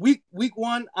 Week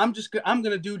 1, I'm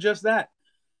gonna do just that.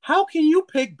 How can you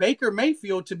pick Baker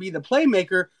Mayfield to be the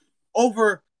playmaker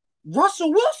over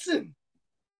Russell Wilson?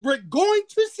 We're going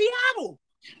to Seattle.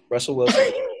 Russell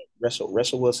Wilson.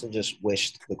 Russell Wilson just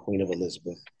wished the Queen of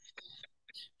Elizabeth.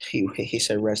 He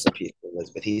said, "Rest in peace,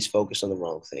 Elizabeth." He's focused on the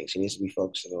wrong things. He needs to be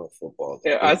focusing on football.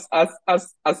 Yeah, I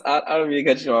don't mean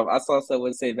to cut you off. I saw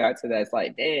someone say back to that, it's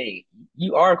like, dang,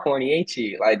 you are corny, ain't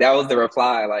you? Like that was the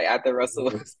reply. Like after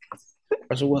Russell,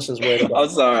 Russell Wilson's worried about. I'm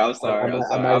sorry, I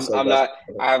might have said I'm Russell.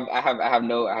 not. I have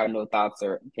no thoughts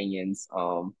or opinions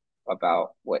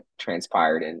about what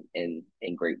transpired in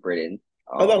Great Britain.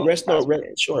 Oh no, Last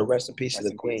weekend. sure, rest in peace to Rest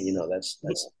the in Queen. You peace. know,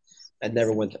 that's I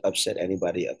never went to upset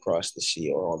anybody across the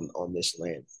sea or on this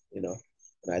land. You know,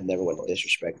 and I never went to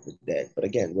disrespect the dead. But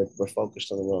again, we're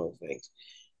focused on the wrong things.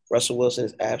 Russell Wilson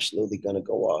is absolutely going to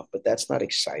go off, but that's not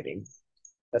exciting.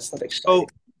 That's not So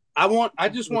exciting. I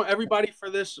just want everybody for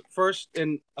this first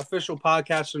and official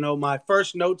podcast to know my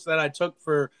first notes that I took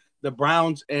for the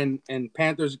Browns and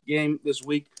Panthers game this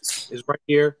week is right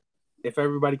here. If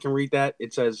everybody can read that,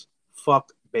 it says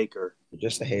 "fuck Baker." You're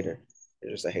just a hater.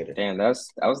 You're just a hater. Damn, that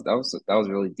was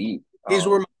really deep. These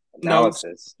were my notes.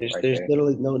 Analysis There's right there's there.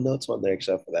 literally no notes on there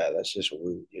except for that. That's just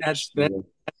rude.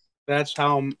 That's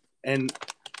how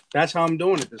I'm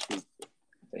doing it this week.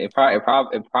 It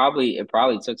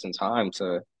probably took some time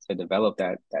to develop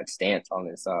that stance on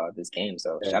this game.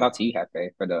 So shout out to you, Hefe,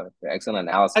 for the excellent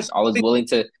analysis. Always willing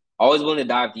to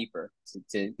dive deeper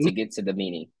to get to the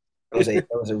meaning. That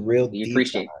was a real We deep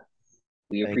appreciate dive.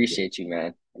 we appreciate you,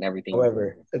 man, and everything.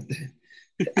 However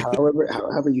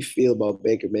you feel about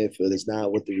Baker Mayfield is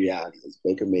not what the reality is.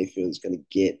 Baker Mayfield is going to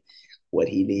get what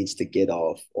he needs to get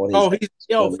off on his.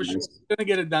 For sure he's gonna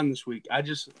get it done this week. I'm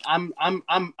just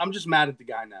mad at the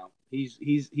guy now.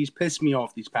 He's pissed me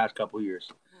off these past couple of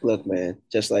years. Look, man,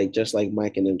 just like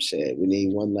Mike and them said, we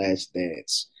need one last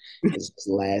dance. This is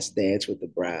last dance with the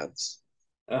Browns.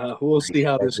 We'll see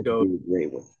how this goes.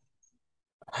 Great one.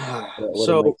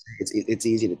 So it's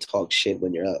easy to talk shit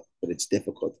when you're up, but it's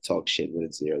difficult to talk shit when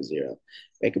it's 0-0.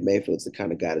 Baker Mayfield's the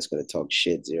kind of guy that's going to talk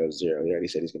shit 0-0. He already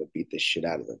said he's going to beat the shit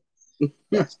out of them.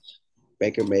 Yes.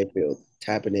 Baker Mayfield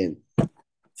tapping in.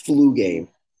 Flu game.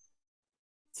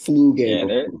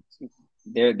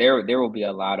 Yeah, there will be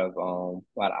a lot of eyes on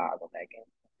that game.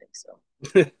 I think so.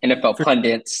 NFL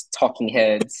pundits, talking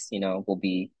heads, will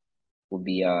be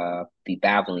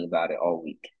babbling about it all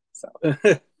week. So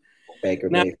Baker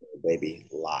Mayfield, baby,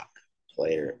 lock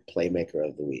playmaker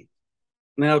of the week.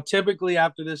 Now, typically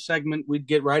after this segment, we'd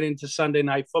get right into Sunday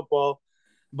Night Football,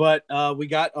 but we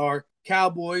got our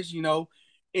Cowboys,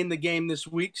 in the game this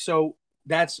week, so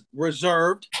that's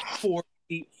reserved for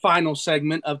the final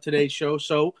segment of today's show.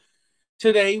 So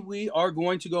today we are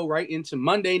going to go right into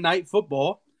Monday Night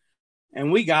Football,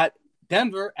 and we got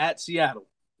Denver at Seattle.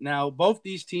 Now, both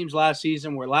these teams last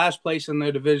season were last place in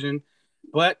their division,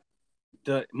 but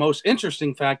the most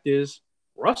interesting fact is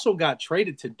Russell got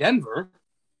traded to Denver,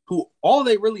 who all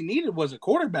they really needed was a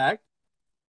quarterback,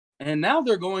 and now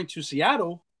they're going to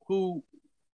Seattle, who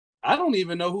I don't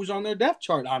even know who's on their depth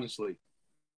chart, honestly.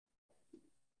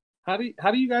 How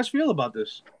do you guys feel about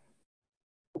this?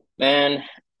 Man,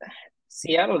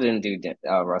 Seattle didn't do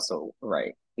Russell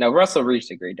right. Now, Russell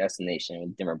reached a great destination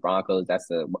with Denver Broncos. That's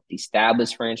the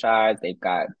established franchise. They've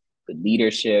got good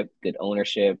leadership, good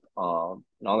ownership, and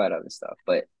all that other stuff.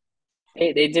 But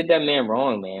they did that man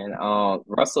wrong, man.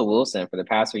 Russell Wilson for the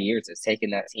past 3 years has taken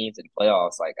that team to the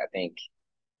playoffs. Like I think,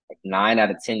 like 9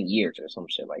 out of 10 years or some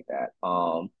shit like that.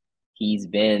 He's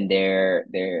been their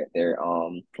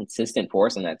consistent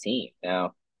force on that team.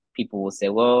 Now, people will say,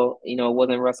 well, it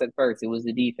wasn't Russ at first. It was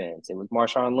the defense. It was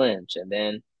Marshawn Lynch. And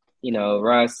then,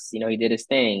 Russ, he did his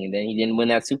thing. And then he didn't win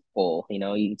that Super Bowl.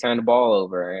 He turned the ball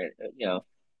over,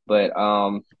 But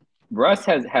Russ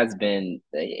has been,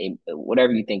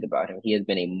 whatever you think about him, he has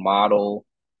been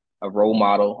a role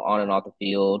model on and off the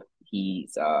field.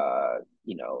 He's,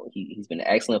 he's been an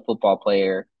excellent football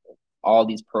player, all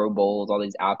these Pro Bowls, all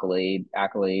these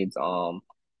accolades.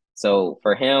 So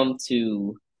for him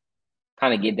to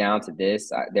kind of get down to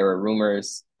this, there were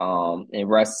rumors, and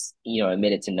Russ,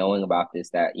 admitted to knowing about this,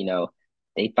 that,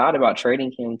 they thought about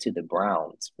trading him to the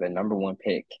Browns for the number one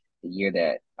pick the year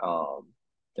that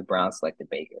the Browns selected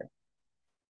Baker.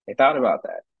 They thought about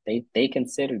that. They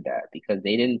considered that because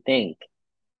they didn't think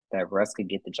that Russ could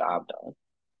get the job done.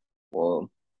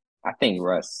 Well, I think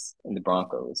Russ and the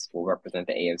Broncos will represent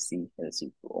the AFC in the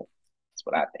Super Bowl. That's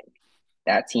what I think.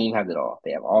 That team has it all.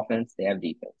 They have offense, they have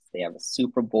defense, they have a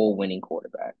Super Bowl winning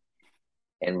quarterback.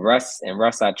 And Russ,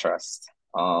 I trust.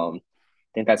 I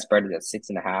think that spread is at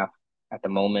 6.5 at the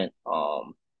moment.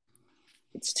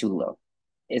 It's too low.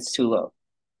 It's too low.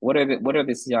 What are the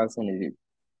Seahawks going to do?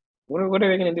 What are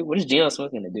they gonna do? What is Geno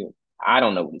Smith gonna do? I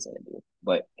don't know what he's gonna do,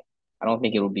 but I don't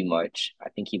think it will be much. I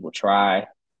think he will try.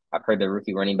 I've heard the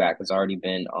rookie running back has already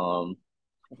been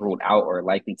ruled out or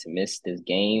likely to miss this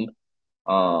game.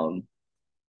 Um,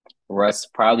 Russ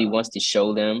probably wants to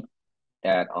show them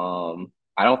that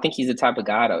I don't think he's the type of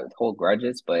guy to hold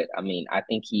grudges, but I mean I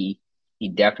think he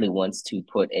definitely wants to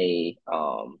put a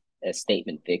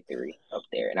statement victory up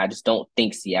there. And I just don't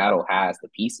think Seattle has the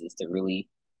pieces to really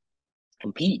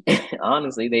compete.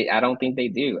 Honestly, I don't think they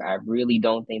do. I really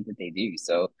don't think that they do.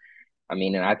 So I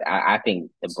mean, and I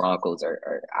think the Broncos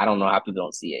are I don't know how people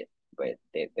don't see it, but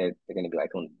they're going to be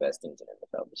like one of the best teams in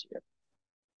the NFL this year.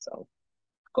 So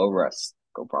go Russ,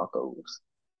 go Broncos.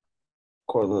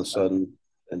 Cortland Sutton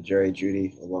and Jerry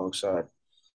Judy alongside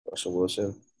Russell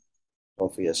Wilson.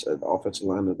 Hopefully, yes, an offensive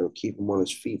line that'll keep him on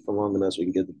his feet for long enough so we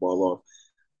can get the ball off.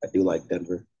 I do like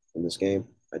Denver in this game.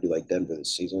 I do like Denver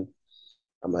this season.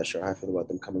 I'm not sure how I feel about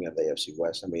them coming out of the AFC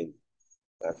West. I mean,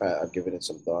 I've given it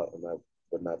some thought, and I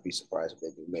would not be surprised if they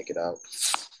do make it out.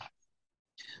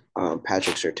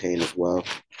 Patrick Surtain as well.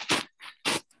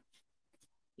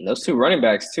 And those two running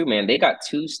backs too, man. They got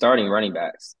two starting running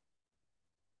backs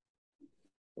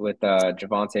with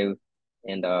Javante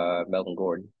and Melvin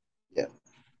Gordon. Yeah.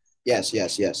 Yes.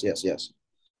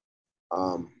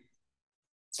 Um,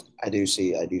 I do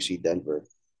see Denver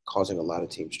causing a lot of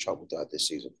teams trouble throughout this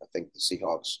season. I think the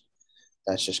Seahawks,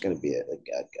 that's just going to be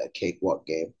a cakewalk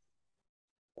game.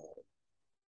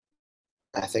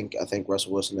 I think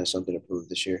Russell Wilson has something to prove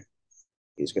this year.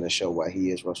 He's going to show why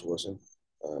he is Russell Wilson,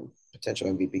 potential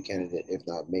MVP candidate, if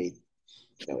not made.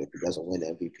 If he doesn't win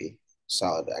MVP,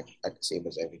 solid. I can see him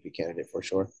as MVP candidate for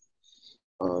sure.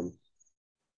 Um,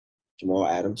 Jamal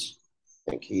Adams,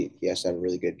 I think he has to have a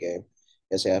really good game.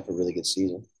 He has to have a really good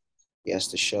season. He has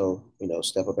to show,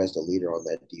 step up as the leader on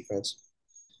that defense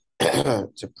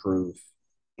to prove,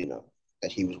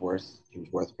 that he was worth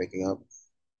picking up.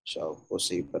 So we'll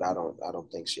see, but I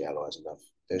don't think Seattle has enough.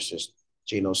 There's just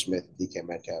Geno Smith, DK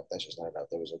Metcalf. That's just not enough.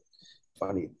 There was a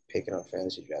funny pick in our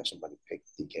fantasy draft. Somebody picked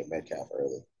DK Metcalf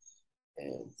early,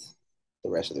 and the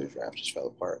rest of their draft just fell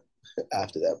apart.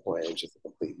 After that point, it was just a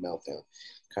complete meltdown.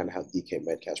 Kind of how DK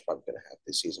Metcalf's probably going to have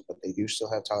this season, but they do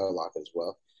still have Tyler Lockett as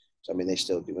well. So I mean, they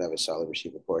still do have a solid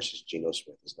receiver core. Just Geno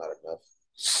Smith is not enough.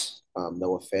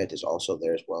 Noah Fant is also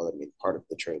there as well. I mean, part of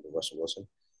the trade with Russell Wilson.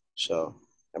 So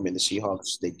I mean, the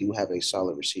Seahawks, they do have a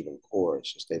solid receiving core.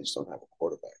 It's just they just don't have a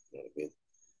quarterback. You know what I mean?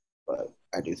 But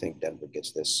I do think Denver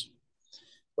gets this.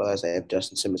 Well, as they have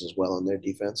Justin Simmons as well on their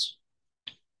defense.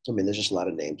 I mean, there's just a lot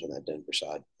of names on that Denver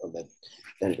side, on that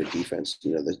Denver defense.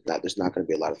 There's not going to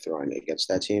be a lot of throwing against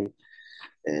that team.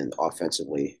 And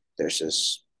offensively,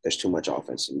 there's too much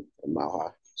offense in Mile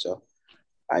High. So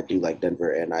I do like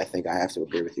Denver, and I think I have to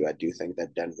agree with you. I do think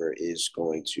that Denver is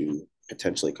going to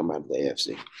potentially come out of the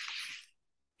AFC.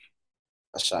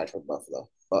 Aside from Buffalo.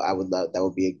 But I would love that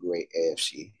would be a great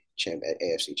AFC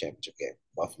championship game.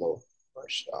 Buffalo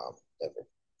versus Denver.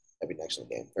 That'd be an excellent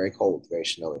game. Very cold, very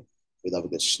snowy. We love a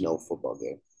good snow football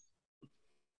game.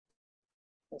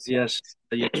 Yes,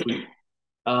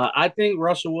 I think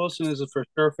Russell Wilson is a for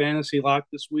sure fantasy lock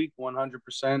this week,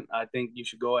 100%. I think you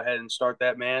should go ahead and start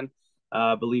that man.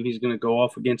 I believe he's going to go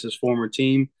off against his former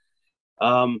team.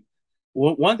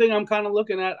 One thing I'm kind of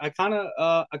looking at, I kind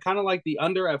of like the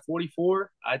under at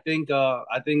 44. I think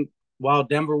while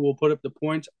Denver will put up the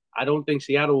points, I don't think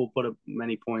Seattle will put up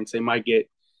many points. They might get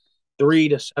 3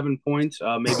 to 7 points,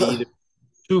 maybe either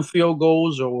two field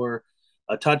goals or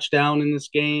a touchdown in this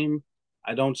game.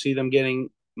 I don't see them getting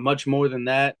much more than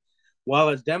that. While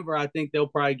as Denver, I think they'll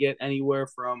probably get anywhere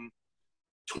from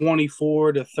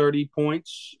 24 to 30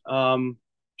 points,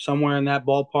 somewhere in that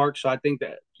ballpark. So I think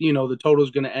that, the total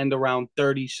is going to end around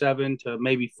 37 to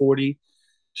maybe 40.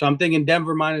 So I'm thinking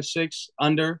Denver -6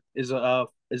 under is a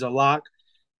lock.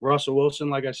 Russell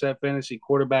Wilson, like I said, fantasy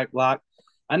quarterback lock.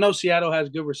 I know Seattle has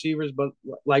good receivers, but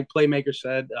like Playmaker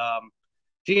said,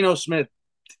 Geno Smith,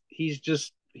 he's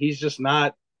just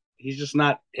not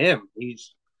him.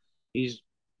 He's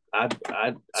I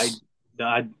don't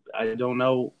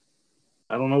know.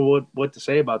 I don't know what to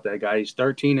say about that guy. He's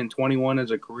 13-21 as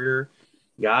a career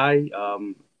guy.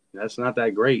 That's not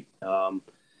that great. And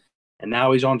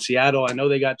now he's on Seattle. I know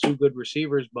they got two good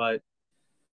receivers, but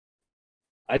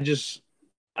I just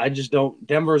I just don't.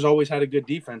 Denver's always had a good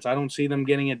defense. I don't see them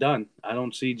getting it done. I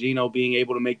don't see Geno being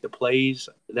able to make the plays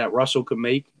that Russell could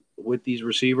make with these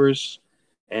receivers,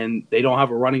 and they don't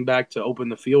have a running back to open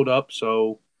the field up.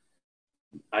 So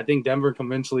I think Denver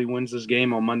convincingly wins this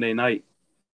game on Monday night.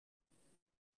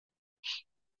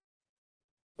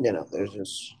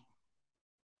 There's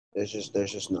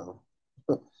just no.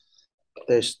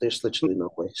 There's literally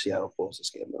no way Seattle pulls this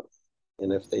game out,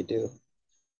 and if they do,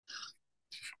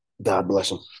 God bless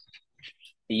them.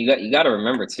 You got to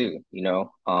remember too,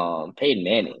 Peyton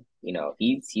Manning,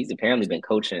 he's apparently been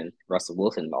coaching Russell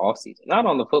Wilson in the offseason, not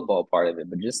on the football part of it,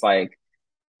 but just like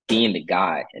being the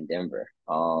guy in Denver.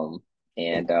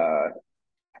 And I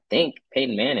think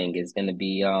Peyton Manning is going to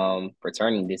be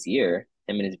returning this year,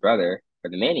 him and his brother for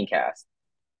the Manning cast.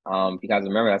 If you guys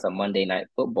remember, that's a Monday Night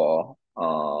Football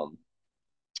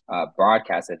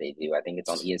broadcast that they do. I think it's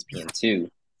on ESPN2,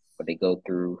 where they go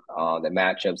through the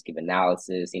matchups, give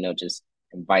analysis, just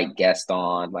invite guests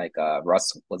on. Like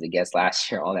Russ was a guest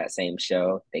last year on that same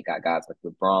show. They got guys like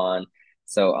LeBron.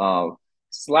 So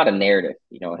it's a lot of narrative,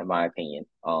 in my opinion.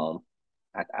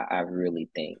 I really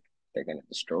think they're gonna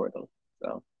destroy them.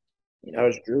 So, That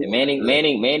was Drew. and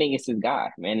Manning is his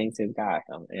guy. Manning's his guy.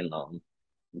 And I'm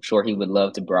sure he would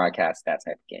love to broadcast that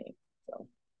type of game. So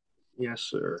Yes,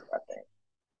 sir. I think.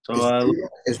 So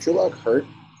Is Drew Lock hurt,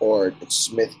 or did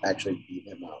Smith actually beat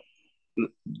him out?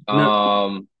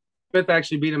 no, Smith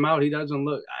actually beat him out. He doesn't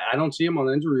look. I don't see him on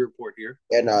the injury report here.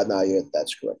 Yeah, no, yeah,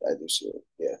 that's correct. I do see it.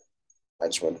 Yeah, I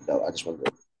just wanted to know. I just wanted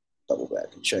to double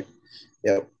back and check.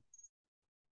 Yep.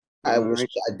 I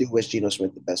do wish Geno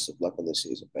Smith the best of luck on this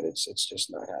season, but it's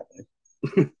just not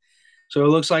happening. So it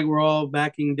looks like we're all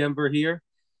backing Denver here.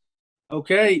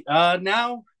 Okay,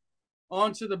 now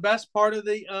on to the best part of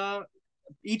the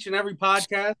each and every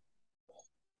podcast.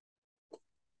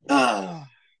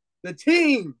 The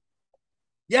team.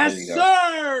 Yes,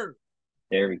 sir.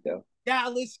 There we go.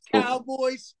 Dallas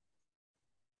Cowboys.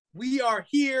 We are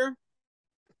here.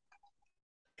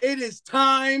 It is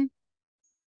time.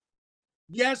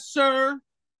 Yes, sir.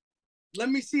 Let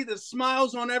me see the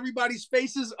smiles on everybody's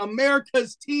faces.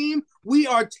 America's team. We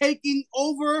are taking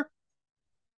over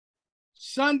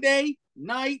Sunday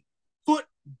Night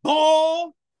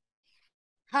Football.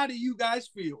 How do you guys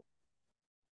feel?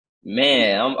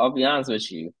 Man, I'll be honest with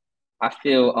you. I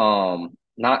feel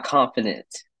not confident.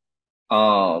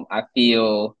 I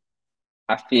feel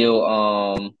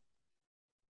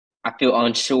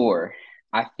unsure.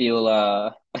 I feel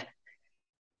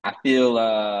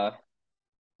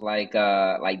like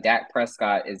Dak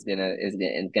Prescott is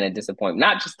gonna disappoint.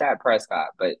 Not just Dak Prescott,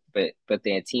 but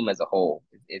the team as a whole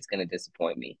is gonna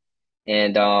disappoint me.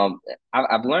 And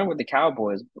I've learned with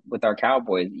our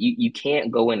Cowboys, you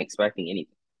can't go in expecting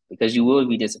anything because you will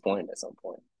be disappointed at some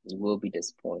point. You will be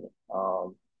disappointed.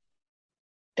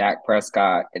 Dak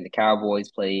Prescott and the Cowboys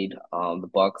played the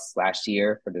Bucks last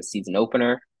year for the season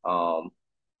opener. I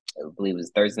believe it was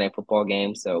a Thursday night football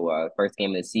game. So first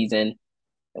game of the season,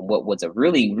 and what was a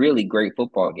really, really great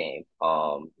football game.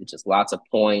 Just lots of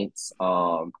points.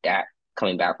 Dak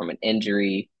coming back from an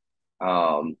injury.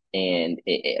 And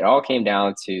it all came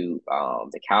down to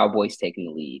the Cowboys taking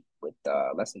the lead with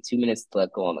less than 2 minutes to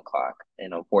let go on the clock.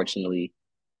 And unfortunately,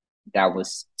 that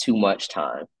was too much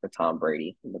time for Tom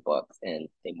Brady and the Bucks. And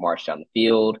they marched down the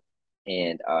field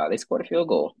and they scored a field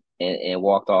goal and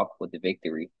walked off with the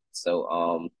victory.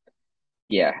 So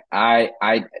yeah,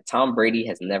 Tom Brady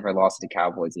has never lost to the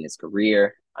Cowboys in his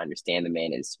career. I understand the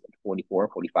man is 44,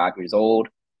 45 years old,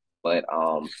 but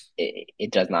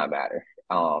it does not matter.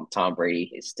 Tom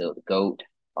Brady is still the GOAT.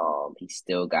 He's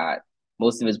still got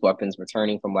most of his weapons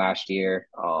returning from last year.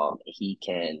 He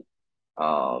can,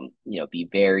 be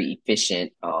very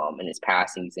efficient in his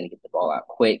passing. He's going to get the ball out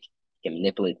quick. He can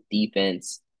manipulate the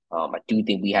defense. I do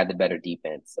think we had the better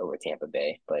defense over Tampa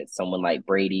Bay, but someone like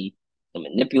Brady can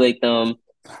manipulate them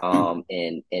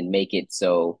and make it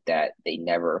so that they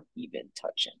never even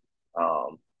touch him.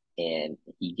 And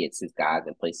he gets his guys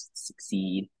in place to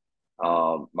succeed.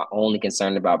 My only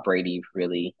concern about Brady,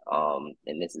 really,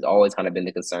 and this has always kind of been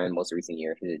the concern most recent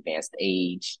year, his advanced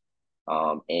age,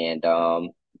 and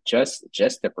just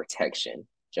the protection,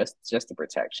 just the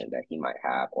protection that he might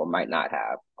have or might not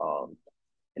have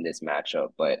in this matchup.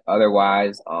 But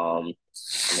otherwise, I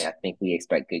think we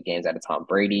expect good games out of Tom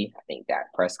Brady. I think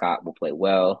Dak Prescott will play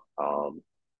well.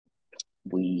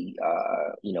 We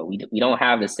don't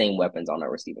have the same weapons on our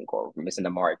receiving core. We're missing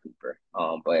Amari Cooper,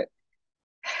 but.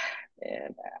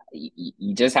 And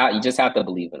you just have to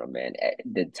believe in them, man. At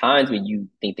the times when you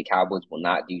think the Cowboys will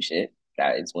not do shit,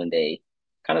 that is when they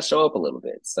kind of show up a little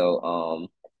bit. So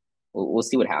we'll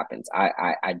see what happens.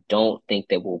 I don't think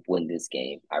they will win this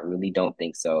game. I really don't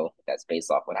think so. That's based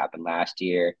off what happened last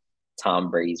year. Tom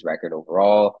Brady's record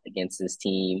overall against this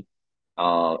team.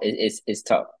 It's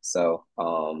tough. So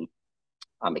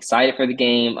I'm excited for the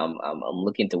game. I'm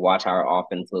looking to watch how our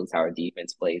offense looks, how our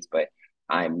defense plays, but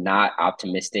I'm not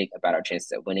optimistic about our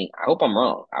chances of winning. I hope I'm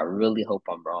wrong. I really hope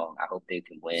I'm wrong. I hope they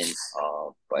can win.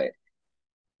 But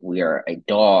we are a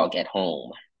dog at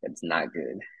home. That's not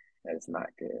good. That's not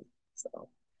good. So,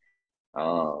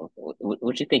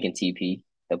 what you thinking, TP?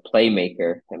 The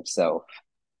playmaker himself.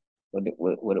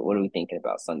 What are we thinking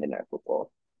about Sunday Night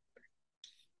Football?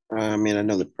 I mean, I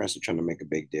know the press are trying to make a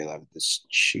big deal out of this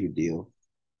shoe deal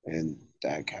and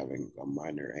Dak having a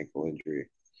minor ankle injury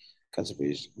because of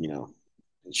his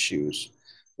shoes.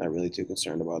 Not really too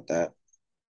concerned about that.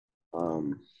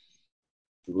 Um,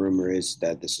 the rumor is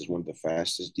that this is one of the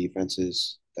fastest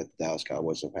defenses that the Dallas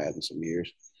Cowboys have had in some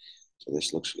years. So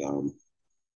this looks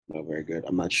very good.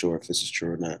 I'm not sure if this is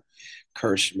true or not.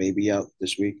 Curse may be out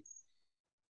this week,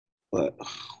 but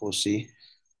we'll see.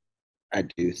 I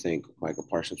do think Michael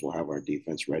Parsons will have our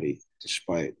defense ready,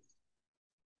 despite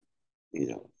you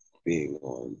know being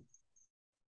on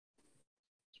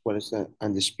what is that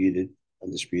undisputed.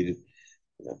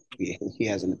 He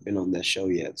hasn't been on that show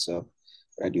yet, so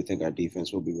but I do think our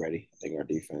defense will be ready. I think our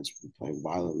defense will be playing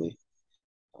violently.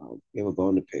 We have a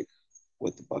bone to pick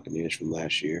with the Buccaneers from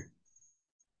last year.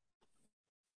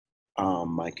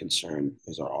 My concern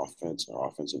is our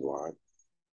offensive line.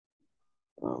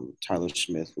 Tyler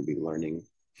Smith will be learning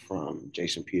from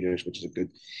Jason Peters, which is a good,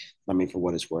 I mean, for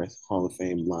what it's worth, Hall of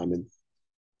Fame lineman.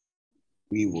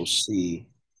 We will see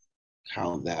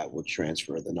how that will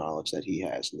transfer the knowledge that he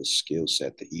has and the skill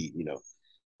set that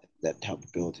that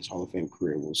helped build his Hall of Fame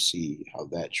career. We'll see how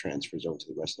that transfers over to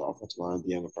the rest of the offensive line, the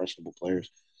young impressionable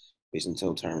players, at least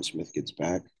until Tyron Smith gets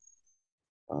back.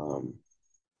 Um,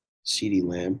 CeeDee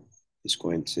Lamb this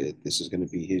is going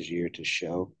to be his year to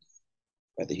show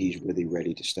whether he's really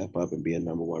ready to step up and be a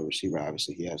number one receiver.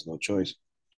 Obviously, he has no choice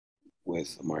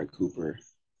with Amari Cooper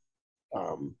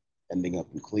ending up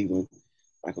in Cleveland.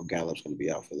 Michael Gallup's going to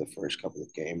be out for the first couple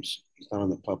of games. He's not on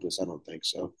the pup list. I don't think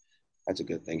so. That's a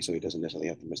good thing. So he doesn't necessarily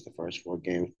have to miss the first 4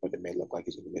 games, but it may look like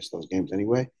he's going to miss those games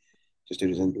anyway. Just due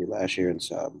to his injury last year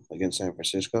against San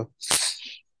Francisco.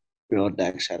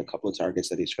 Dax had a couple of targets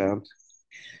that he's found.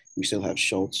 We still have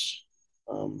Schultz.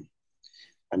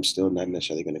 I'm still not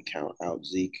necessarily going to count out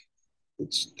Zeke.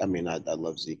 I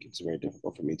love Zeke. It's very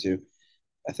difficult for me too.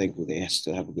 I think they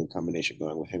still have a good combination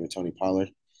going with him and Tony Pollard,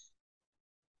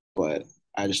 but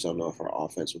I just don't know if our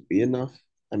offense would be enough.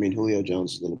 I mean, Julio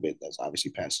Jones is a little bit that's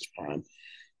obviously past his prime.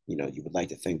 You would like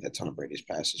to think that Tom Brady's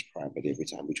past his prime, but every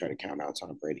time we try to count out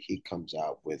Tom Brady, he comes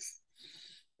out with,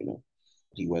 you know,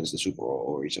 he wins the Super Bowl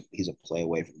or he's a play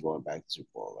away from going back to the Super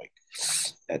Bowl. Like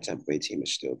that Tampa Bay team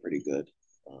is still pretty good.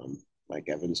 Mike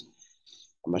Evans,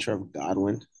 I'm not sure if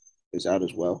Godwin is out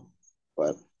as well,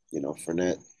 but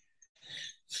Fournette,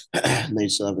 they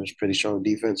still have a pretty strong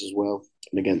defense as well.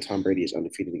 And again, Tom Brady is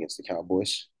undefeated against the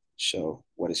Cowboys. So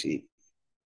what is he?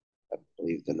 I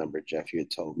believe the number Jeff you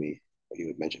had told me, what you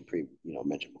had mentioned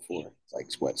before. It's like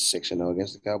what 6-0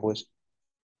 against the Cowboys.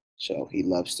 So he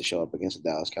loves to show up against the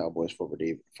Dallas Cowboys for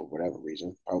whatever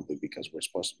reason, probably because we're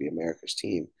supposed to be America's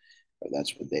team, but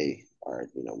that's what they are.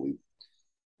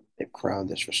 They've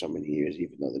crowned us for so many years,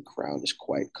 even though the crown is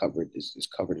quite covered, is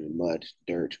covered in mud,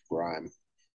 dirt, grime.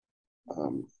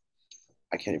 Um,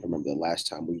 I can't even remember the last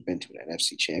time we've been to an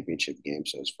NFC championship game.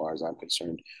 So as far as I'm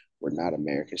concerned, we're not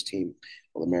America's team.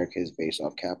 Well, America is based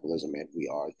off capitalism, and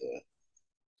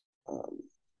um,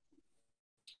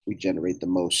 we generate the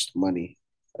most money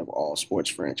out of all sports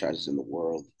franchises in the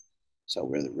world. So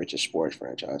we're the richest sports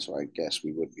franchise. So I guess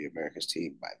we would be America's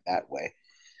team by that way.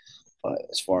 But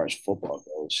as far as football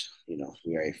goes,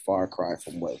 we are a far cry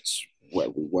from what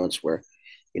we once were.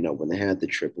 When they had the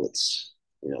triplets,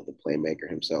 the playmaker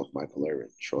himself, Michael Irvin,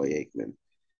 Troy Aikman,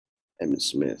 Emmitt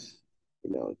Smith,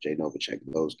 Jay Novacek,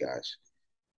 those guys,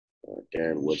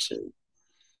 Darren Woodson,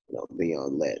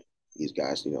 Leon Lett, these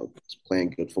guys,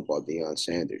 playing good football, Deion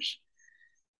Sanders,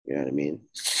 you know what I mean?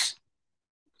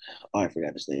 Oh, I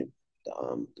forgot his name.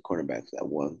 The cornerback that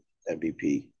won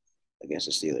MVP against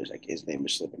the Steelers. Like his name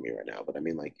is slipping me right now. But I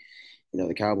mean, like,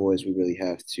 the Cowboys, we really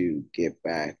have to get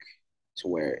back to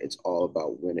where it's all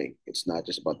about winning. It's not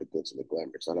just about the glitz and the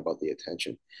glamour. It's not about the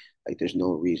attention. Like there's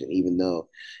no reason, even though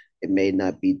it may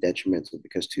not be detrimental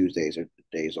because Tuesdays are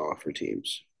days off for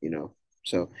teams,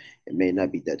 So it may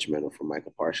not be detrimental for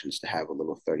Michael Parsons to have a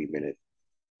little 30-minute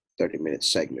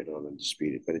segment on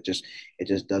Undisputed, but it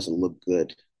just doesn't look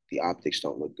good. The optics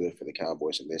don't look good for the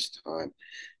Cowboys in this time.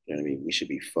 You know what I mean? We should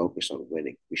be focused on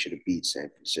winning. We should have beat San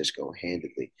Francisco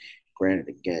handedly. Granted,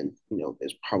 again,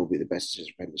 it's probably the best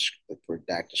decision for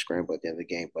Dak to scramble at the end of the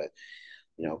game, but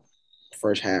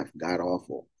first half god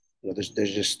awful. There's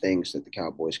just things that the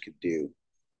Cowboys could do.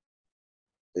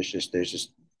 There's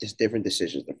different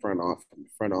decisions. The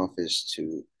front office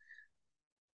to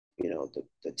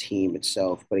the team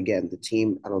itself. But again, the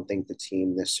team, I don't think the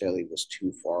team necessarily was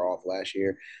too far off last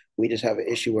year. We just have an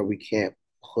issue where we can't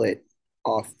put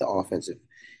off the offensive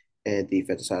and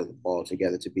defensive side of the ball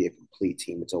together to be a complete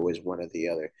team. It's always one or the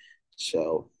other.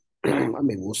 So, I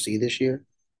mean, we'll see this year.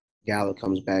 Gallup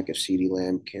comes back if CeeDee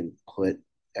Lamb can put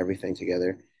everything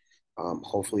together.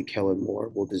 Hopefully, Kellen Moore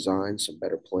will design some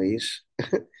better plays.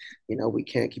 We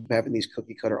can't keep having these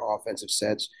cookie cutter offensive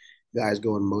sets. Guys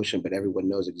go in motion, but everyone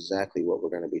knows exactly what we're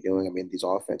going to be doing. I mean, these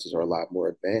offenses are a lot more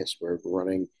advanced. We're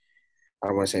running, I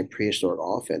don't want to say prehistoric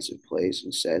offensive plays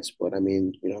and sets, but I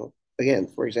mean, again,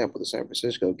 for example, the San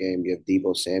Francisco game, you have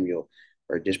Debo Samuel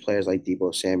or just players like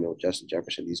Debo Samuel, Justin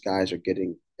Jefferson. These guys are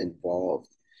getting involved.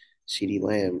 CeeDee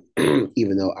Lamb,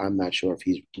 even though I'm not sure if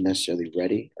he's necessarily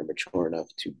ready or mature enough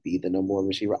to be the number one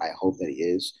receiver, I hope that he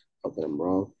is. I hope that I'm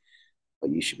wrong.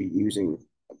 But you should be using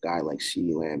a guy like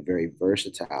CeeDee Lamb, very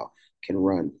versatile, can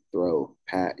run, throw,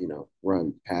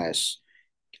 run, pass,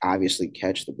 obviously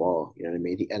catch the ball. You know what I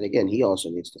mean? And again, he also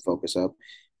needs to focus up.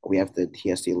 He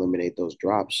has to eliminate those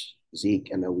drops.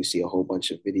 Zeke, I know we see a whole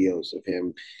bunch of videos of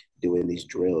him doing these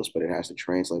drills, but it has to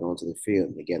translate onto the field.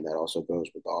 And again, that also goes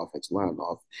with the offensive line.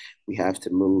 We have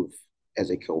to move as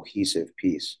a cohesive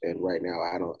piece. And right now,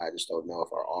 I just don't know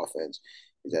if our offense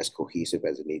is as cohesive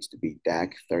as it needs to be.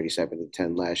 Dak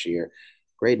 37-10 last year,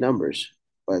 great numbers,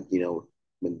 but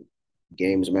when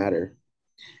games matter,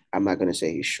 I'm not going to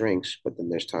say he shrinks, but then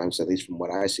there's times, at least from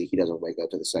what I see, he doesn't wake up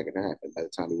to the second half. And by the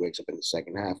time he wakes up in the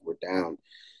second half, we're down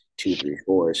 2, 3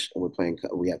 scores, and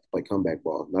we have to play comeback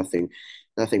ball. Nothing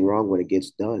wrong when it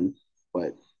gets done,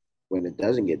 but when it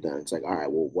doesn't get done, it's like, all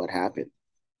right, well, what happened?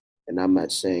 And I'm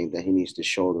not saying that he needs to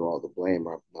shoulder all the blame.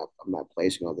 I'm not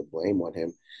placing all the blame on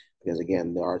him because,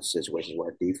 again, there are situations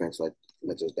where our defense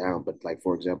lets us down. But, like,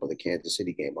 for example, the Kansas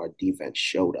City game, our defense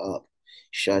showed up,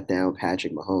 shut down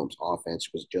Patrick Mahomes. Offense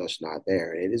was just not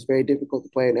there. And it is very difficult to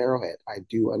play an Arrowhead. I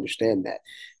do understand that.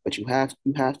 But you have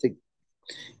to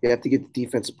get the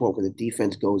defense support when the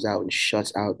defense goes out and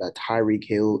shuts out that Tyreek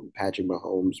Hill and Patrick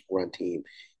Mahomes run team.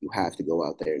 You have to go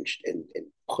out there and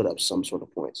put up some sort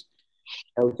of points.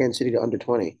 Kansas City to under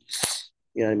 20.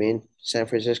 You know what I mean? San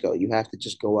Francisco, you have to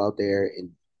just go out there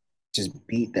and just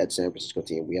beat that San Francisco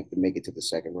team. We have to make it to the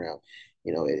second round.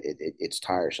 It's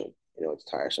tiresome. It's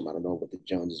tiresome. I don't know what the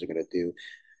Joneses are going to do.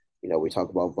 We talk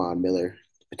about Von Miller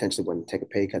potentially going to take a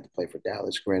pay cut to play for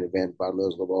Dallas. Granted, Von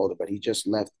Miller's a little older, but he just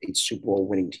left a Super Bowl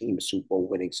winning team, a Super Bowl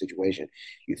winning situation.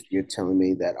 You're telling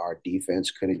me that our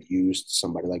defense couldn't use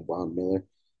somebody like Von Miller?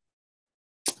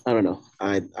 I don't know.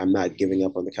 I'm not giving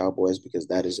up on the Cowboys because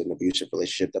that is an abusive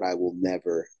relationship that I will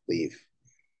never leave.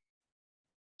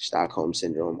 Stockholm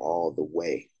syndrome all the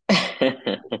way.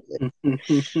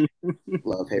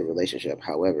 Love hate relationship.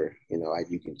 However,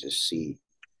 you can just see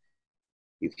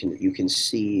you can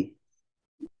see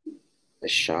the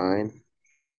shine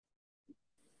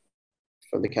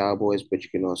from the Cowboys, but you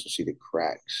can also see the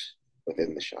cracks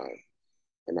within the shine.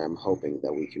 And I'm hoping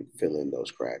that we can fill in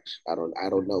those cracks. I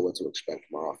don't know what to expect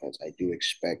from our offense. I do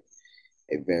expect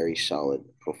a very solid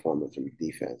performance from the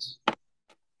defense.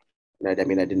 And I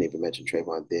mean, I didn't even mention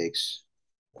Trayvon Diggs,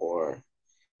 or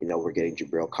we're getting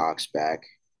Jabril Cox back,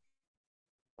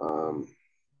 um,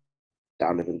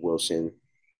 Donovan Wilson.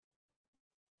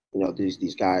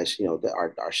 These guys.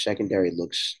 Our secondary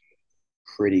looks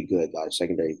pretty good. Our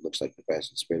secondary looks like the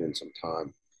best it's been in some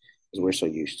time because we're so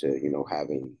used to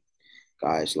having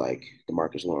guys like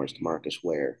DeMarcus Lawrence, DeMarcus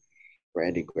Ware,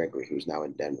 Randy Gregory, who's now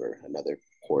in Denver, another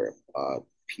core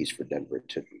piece for Denver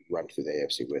to run through the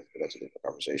AFC with, but that's a different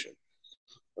conversation.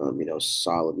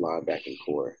 Solid linebacking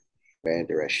core.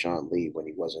 Vander as Sean Lee when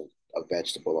he wasn't a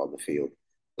vegetable on the field.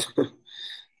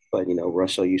 But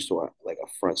Russell used to like a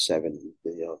front seven,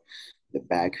 the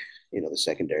back, the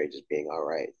secondary just being all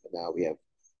right. But now we have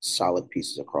solid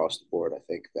pieces across the board. I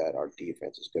think that our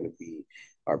defense is going to be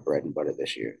our bread and butter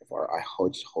this year.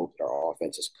 Just hope that our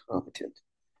offense is competent.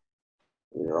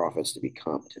 I need our offense to be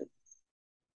competent.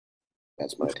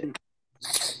 That's my take.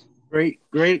 Great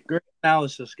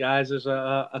analysis, guys. There's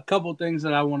a couple things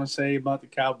that I want to say about the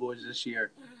Cowboys this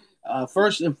year.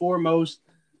 First and foremost,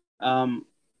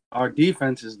 our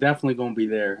defense is definitely going to be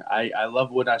there. I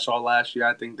love what I saw last year.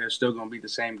 I think they're still going to be the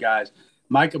same guys.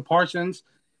 Micah Parsons,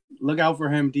 look out for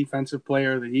him, Defensive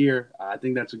Player of the Year. I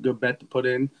think that's a good bet to put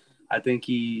in. I think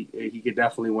he could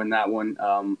definitely win that one.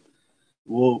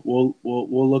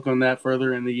 We'll look on that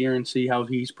further in the year and see how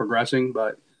he's progressing.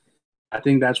 But I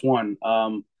think that's one.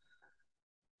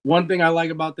 One thing I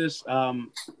like about this,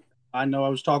 I know I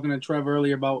was talking to Trev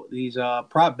earlier about these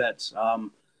prop bets.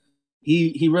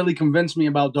 he really convinced me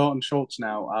about Dalton Schultz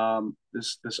now.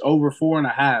 This over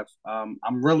 4.5.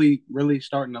 I'm really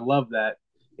starting to love that.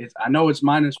 I know it's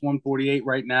minus 148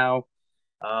 right now.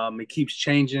 It keeps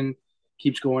changing,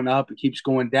 keeps going up, it keeps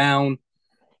going down.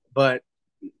 But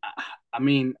I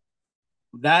mean,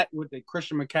 that with the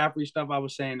Christian McCaffrey stuff I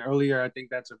was saying earlier, I think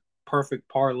that's a perfect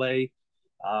parlay.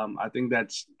 I think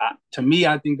that's to me,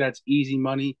 I think that's easy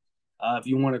money. If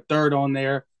you want a third on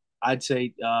there, I'd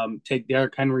say take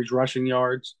Derrick Henry's rushing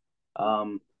yards.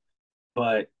 Um,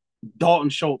 but Dalton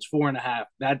Schultz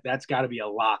 4.5. That's got to be a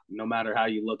lock, no matter how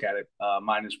you look at it.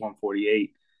 Minus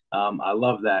 148. I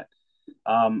love that.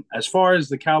 As far as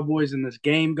the Cowboys in this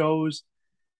game goes,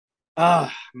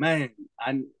 man,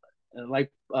 I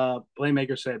like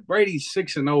Playmaker said, Brady's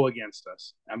 6-0 against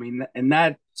us. I mean, and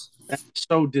that's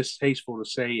so distasteful to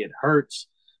say. It hurts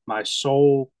my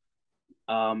soul,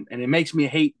 and it makes me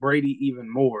hate Brady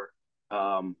even more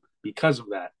because of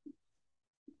that.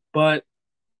 But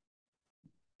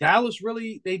Dallas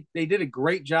really they did a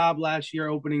great job last year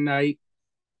opening night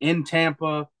in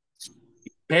Tampa,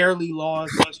 barely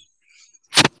lost.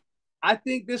 I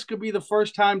think this could be the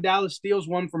first time Dallas steals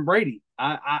one from Brady.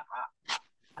 I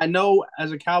know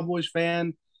as a Cowboys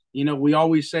fan, you know, we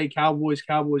always say Cowboys,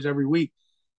 Cowboys every week,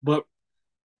 but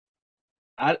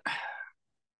I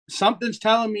something's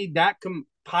telling me Dak can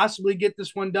possibly get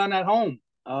this one done at home.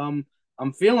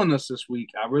 I'm feeling us this week.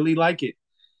 I really like it.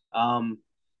 Um,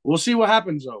 we'll see what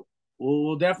happens though.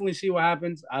 We'll definitely see what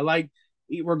happens.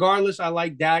 Regardless, I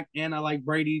like Dak and I like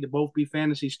Brady to both be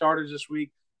fantasy starters this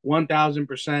week.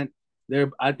 1,000%.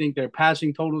 I think their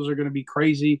passing totals are going to be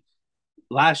crazy.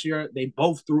 Last year, they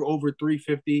both threw over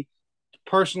 350.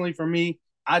 Personally, for me,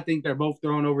 I think they're both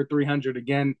throwing over 300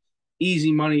 again.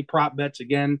 Easy money prop bets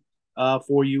again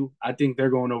for you. I think they're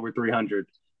going over 300.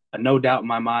 No doubt in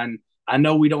my mind. I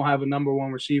know we don't have a number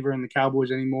one receiver in the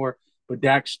Cowboys anymore, but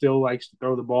Dak still likes to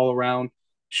throw the ball around.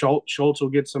 Schultz will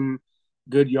get some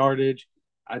good yardage.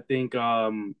 I think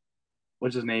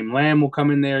what's his name? Lamb will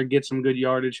come in there, get some good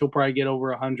yardage. He'll probably get over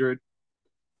 100.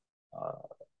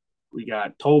 We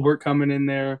got Tolbert coming in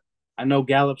there. I know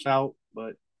Gallup's out,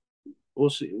 but we'll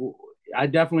see. I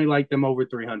definitely like them over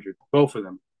 300, both of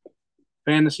them.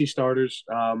 Fantasy starters.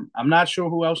 I'm not sure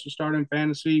who else to start in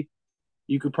fantasy.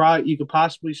 You could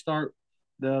possibly start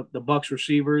the Bucks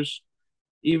receivers,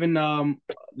 even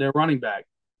their running back.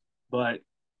 But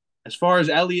as far as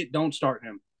Elliott, don't start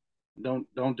him.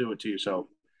 Don't do it to yourself.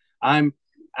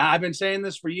 I've been saying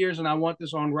this for years, and I want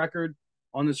this on record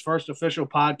on this first official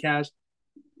podcast.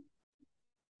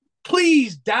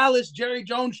 Please, Dallas, Jerry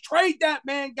Jones, trade that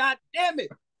man. God damn it.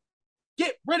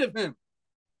 Get rid of him.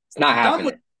 It's not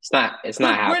happening. It's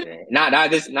not happening.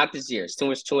 Not this year. It's too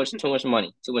much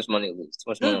money. Too much money to lose.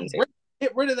 Too much money on the table.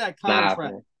 Get rid of that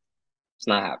contract. It's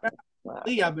not happening.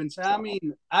 Lee, I've been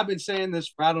saying this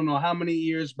for I don't know how many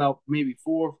years, about maybe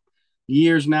 4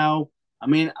 years now. I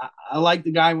mean, I like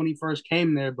the guy when he first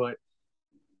came there, but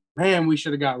man, we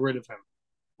should have got rid of him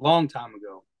long time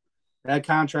ago. That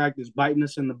contract is biting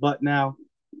us in the butt now.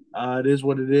 It is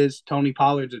what it is. Tony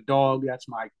Pollard's a dog. That's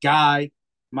my guy.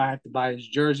 Might have to buy his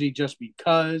jersey just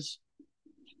because.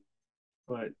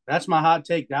 But that's my hot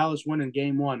take. Dallas winning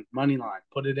game 1. Money line.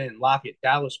 Put it in. Lock it.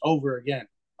 Dallas over again.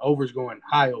 Over's going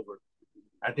high over.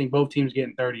 I think both teams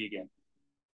getting 30 again.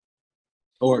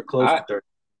 Or close to 30.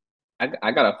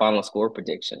 I got a final score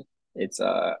prediction. It's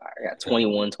I got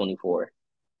 21-24.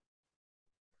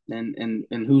 And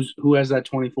who has that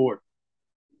 24?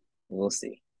 We'll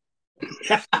see.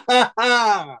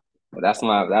 But that's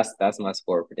my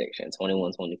score prediction.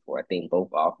 21-24. I think both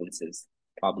offenses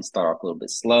probably start off a little bit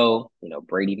slow. You know,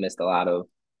 Brady missed a lot of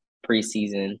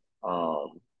preseason.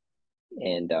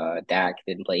 And Dak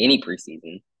didn't play any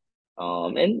preseason.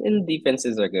 And the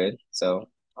defenses are good. So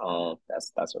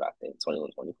that's what I think.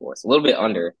 21-24. It's a little bit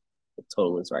under the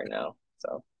total is right now.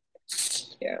 So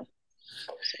yeah.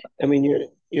 I mean,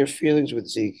 your feelings with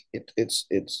Zeke, it's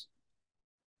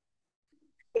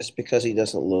because he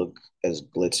doesn't look as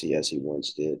glitzy as he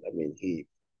once did. I mean, he's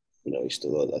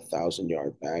still a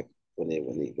 1,000-yard back when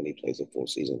he plays a full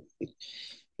season.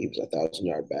 He was a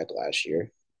 1,000-yard back last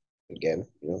year. Again,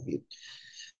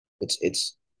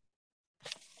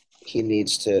 he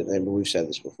needs to. I mean, we've said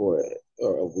this before,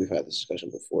 or we've had this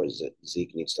discussion before. Is that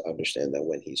Zeke needs to understand that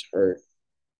when he's hurt,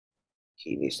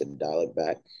 he needs to dial it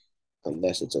back,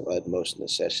 unless it's of utmost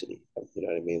necessity. You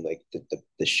know what I mean? Like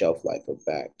the shelf life of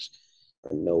backs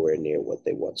are nowhere near what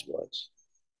they once was,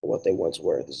 or what they once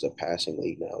were. This is a passing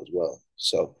league now as well.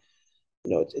 So,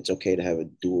 it's okay to have a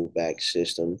dual back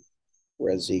system,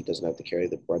 whereas Zeke doesn't have to carry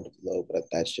the brunt of the load. But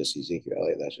that's just Ezekiel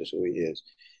Elliott. That's just who he is.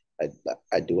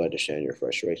 I do understand your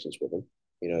frustrations with him.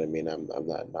 You know what I mean? I'm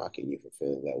not knocking you for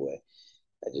feeling that way.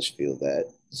 I just feel that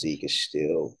Zeke is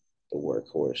still the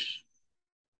workhorse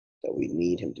that we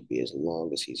need him to be as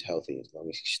long as he's healthy, as long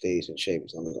as he stays in shape,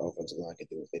 as long as the offensive line can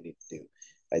do what they need to do.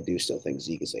 I do still think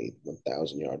Zeke is a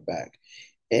 1,000-yard back.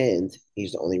 And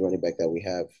he's the only running back that we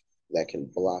have that can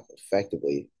block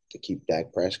effectively to keep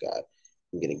Dak Prescott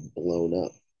from getting blown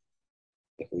up.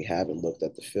 If we haven't looked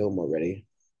at the film already,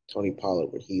 Tony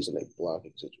Pollard, when he's in a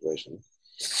blocking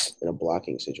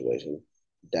situation,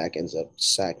 Dak ends up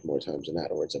sacked more times than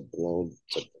that, or it's a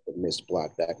missed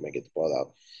block. Dak might get the ball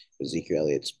out. Ezekiel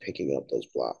Elliott's picking up those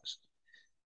blocks.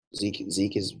 Zeke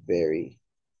is very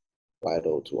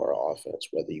vital to our offense,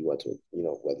 whether you want to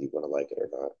like it or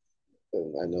not.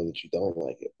 And I know that you don't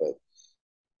like it, but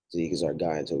Zeke is our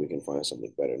guy until we can find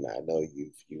something better. Now I know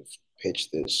you've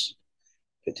pitched this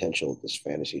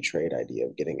fantasy trade idea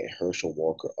of getting a Herschel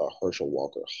Walker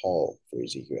Hall for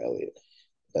Ezekiel Elliott.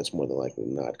 That's more than likely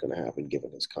not going to happen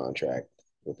given his contract,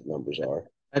 what the numbers are.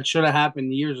 That should have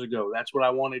happened years ago. That's what I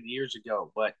wanted years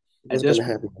ago. But It was going to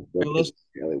happen because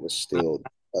Elliott was still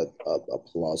a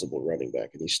plausible running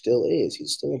back, and he still is.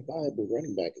 He's still a viable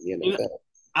running back in the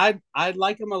NFL. I'd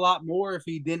like him a lot more if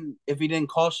he didn't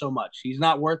cost so much. He's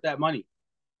not worth that money.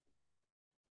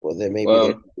 Well, then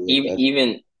maybe he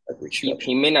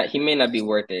may not be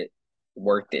worth it.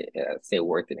 Say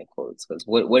worth it in quotes because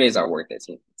what is our worth as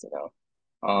humans, you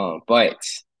know? But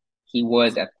he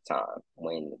was at the time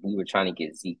when we were trying to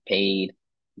get Zeke paid.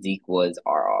 Zeke was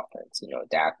our offense. You know,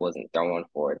 Dak wasn't throwing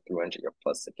for 300 or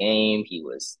plus a game. He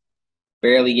was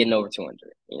barely getting over 200.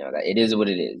 You know, that it is what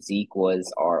it is. Zeke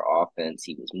was our offense.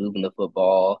 He was moving the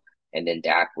football, and then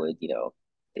Dak would, you know,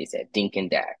 they said dink and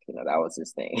Dak. You know, that was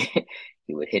his thing.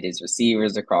 He would hit his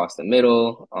receivers across the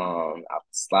middle, out the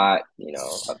slot, you know,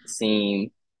 up the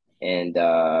seam. And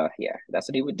yeah, that's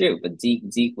what he would do. But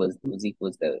Zeke was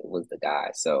the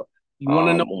guy. So you want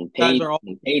to know when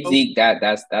we paid Zeke,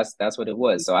 that's what it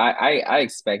was. So I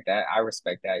expect that. I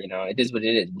respect that. You know, it is what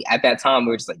it is. At that time, we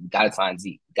were just like, we gotta sign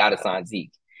Zeke. Gotta sign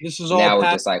Zeke. This is all now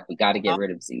we're just like, we gotta get rid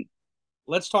of Zeke.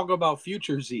 Let's talk about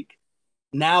future Zeke.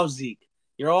 Now Zeke.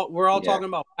 We're all talking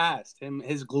about past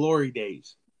his glory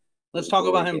days. Let's talk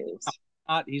about him.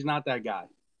 He's not that guy.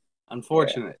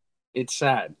 Unfortunate. Yeah. It's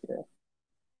sad. Yeah.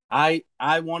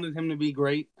 I wanted him to be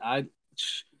great.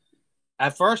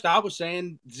 At first I was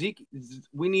saying Zeke,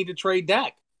 we need to trade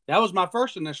Dak. That was my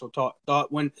first initial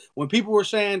thought when people were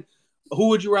saying, who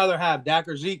would you rather have, Dak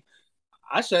or Zeke?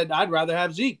 I said I'd rather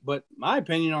have Zeke, but my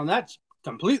opinion on that's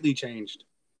completely changed.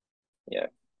 Yeah.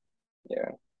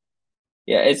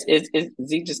 It's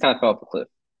Zeke just kind of fell off a cliff,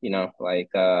 you know, like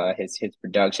his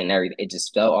production and everything. It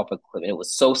just fell off a cliff, and it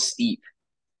was so steep.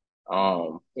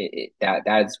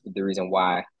 That's the reason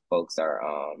why folks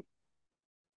are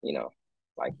you know,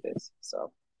 like this.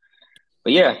 So,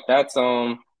 but yeah, that's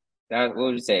that. What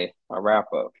would you say? A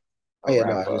wrap up. I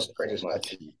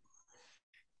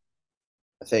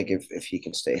think if he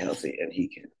can stay healthy and he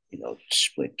can, you know,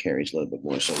 split carries a little bit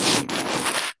more, so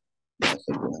I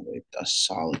think we'll have a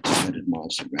solid two-headed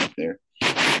monster back there.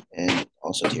 And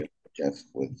also here, Jeff,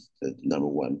 with the number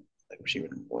one, like receiver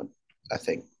number one, I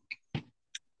think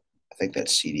that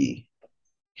CD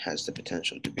has the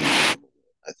potential to be.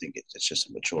 I think it's just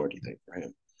a maturity thing for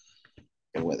him,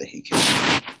 and whether he can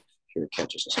secure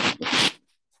catches or something.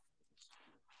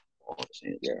 All his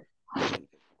hands. Yeah.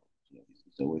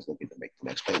 He's always looking to make the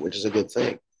next play, which is a good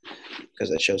thing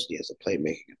because that shows he has a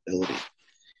playmaking ability.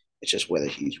 It's just whether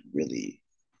he's really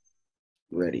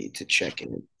ready to check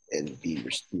in and be,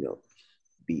 you know,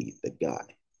 be the guy.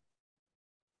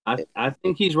 I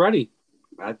think he's ready.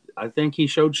 I think he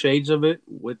showed shades of it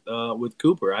with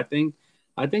Cooper. I think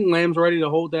Lamb's ready to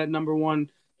hold that number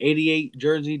 188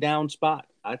 jersey down spot.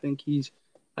 I think he's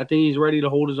ready to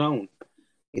hold his own.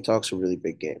 He talks a really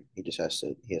big game. He has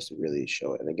to really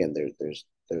show it. And again, there's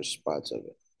spots of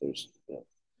it.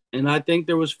 And I think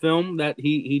there was film that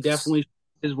he definitely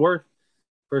is worth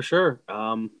for sure.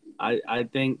 I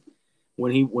think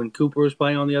when Cooper was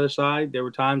playing on the other side, there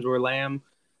were times where Lamb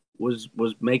was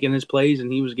making his plays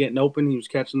and he was getting open. He was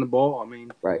catching the ball. I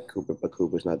mean, right, but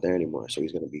Cooper's not there anymore, so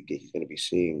he's going to be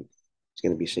seeing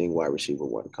wide receiver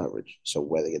one coverage. So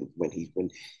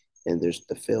and there's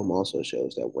the film also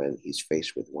shows that when he's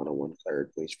faced with one-on-one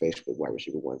coverage, when he's faced with wide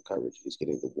receiver one coverage, he's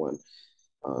getting the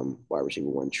wide receiver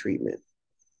one treatment.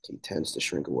 He tends to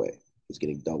shrink away. He's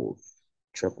getting doubled,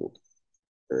 tripled,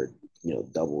 or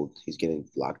doubled. He's getting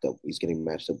locked up. He's getting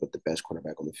matched up with the best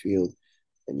cornerback on the field.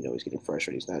 And, he's getting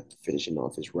frustrated. He's not finishing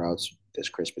off his routes as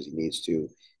crisp as he needs to,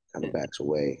 kind of backs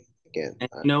away again.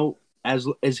 And, as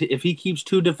if he keeps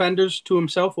two defenders to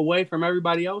himself away from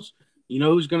everybody else,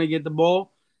 who's going to get the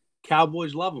ball?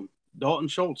 Cowboys love him. Dalton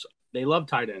Schultz, they love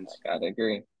tight ends. I gotta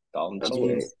agree. Dalton That's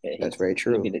Schultz, that's very he's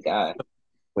gonna be true. the guy.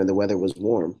 When the weather was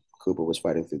warm, Cooper was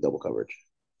fighting through double coverage.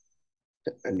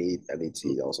 I need to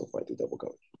see also fight through double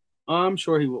coverage. I'm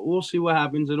sure he will. We'll see what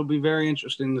happens. It'll be very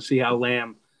interesting to see how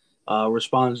Lamb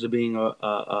responds to being a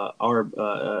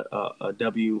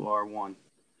WR1.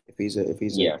 If he's a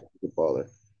Yeah. good baller,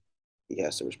 he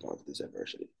has to respond to this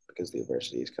adversity because the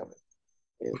adversity is coming.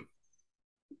 And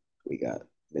we got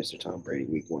Mr. Tom Brady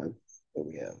week 1, and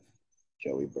we have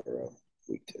Joey Burrow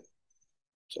week 2.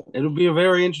 So It'll be a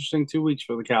very interesting 2 weeks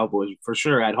for the Cowboys for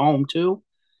sure. At home too.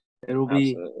 It'll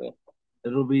be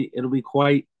Absolutely. it'll be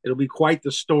quite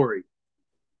the story.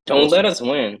 Don't let us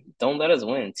win. Don't let us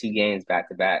win 2 games back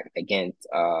to back against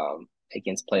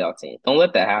playoff teams. Don't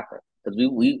let that happen because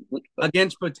we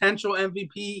Against potential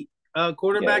MVP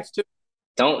quarterbacks yeah.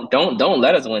 too. Don't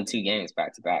let us win 2 games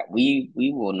back to back. We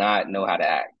will not know how to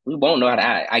act. We won't know how to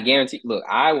act. I guarantee. Look,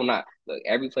 I will not. Look,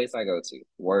 every place I go to,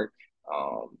 work,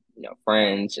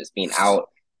 friends, just being out.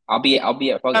 I'll be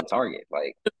at fucking Target.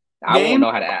 Like I won't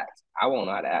know how to act. I won't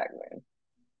know how to act, man.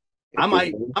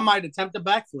 I might attempt a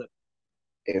backflip.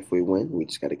 If we win, we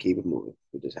just got to keep it moving.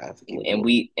 We just have to keep it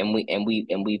moving. And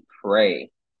we pray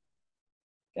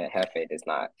that Hefe does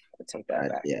not attempt that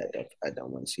back. Yeah, I don't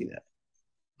want to see that.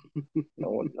 No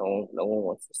one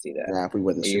wants to see that. Nah, if we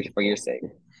win the Super Bowl, for your sake.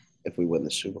 If we win the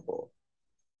Super Bowl.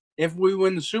 If we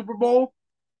win the Super Bowl,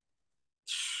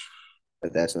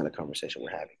 but that's not a conversation we're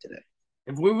having today.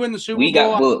 If we win the Super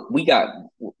Bowl, we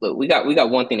got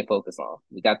one thing to focus on.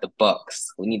 We got the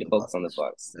Bucks. We need to focus on the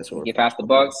Bucks. That's what we get past the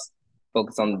Bucks.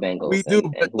 Focus on the Bengals. We do,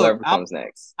 and whoever comes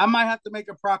next. I might have to make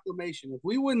a proclamation. If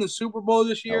we win the Super Bowl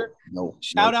this year,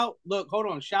 shout out. Look, hold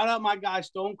on. Shout out my guy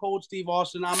Stone Cold Steve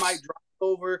Austin. I might drive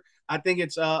over. I think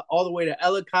it's all the way to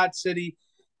Ellicott City.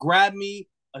 Grab me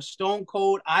a Stone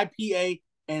Cold IPA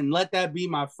and let that be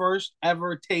my first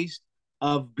ever taste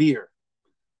of beer.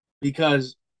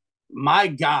 Because my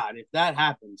God, if that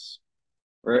happens,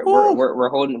 we're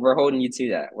holding you to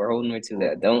that. We're holding you to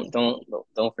that.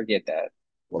 Don't forget that.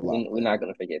 We're not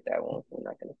gonna forget that one. We're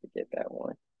not gonna forget that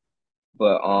one.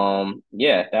 But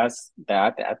yeah, that's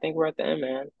that. I think we're at the end,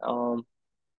 man.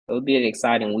 It'll be an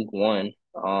exciting week 1.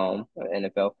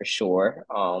 NFL for sure.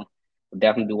 We'll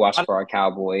definitely be watching for our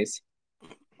Cowboys.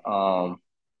 I'm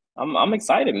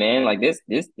excited, man. Like this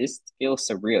feels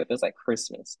surreal. It feels like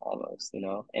Christmas almost.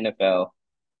 NFL.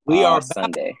 We are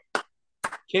Sunday.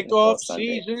 Kickoff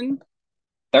season.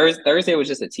 Thursday was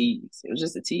just a tease. It was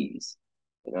just a tease.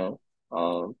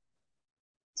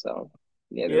 So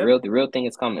yeah, the real thing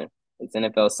is coming. It's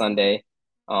NFL Sunday.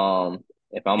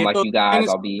 If I'm like you guys,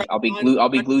 I'll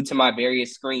be glued to my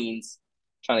various screens,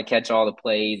 trying to catch all the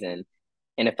plays and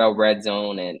NFL Red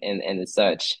Zone and the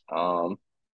such. So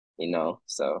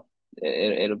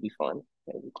it'll be fun.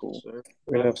 It'll be cool. Sure.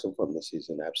 We're gonna have some fun this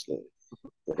season, absolutely.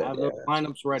 Have the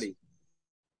lineups ready.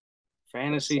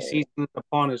 Fantasy season is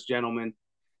upon us, gentlemen.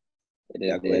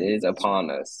 It is upon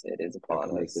us. It is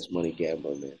upon us. Make this money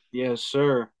gambling, man. Yes,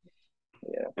 sir.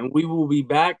 Yeah. And we will be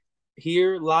back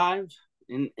here live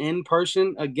in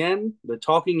person again, the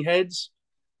Talking Heads,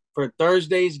 for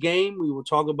Thursday's game. We will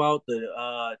talk about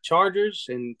the Chargers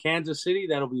in Kansas City.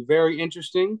 That'll be very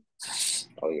interesting.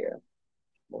 Oh, yeah.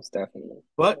 Most definitely.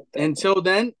 But until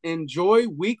then, enjoy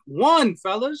week 1,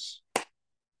 fellas.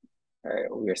 All right.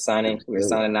 We're signing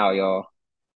out, y'all.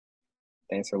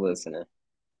 Thanks for listening.